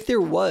however, if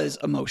there was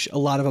emotion, a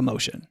lot of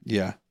emotion,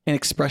 an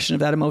expression of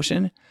that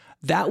emotion,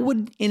 that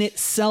would in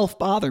itself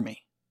bother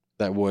me.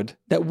 That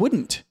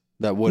wouldn't.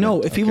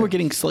 No, if people were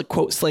getting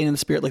quote slain in the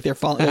spirit, like they're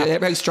falling, they're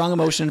having strong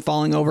emotion,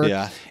 falling over.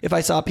 Yeah. If I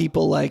saw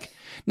people like,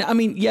 now, I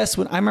mean, yes,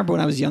 I remember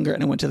when I was younger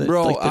and I went to the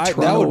Toronto that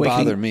would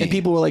Awakening, bother me. And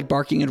people were like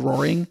barking and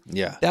roaring.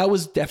 Yeah. That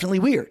was definitely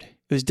weird.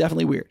 It was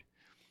definitely weird.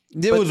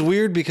 It was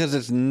weird because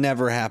it's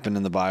never happened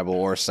in the Bible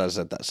or says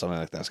that something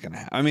like that's going to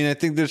happen. I mean, I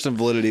think there's some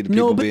validity to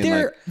people being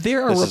like,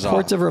 there are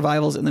reports of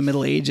revivals in the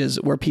Middle Ages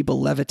where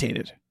people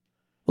levitated.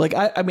 Like,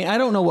 I mean, I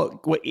don't know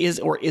what is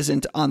or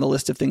isn't on the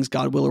list of things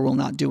God will or will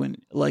not do in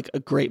like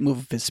a great move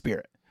of his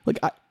spirit. Like,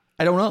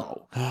 I don't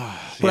know.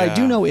 What I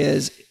do know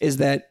is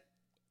that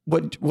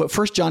what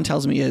First John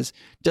tells me is,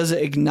 does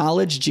it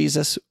acknowledge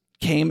Jesus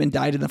came and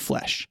died in the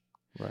flesh?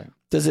 Right.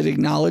 Does it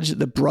acknowledge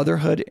the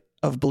brotherhood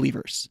of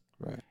believers?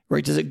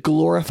 Right. Does it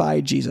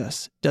glorify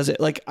Jesus? Does it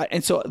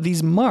and so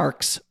these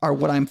marks are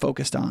what I'm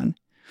focused on.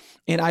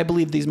 And I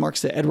believe these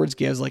marks that Edwards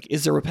gives, like,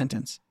 is there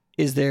repentance?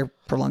 Is there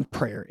prolonged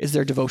prayer? Is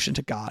there devotion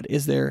to God?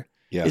 Is the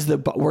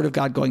word of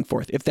God going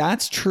forth? If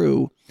that's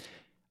true,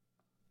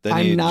 then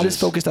I'm not as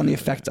focused on the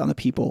effect on the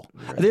people.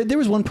 Right. There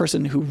was one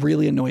person who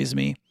really annoys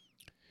me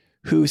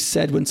who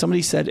said, when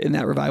somebody said in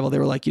that revival, they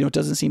were like, it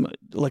doesn't seem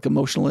like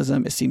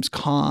emotionalism. It seems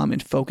calm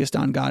and focused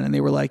on God. And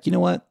they were like, you know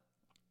what?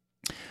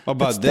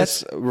 About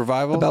this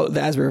revival? About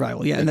the Asbury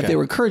revival, yeah. And that they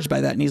were encouraged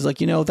by that. And he's like,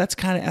 that's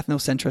kind of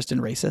ethnocentrist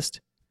and racist.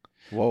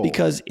 Whoa.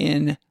 Because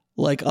in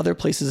like other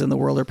places in the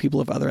world or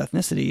people of other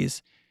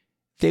ethnicities,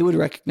 they would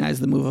recognize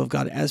the move of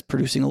God as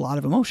producing a lot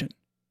of emotion.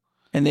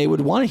 And they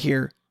would want to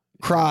hear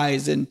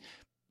cries and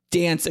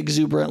dance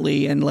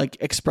exuberantly and like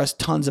express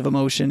tons of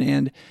emotion.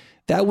 And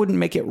that wouldn't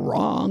make it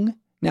wrong.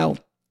 Now,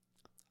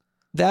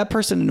 that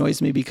person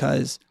annoys me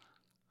because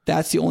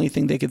that's the only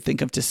thing they could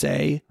think of to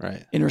say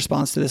in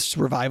response to this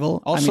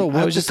revival. Also,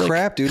 what the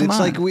crap, dude? It's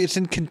like it's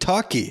in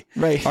Kentucky.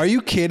 Right. Are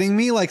you kidding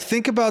me? Like,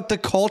 think about the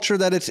culture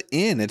that it's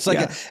in. It's like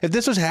if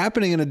this was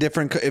happening in a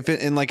different,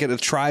 in a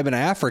tribe in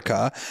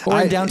Africa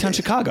or in downtown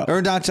Chicago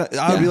or downtown,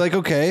 I would be like,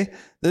 okay,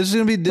 this is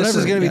gonna be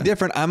be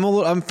different.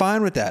 I'm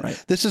fine with that.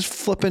 Right. This is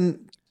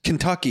flipping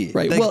Kentucky.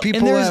 Right. Like,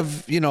 people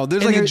have,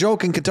 there's like a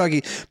joke in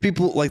Kentucky.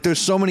 People like, there's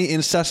so many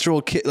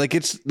ancestral kids. Like,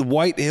 it's the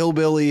white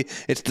hillbilly.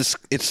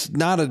 There's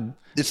not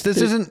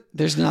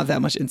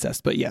that much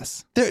incest, but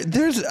yes.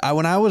 There's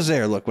when I was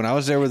there with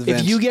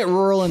Vince. If you get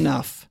rural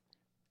enough,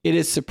 it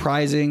is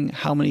surprising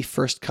how many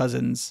first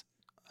cousins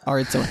are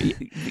in some.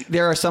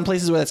 There are some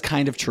places where that's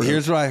kind of true.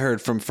 Here's what I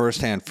heard from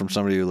firsthand from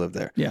somebody who lived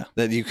there. Yeah.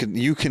 That you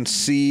can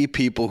see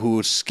people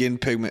whose skin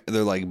pigment,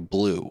 they're like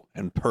blue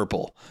and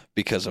purple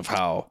because of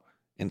how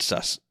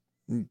incest.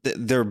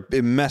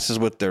 It messes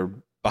with their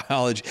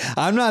biology.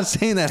 I'm not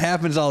saying that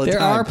happens all the time.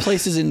 There are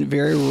places in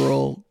very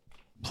rural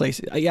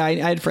places. Yeah, I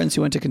had friends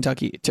who went to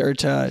Kentucky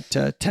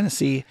to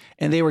Tennessee,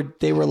 and they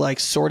were like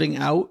sorting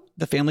out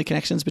the family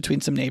connections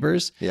between some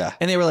neighbors. Yeah.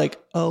 And they were like,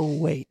 oh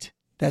wait,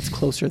 that's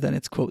closer than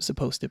it's quote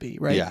supposed to be,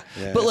 right? Yeah.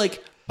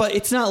 But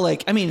it's not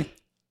like, I mean,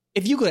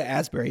 if you go to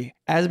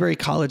Asbury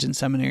College and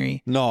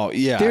Seminary, No,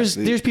 yeah.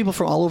 there's people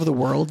from all over the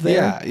world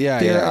there.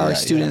 There are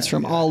students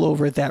from all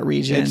over that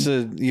region. It's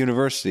a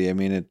university. I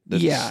mean,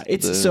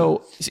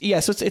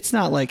 it's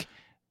not like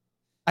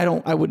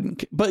I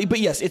wouldn't, but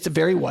yes, it's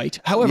very white.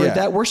 However,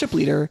 that worship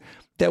leader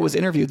that was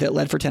interviewed that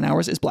led for 10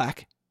 hours is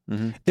black.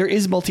 Mm-hmm. There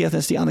is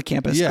multi-ethnicity on the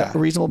campus, a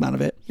reasonable amount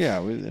of it. Yeah.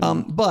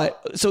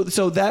 But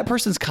so that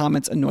person's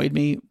comments annoyed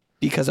me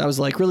because I was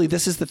like, really,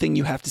 this is the thing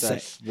you have to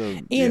say.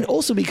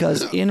 Also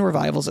because in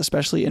revivals,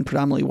 especially in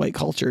predominantly white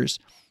cultures,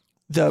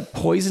 the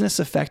poisonous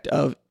effect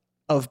of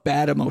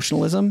bad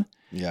emotionalism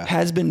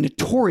has been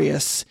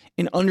notorious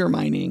in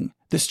undermining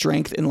the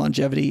strength and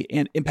longevity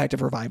and impact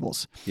of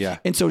revivals. Yeah.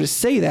 And so to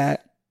say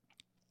that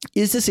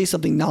is to say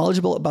something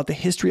knowledgeable about the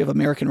history of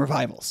American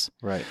revivals.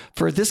 Right.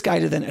 For this guy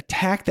to then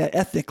attack that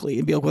ethnically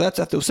and be like, well, that's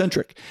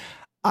ethnocentric.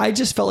 I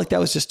just felt like that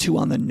was just too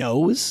on the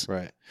nose.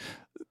 Right.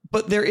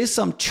 But there is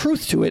some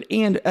truth to it.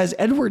 And as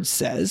Edwards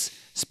says,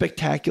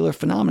 spectacular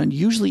phenomenon,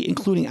 usually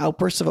including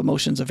outbursts of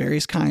emotions of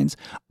various kinds,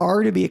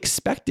 are to be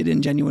expected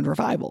in genuine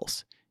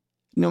revivals,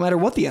 no matter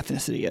what the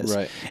ethnicity is.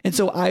 Right. And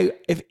so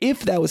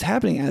if that was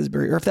happening at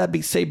Asbury, or if that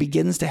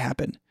begins to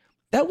happen,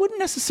 that wouldn't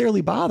necessarily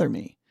bother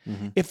me.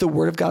 Mm-hmm. If the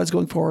word of God is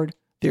going forward,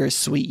 there is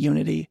sweet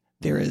unity,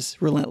 there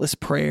is relentless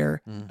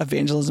prayer,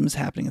 evangelism is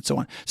happening, and so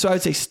on. So I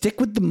would say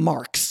stick with the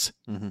marks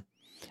and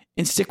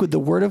stick with the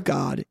word of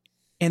God.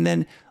 And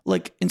then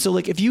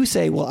if you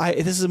say, well,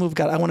 if this is a move of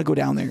God, I want to go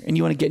down there, and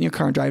you want to get in your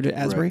car and drive to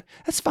Asbury,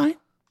 that's fine.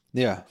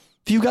 Yeah.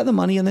 If you've got the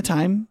money and the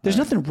time, there's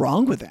nothing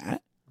wrong with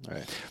that.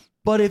 Right.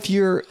 But if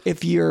you're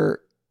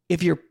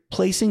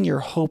placing your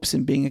hopes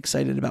and being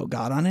excited about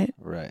God on it,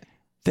 right,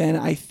 then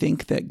I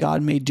think that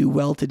God may do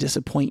well to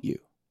disappoint you.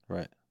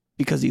 Right.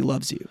 Because he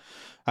loves you.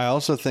 I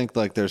also think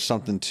like there's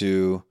something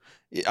to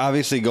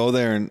obviously go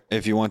there and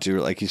if you want to,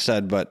 like you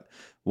said, but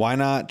why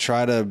not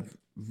try to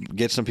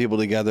get some people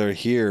together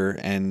here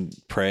and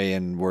pray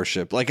and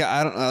worship? Like,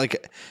 I don't know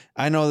that,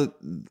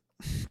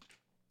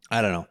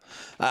 I don't know.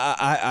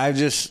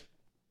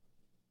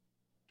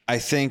 I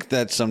think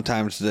that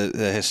sometimes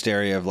the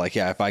hysteria of like,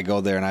 if I go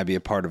there and I be a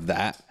part of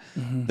that,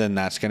 then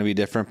that's going to be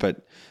different.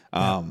 But,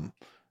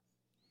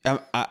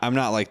 I'm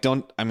not like,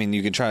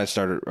 you can try to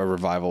start a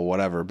revival,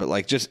 whatever, but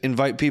like just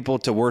invite people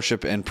to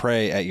worship and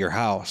pray at your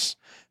house.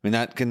 I mean,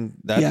 that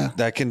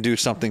can do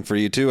something for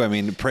you too. I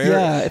mean,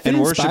 prayer if it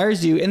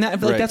inspires you, and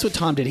that's what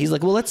Tom did. He's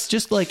like, well, let's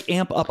just like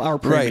amp up our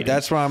prayer. Right.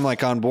 That's why I'm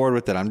like on board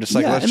with it. I'm just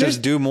like, let's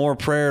just do more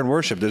prayer and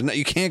worship.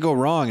 You can't go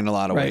wrong in a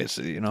lot of ways,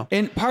 you know?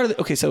 And part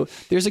of so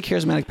there's a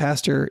charismatic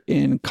pastor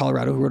in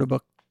Colorado who wrote a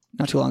book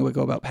not too long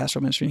ago about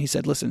pastoral ministry. And he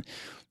said, listen,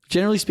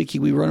 generally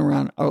speaking, we run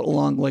around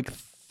along like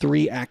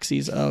 3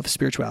 axes of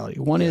spirituality.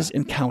 One is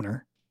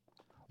encounter,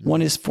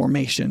 one is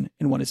formation,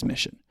 and one is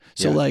mission.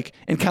 So like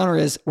encounter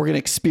is we're going to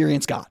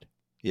experience God.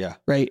 Yeah.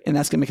 Right. And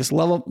that's going to make us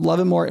love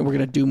him more, and we're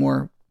going to do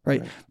more.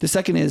 Right. The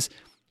second is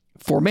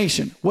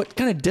formation. What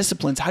kind of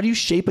disciplines? How do you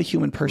shape a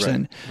human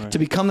person to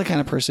become the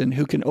kind of person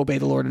who can obey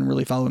the Lord and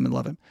really follow him and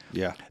love him?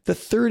 Yeah. The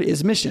third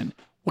is mission.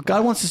 What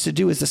God wants us to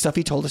do is the stuff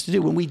he told us to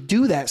do. When we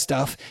do that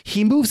stuff,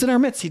 he moves in our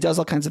midst. He does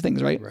all kinds of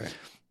things. Right.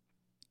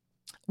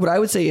 What I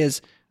would say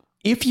is,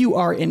 if you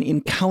are an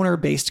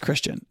encounter-based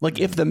Christian, like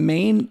if the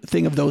main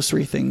thing of those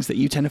 3 things that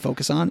you tend to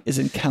focus on is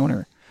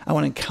encounter, I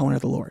want to encounter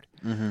the Lord.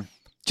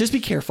 Just be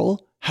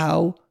careful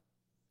how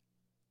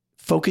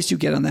focused you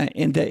get on that,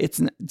 and that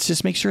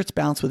just make sure it's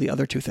balanced with the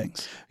other 2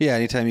 things. Yeah.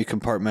 Anytime you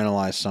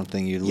compartmentalize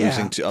something, you're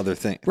losing to other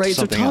things. Right.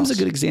 So Tom's a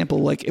good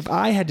example. Like if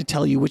I had to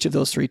tell you which of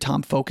those 3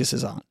 Tom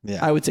focuses on,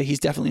 I would say he's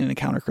definitely an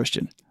encounter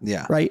Christian.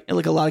 Yeah. Right. And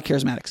like a lot of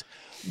charismatics.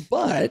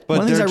 But one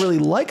of the things I really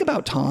like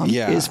about Tom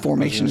is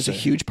formation is a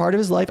huge part of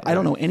his life. I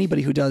don't know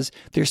anybody who does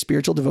their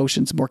spiritual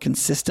devotions more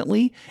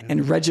consistently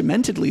and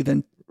regimentedly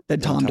than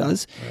Tom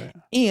does. Right.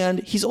 And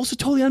he's also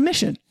totally on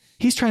mission.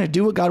 He's trying to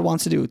do what God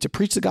wants to do, to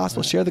preach the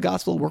gospel, share the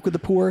gospel, work with the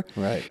poor.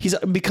 Right.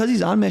 Because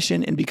he's on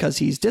mission and because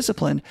he's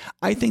disciplined,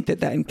 I think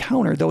that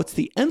encounter, though it's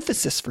the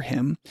emphasis for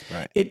him,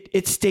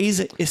 it stays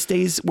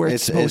where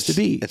it's supposed to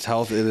be. It's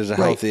healthy. There's a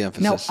healthy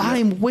emphasis. Now,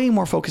 I'm way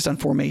more focused on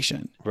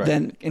formation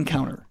than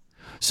encounter.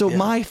 So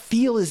my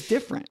feel is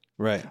different.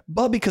 Right.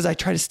 But because I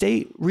try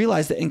to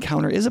realize that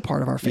encounter is a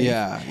part of our faith.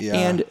 Yeah.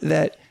 And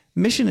that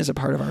mission is a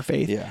part of our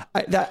faith. Yeah.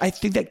 I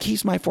think that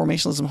keeps my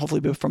formationalism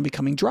hopefully from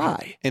becoming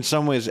dry. In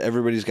some ways,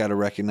 everybody's got to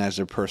recognize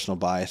their personal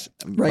bias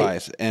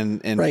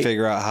and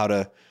figure out how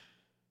to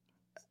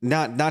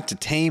not to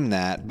tame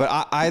that,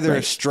 but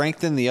either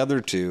strengthen the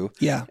other 2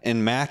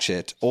 and match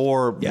it,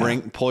 or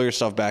pull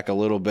yourself back a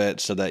little bit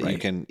so that you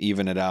can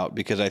even it out.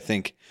 Because I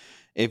think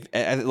if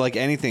like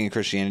anything in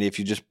Christianity, if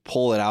you just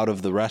pull it out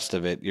of the rest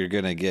of it, you're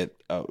going to get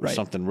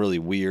something really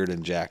weird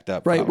and jacked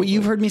up. Right. Probably. What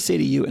you've heard me say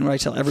to you, and what I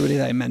tell everybody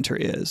that I mentor,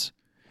 is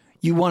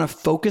you want to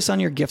focus on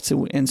your gifts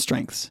and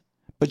strengths,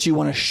 but you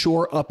want to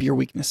shore up your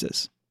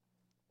weaknesses.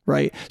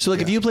 Right. So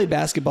like if you play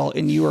basketball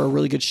and you are a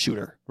really good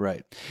shooter.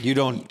 Right. You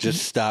don't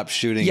just stop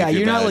shooting. Yeah.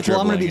 You're not like, well,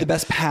 I'm going to be the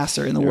best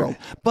passer in the world.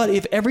 But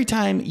if every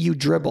time you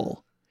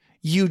dribble,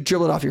 you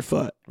dribble it off your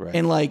foot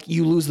and like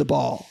you lose the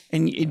ball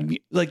and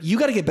like you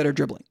got to get better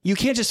dribbling. You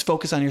can't just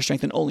focus on your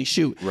strength and only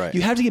shoot. Right.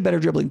 You have to get better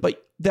dribbling,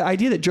 but the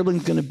idea that dribbling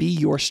is going to be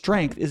your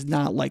strength is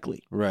not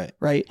likely. Right.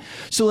 Right.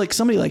 So like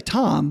somebody like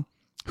Tom,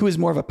 who is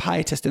more of a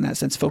pietist in that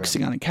sense,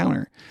 focusing on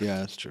encounter. Yeah,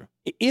 that's true.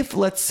 If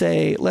let's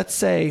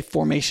say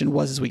formation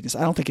was his weakness,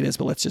 I don't think it is,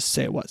 but let's just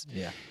say it was.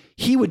 Yeah.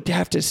 He would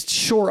have to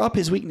shore up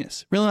his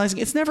weakness, realizing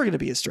it's never going to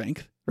be his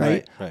strength.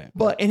 Right.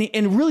 But,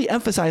 and really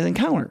emphasize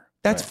encounter.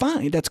 That's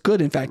fine. That's good.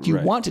 In fact, you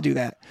want to do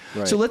that.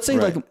 Right. So let's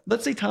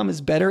say Tom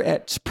is better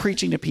at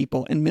preaching to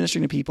people and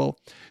ministering to people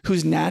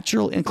whose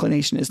natural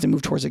inclination is to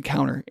move towards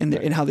encounter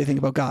in how they think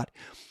about God.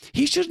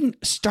 He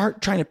shouldn't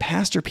start trying to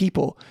pastor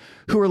people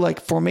who are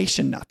like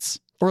formation nuts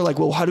or like,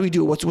 well, how do we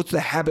do it? What's the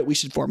habit we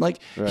should form?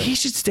 Like he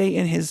should stay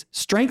in his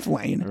strength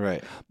lane.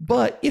 Right.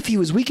 But if he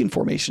was weak in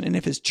formation and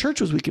if his church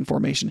was weak in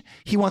formation,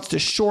 he wants to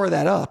shore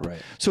that up. Right.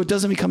 So it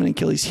doesn't become an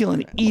Achilles heel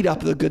and eat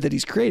up the good that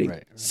he's creating.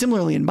 Right.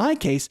 Similarly, in my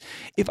case,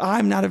 if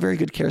I'm not a very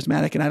good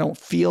charismatic and I don't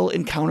feel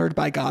encountered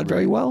by God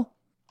very well,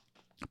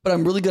 but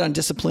I'm really good on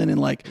discipline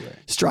and like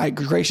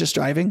gracious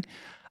striving,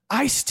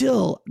 one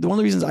of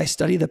the reasons I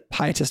study the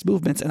pietist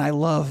movements and I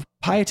love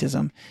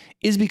pietism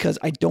is because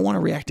I don't want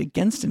to react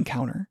against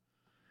encounter.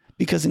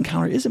 Because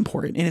encounter is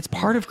important and it's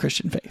part of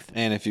Christian faith.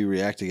 And if you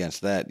react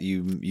against that,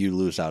 you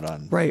lose out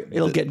on. Right.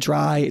 It'll get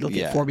dry. It'll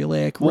get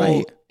formulaic.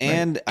 Well,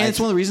 And it's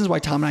one of the reasons why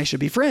Tom and I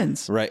should be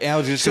friends. Right. I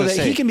was just so going to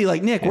that say. he can be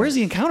like, Nick, where's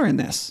the encounter in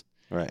this?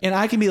 Right. And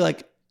I can be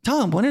like,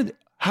 Tom,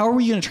 how are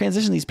we going to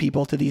transition these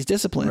people to these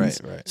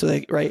disciplines? Right. So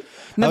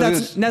Now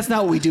that's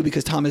not what we do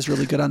because Tom is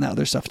really good on that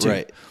other stuff too.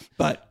 Right.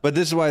 But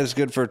this is why it's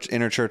good for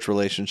interchurch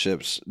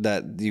relationships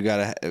that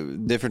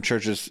different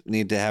churches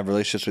need to have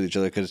relationships with each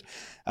other because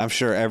I'm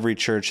sure every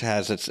church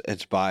has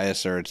its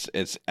bias or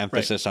its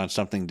emphasis on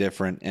something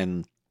different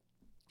in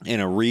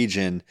a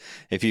region.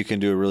 If you can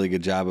do a really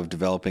good job of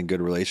developing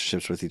good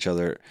relationships with each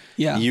other,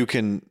 you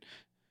can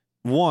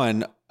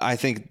I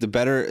think the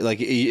better, like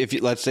if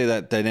let's say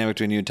that dynamic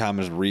between you and Tom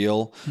is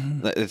real,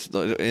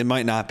 it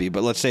might not be,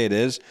 but let's say it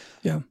is.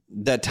 Yeah.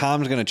 That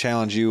Tom's going to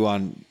challenge you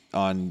on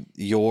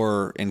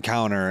your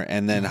encounter,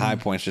 and then High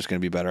Point's just going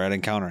to be better at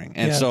encountering.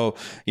 And so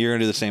you're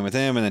going to do the same with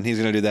him, and then he's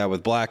going to do that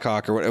with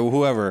Blackhawk or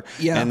whoever.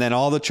 Yeah. And then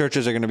all the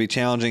churches are going to be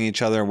challenging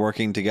each other and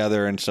working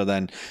together. And so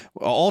then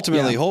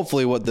ultimately,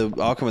 hopefully what the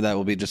outcome of that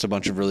will be just a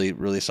bunch of really,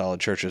 really solid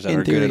churches that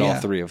are good at all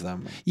three of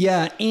them.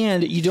 Yeah.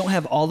 And you don't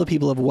have all the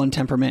people of one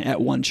temperament at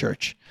one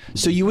church.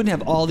 So you wouldn't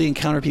have all the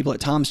encounter people at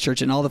Tom's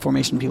church and all the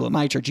formation people at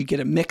my church. You get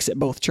a mix at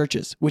both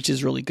churches, which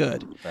is really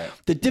good. Right.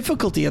 The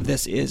difficulty of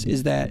this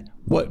is that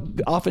what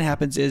often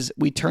happens is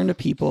we turn to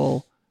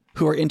people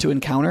who are into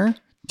encounter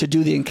to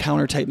do the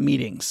encounter type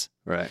meetings.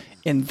 Right.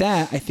 And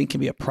that I think can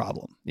be a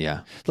problem.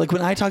 Yeah. Like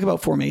when I talk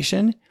about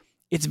formation,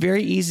 it's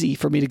very easy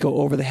for me to go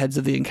over the heads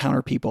of the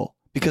encounter people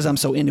because I'm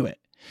so into it.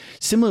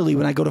 Similarly,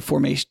 when I go to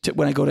formation,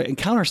 when I go to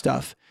encounter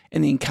stuff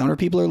and the encounter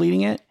people are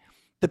leading it,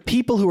 the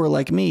people who are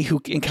like me, who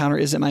encounter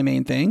isn't my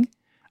main thing,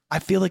 I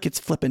feel like it's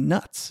flipping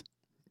nuts.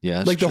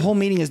 Yeah, like the whole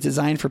meeting is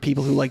designed for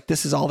people who like,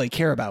 this is all they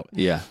care about.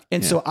 Yeah.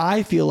 And so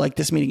I feel like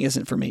this meeting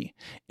isn't for me.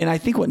 And I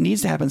think what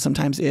needs to happen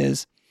sometimes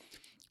is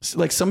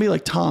like somebody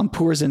like Tom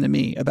pours into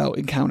me about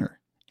encounter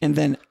and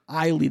then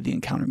I lead the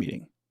encounter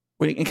meeting.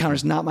 When encounter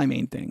is not my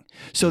main thing.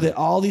 So that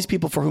all these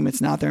people for whom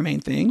it's not their main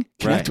thing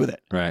connect with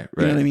it. Right.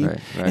 You know what I mean?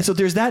 Right. And so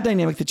there's that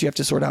dynamic that you have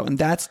to sort out and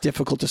that's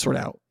difficult to sort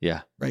out.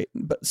 Yeah. Right.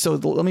 But so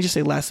let me just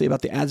say lastly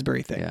about the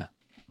Asbury thing. Yeah.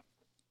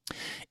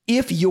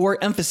 If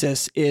your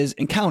emphasis is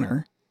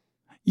encounter,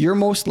 you're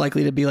most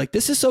likely to be like,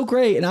 this is so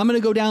great. And I'm going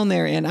to go down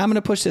there and I'm going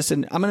to push this.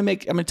 And I'm going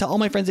to tell all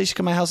my friends they should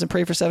come to my house and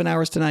pray for 7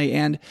 hours tonight.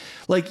 And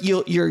like,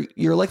 you're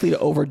likely to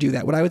overdo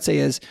that. What I would say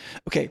is,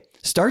 okay,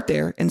 start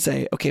there and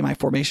say, okay, my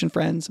formation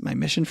friends, my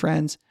mission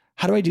friends,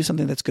 how do I do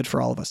something that's good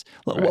for all of us?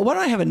 Right. Why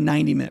don't I have a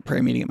 90-minute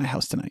prayer meeting at my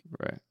house tonight?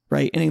 Right.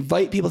 Right. And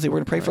invite people to say, we're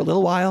going to pray for a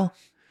little while.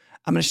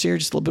 I'm going to share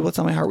just a little bit what's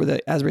on my heart with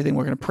the Asbury thing.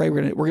 We're going to pray.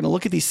 We're going to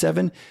look at these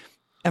 7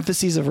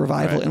 emphases of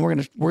revival and we're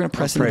going to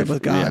press into them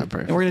with God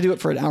and we're going to do it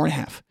for an hour and a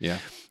half. Yeah.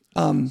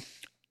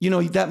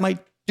 That might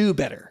do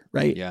better,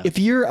 right? Yeah. If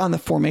you're on the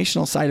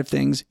formational side of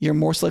things, you're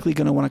most likely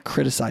going to want to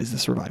criticize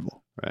this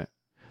revival. Right.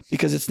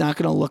 Because it's not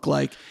going to look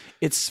like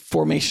it's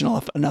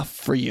formational enough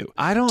for you.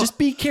 Just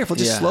be careful.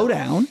 Just slow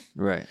down.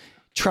 Right.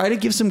 Try to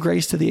give some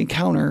grace to the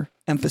encounter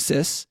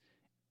emphasis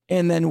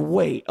and then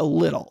wait a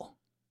little.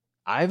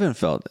 I haven't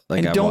felt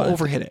like and don't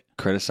overhit it.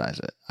 Criticize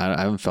it.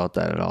 I haven't felt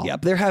that at all. Yeah,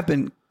 but there have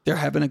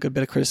been a good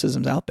bit of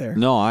criticisms out there.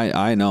 No,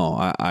 I know.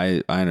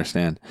 I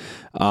understand.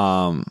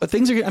 But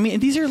things are,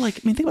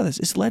 think about this.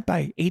 It's led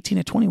by 18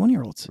 to 21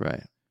 year olds.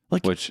 Right.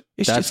 Like,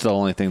 that's the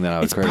only thing that I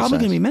would criticize. It's probably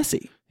going to be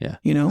messy. Yeah.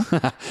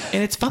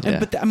 And it's fun. Yeah.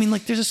 But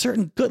there's a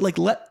certain good, like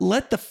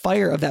let the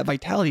fire of that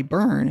vitality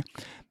burn.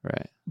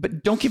 Right.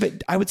 But don't give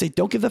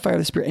the fire of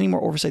the Spirit any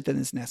more oversight than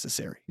is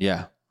necessary.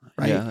 Yeah.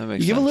 Right. Yeah, that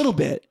makes sense. You give a little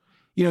bit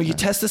You know, you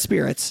test the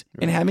spirits,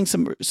 and having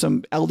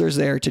some elders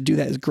there to do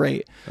that is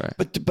great.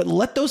 Right. But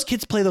let those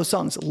kids play those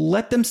songs.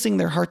 Let them sing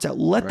their hearts out.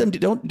 Let them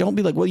don't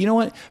be like, well, you know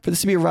what? For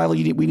this to be a revival,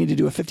 we need to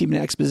do a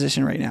 15-minute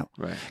exposition right now.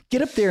 Right.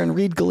 Get up there and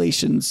read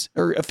Galatians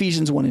or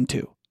Ephesians 1 and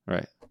 2.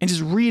 Right. And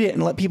just read it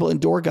and let people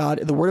adore God.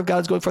 The Word of God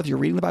is going forth. You're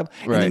reading the Bible,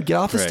 and then get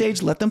off the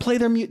stage. Let them play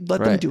their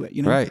let them do it.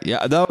 You know. Right.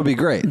 Yeah, that would be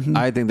great.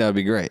 I think that would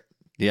be great.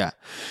 Yeah.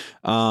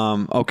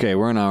 Okay,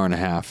 we're an hour and a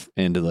half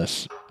into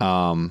this.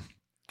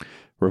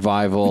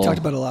 Revival. We talked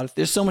about a lot.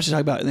 There's so much to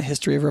talk about in the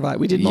history of revival.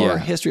 We did more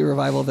history of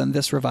revival than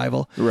this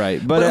revival.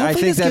 Right. But I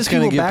think that's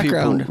going to give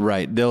background. people,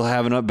 right. They'll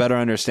have a better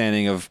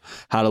understanding of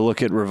how to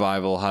look at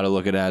revival, how to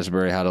look at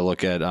Asbury, how to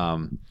look at,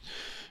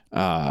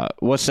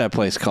 what's that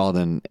place called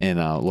in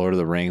Lord of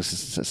the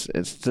Rings?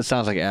 It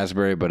sounds like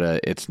Asbury, but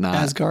it's not.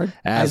 Asgard.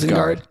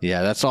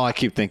 Yeah, that's all I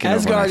keep thinking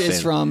Asgard of. Is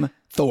from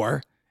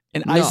Thor.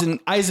 And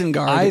Isengard.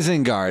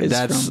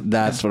 Isengard.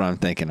 That's what I'm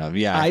thinking of.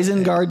 Yeah.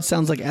 Isengard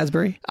sounds like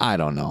Asbury. I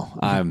don't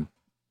know.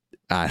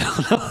 I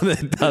don't know.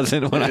 It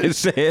doesn't when I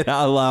say it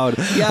out loud.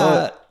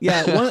 Yeah.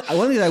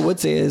 One thing I would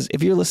say is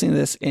if you're listening to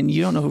this and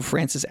you don't know who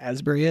Francis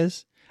Asbury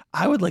is,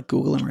 I would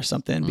Google him or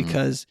something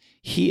because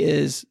he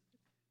is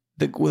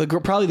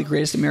probably the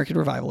greatest American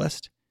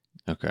revivalist.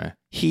 Okay.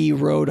 He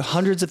rode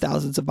hundreds of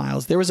thousands of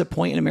miles. There was a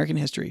point in American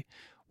history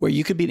where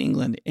you could be in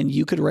England and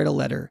you could write a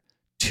letter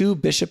to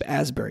Bishop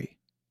Asbury,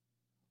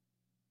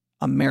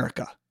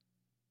 America,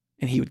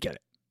 and he would get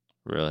it.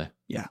 Really?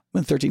 Yeah.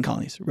 With 13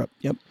 colonies.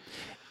 Yep.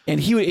 And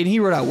he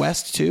wrote out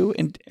west too,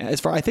 and as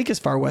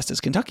far west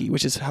as Kentucky,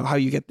 which is how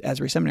you get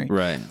Asbury Seminary.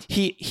 Right.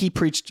 He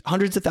preached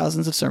hundreds of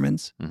thousands of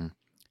sermons. Mm-hmm.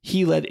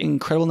 He led an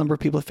incredible number of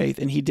people of faith,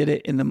 and he did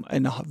it in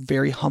a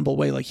very humble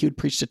way. Like he would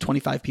preach to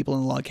 25 people in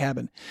a log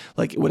cabin,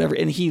 like whatever.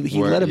 And he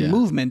led a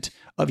movement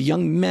of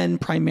young men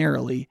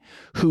primarily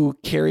who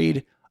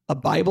carried a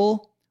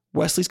Bible,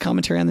 Wesley's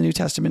commentary on the New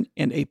Testament,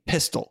 and a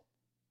pistol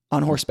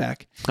on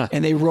horseback,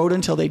 and they rode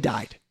until they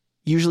died.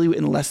 Usually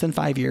in less than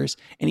 5 years,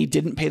 and he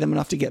didn't pay them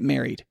enough to get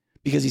married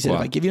because he said, if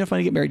I give you enough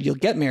money to get married, you'll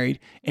get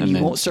married and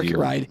you won't circuit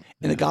ride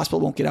and the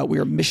gospel won't get out. We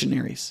are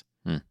missionaries.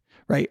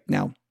 Right?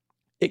 Now,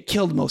 it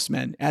killed most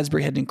men.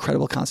 Asbury had an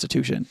incredible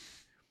constitution,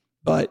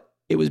 but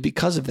it was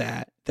because of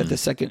that that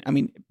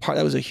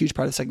that was a huge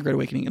part of the Second Great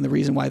Awakening, and the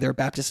reason why there are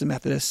Baptists and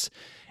Methodists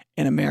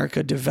in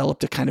America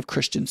developed a kind of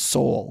Christian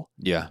soul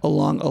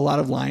along a lot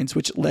of lines,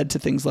 which led to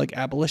things like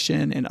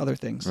abolition and other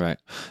things. Right.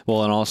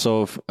 Well, and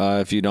also,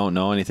 if you don't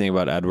know anything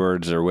about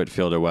Edwards or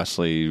Whitefield or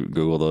Wesley,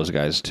 Google those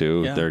guys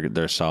too. Yeah.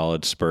 They're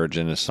solid.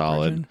 Spurgeon is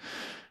solid.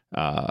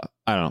 I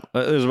don't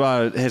know. There's a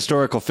lot of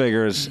historical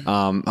figures.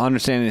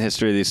 Understanding the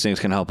history of these things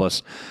can help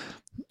us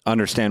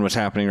understand what's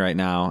happening right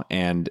now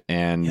and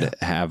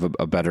have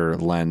a better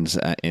lens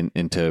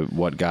into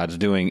what God's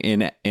doing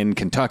in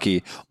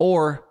Kentucky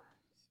or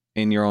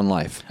in your own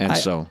life. And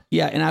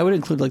and I would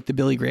include the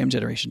Billy Graham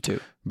generation too.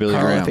 Carl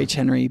Graham. F. H.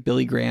 Henry,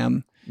 Billy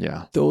Graham.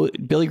 Yeah. Though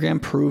Billy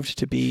Graham proved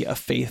to be a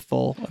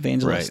faithful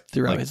evangelist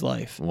throughout his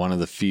life. One of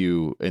the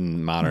few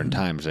in modern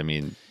times. I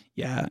mean,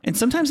 yeah. And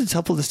sometimes it's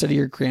helpful to study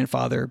your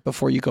grandfather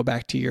before you go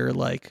back to your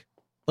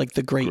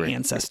the great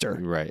ancestor.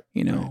 Right.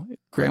 You know,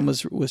 Graham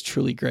was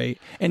truly great.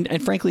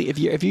 And frankly,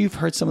 if you've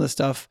heard some of the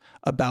stuff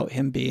about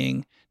him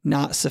being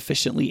not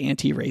sufficiently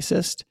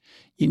anti-racist,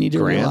 you need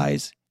to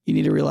realize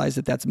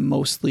that that's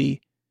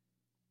mostly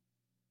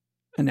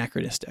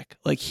anachronistic.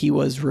 Like he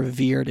was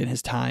revered in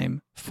his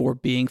time for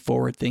being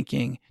forward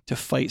thinking, to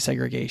fight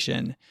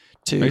segregation,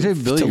 to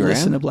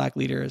listen to black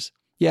leaders.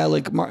 Yeah.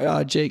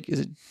 Jake,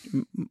 is it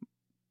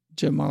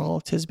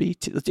Jamal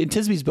Tisby? In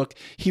Tisby's book,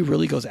 he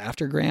really goes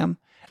after Graham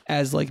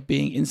as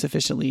being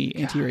insufficiently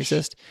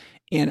anti-racist.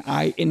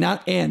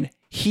 And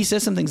he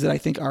says some things that I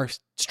think are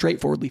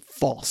straightforwardly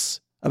false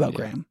about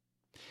Graham.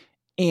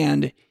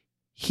 And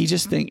he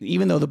just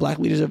even though the black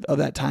leaders of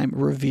that time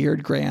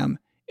revered Graham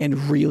and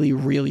really,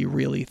 really,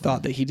 really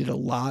thought that he did a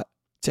lot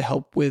to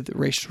help with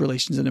racial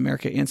relations in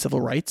America and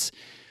civil rights,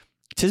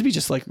 Tisby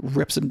just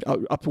rips him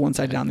up one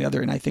side down the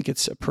other. And I think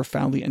it's a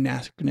profoundly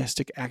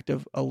anachronistic act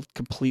of a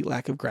complete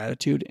lack of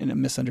gratitude and a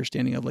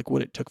misunderstanding of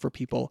what it took for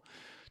people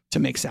to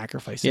make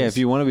sacrifices. Yeah, if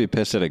you want to be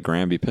pissed at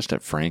Graham, be pissed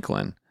at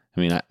Franklin. I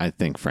mean, I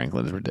think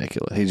Franklin's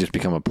ridiculous. He's just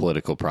become a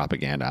political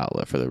propaganda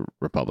outlet for the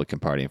Republican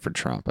Party and for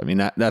Trump. I mean,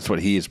 that's what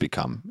he has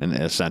become, and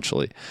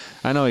essentially.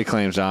 I know he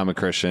claims I'm a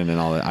Christian and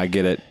all that. I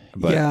get it,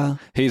 but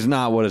he's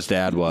not what his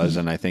dad was,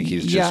 and I think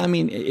he's just... Yeah, I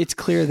mean, it's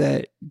clear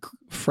that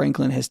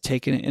Franklin has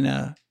taken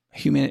the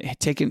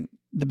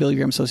Billy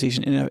Graham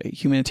Association in a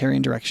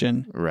humanitarian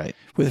direction, right?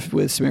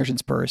 With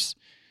Samaritan's Purse.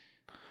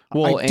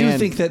 Well, I do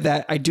think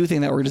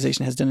that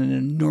organization has done an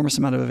enormous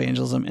amount of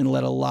evagelism and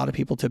led a lot of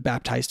people to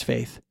baptized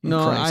faith in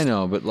Christ. I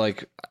know, but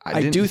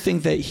I do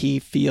think that he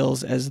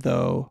feels as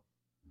though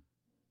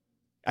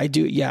I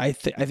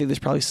think there's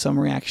probably some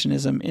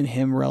reactionism in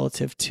him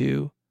relative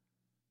to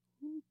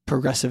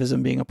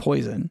progressivism being a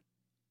poison,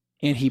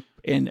 and he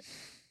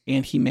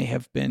may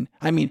have been.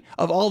 I mean,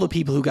 of all the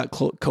people who got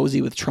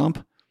cozy with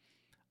Trump,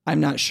 I'm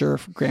not sure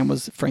if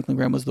Franklin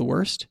Graham was the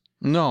worst.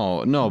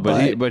 No,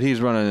 but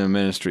he's running a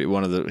ministry.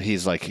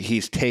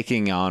 He's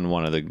taking on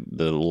one of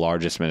the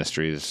largest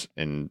ministries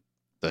in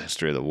the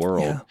history of the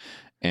world. Yeah.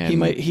 And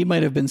he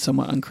might have been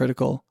somewhat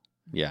uncritical.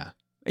 Yeah.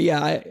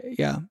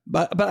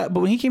 But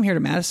when he came here to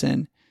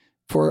Madison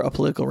for a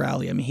political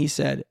rally, I mean, he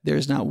said,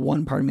 "There's not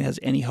one part of me that has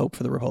any hope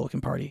for the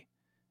Republican Party,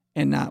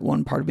 and not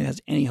one part of me that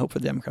has any hope for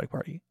the Democratic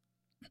Party."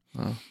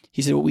 Oh.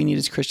 He said, "What we need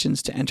is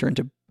Christians to enter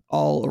into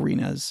all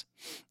arenas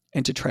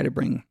and to try to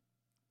bring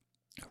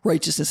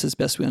righteousness as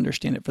best we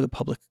understand it for the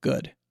public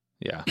good."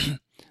 Yeah.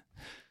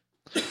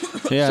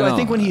 I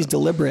think when he's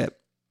deliberate,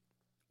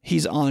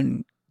 he's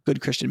on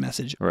good Christian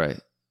message. Right.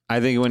 I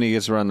think when he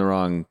gets around the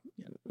wrong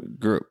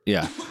group.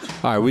 Yeah.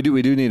 All right. We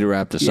do need to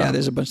wrap this up. Yeah.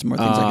 There's a bunch more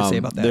things I can say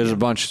about that. There's a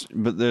bunch,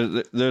 but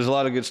there's a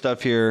lot of good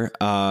stuff here.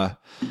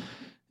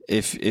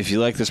 If you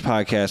like this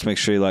podcast, make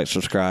sure you like,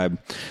 subscribe,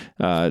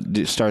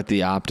 start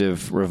the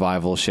Optive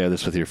Revival, share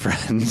this with your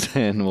friends,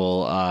 and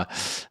we'll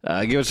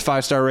give us a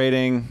 5-star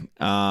rating,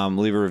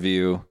 leave a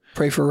review.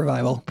 Pray for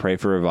revival.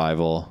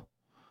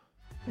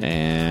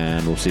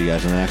 And we'll see you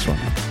guys in the next one.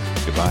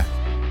 Goodbye.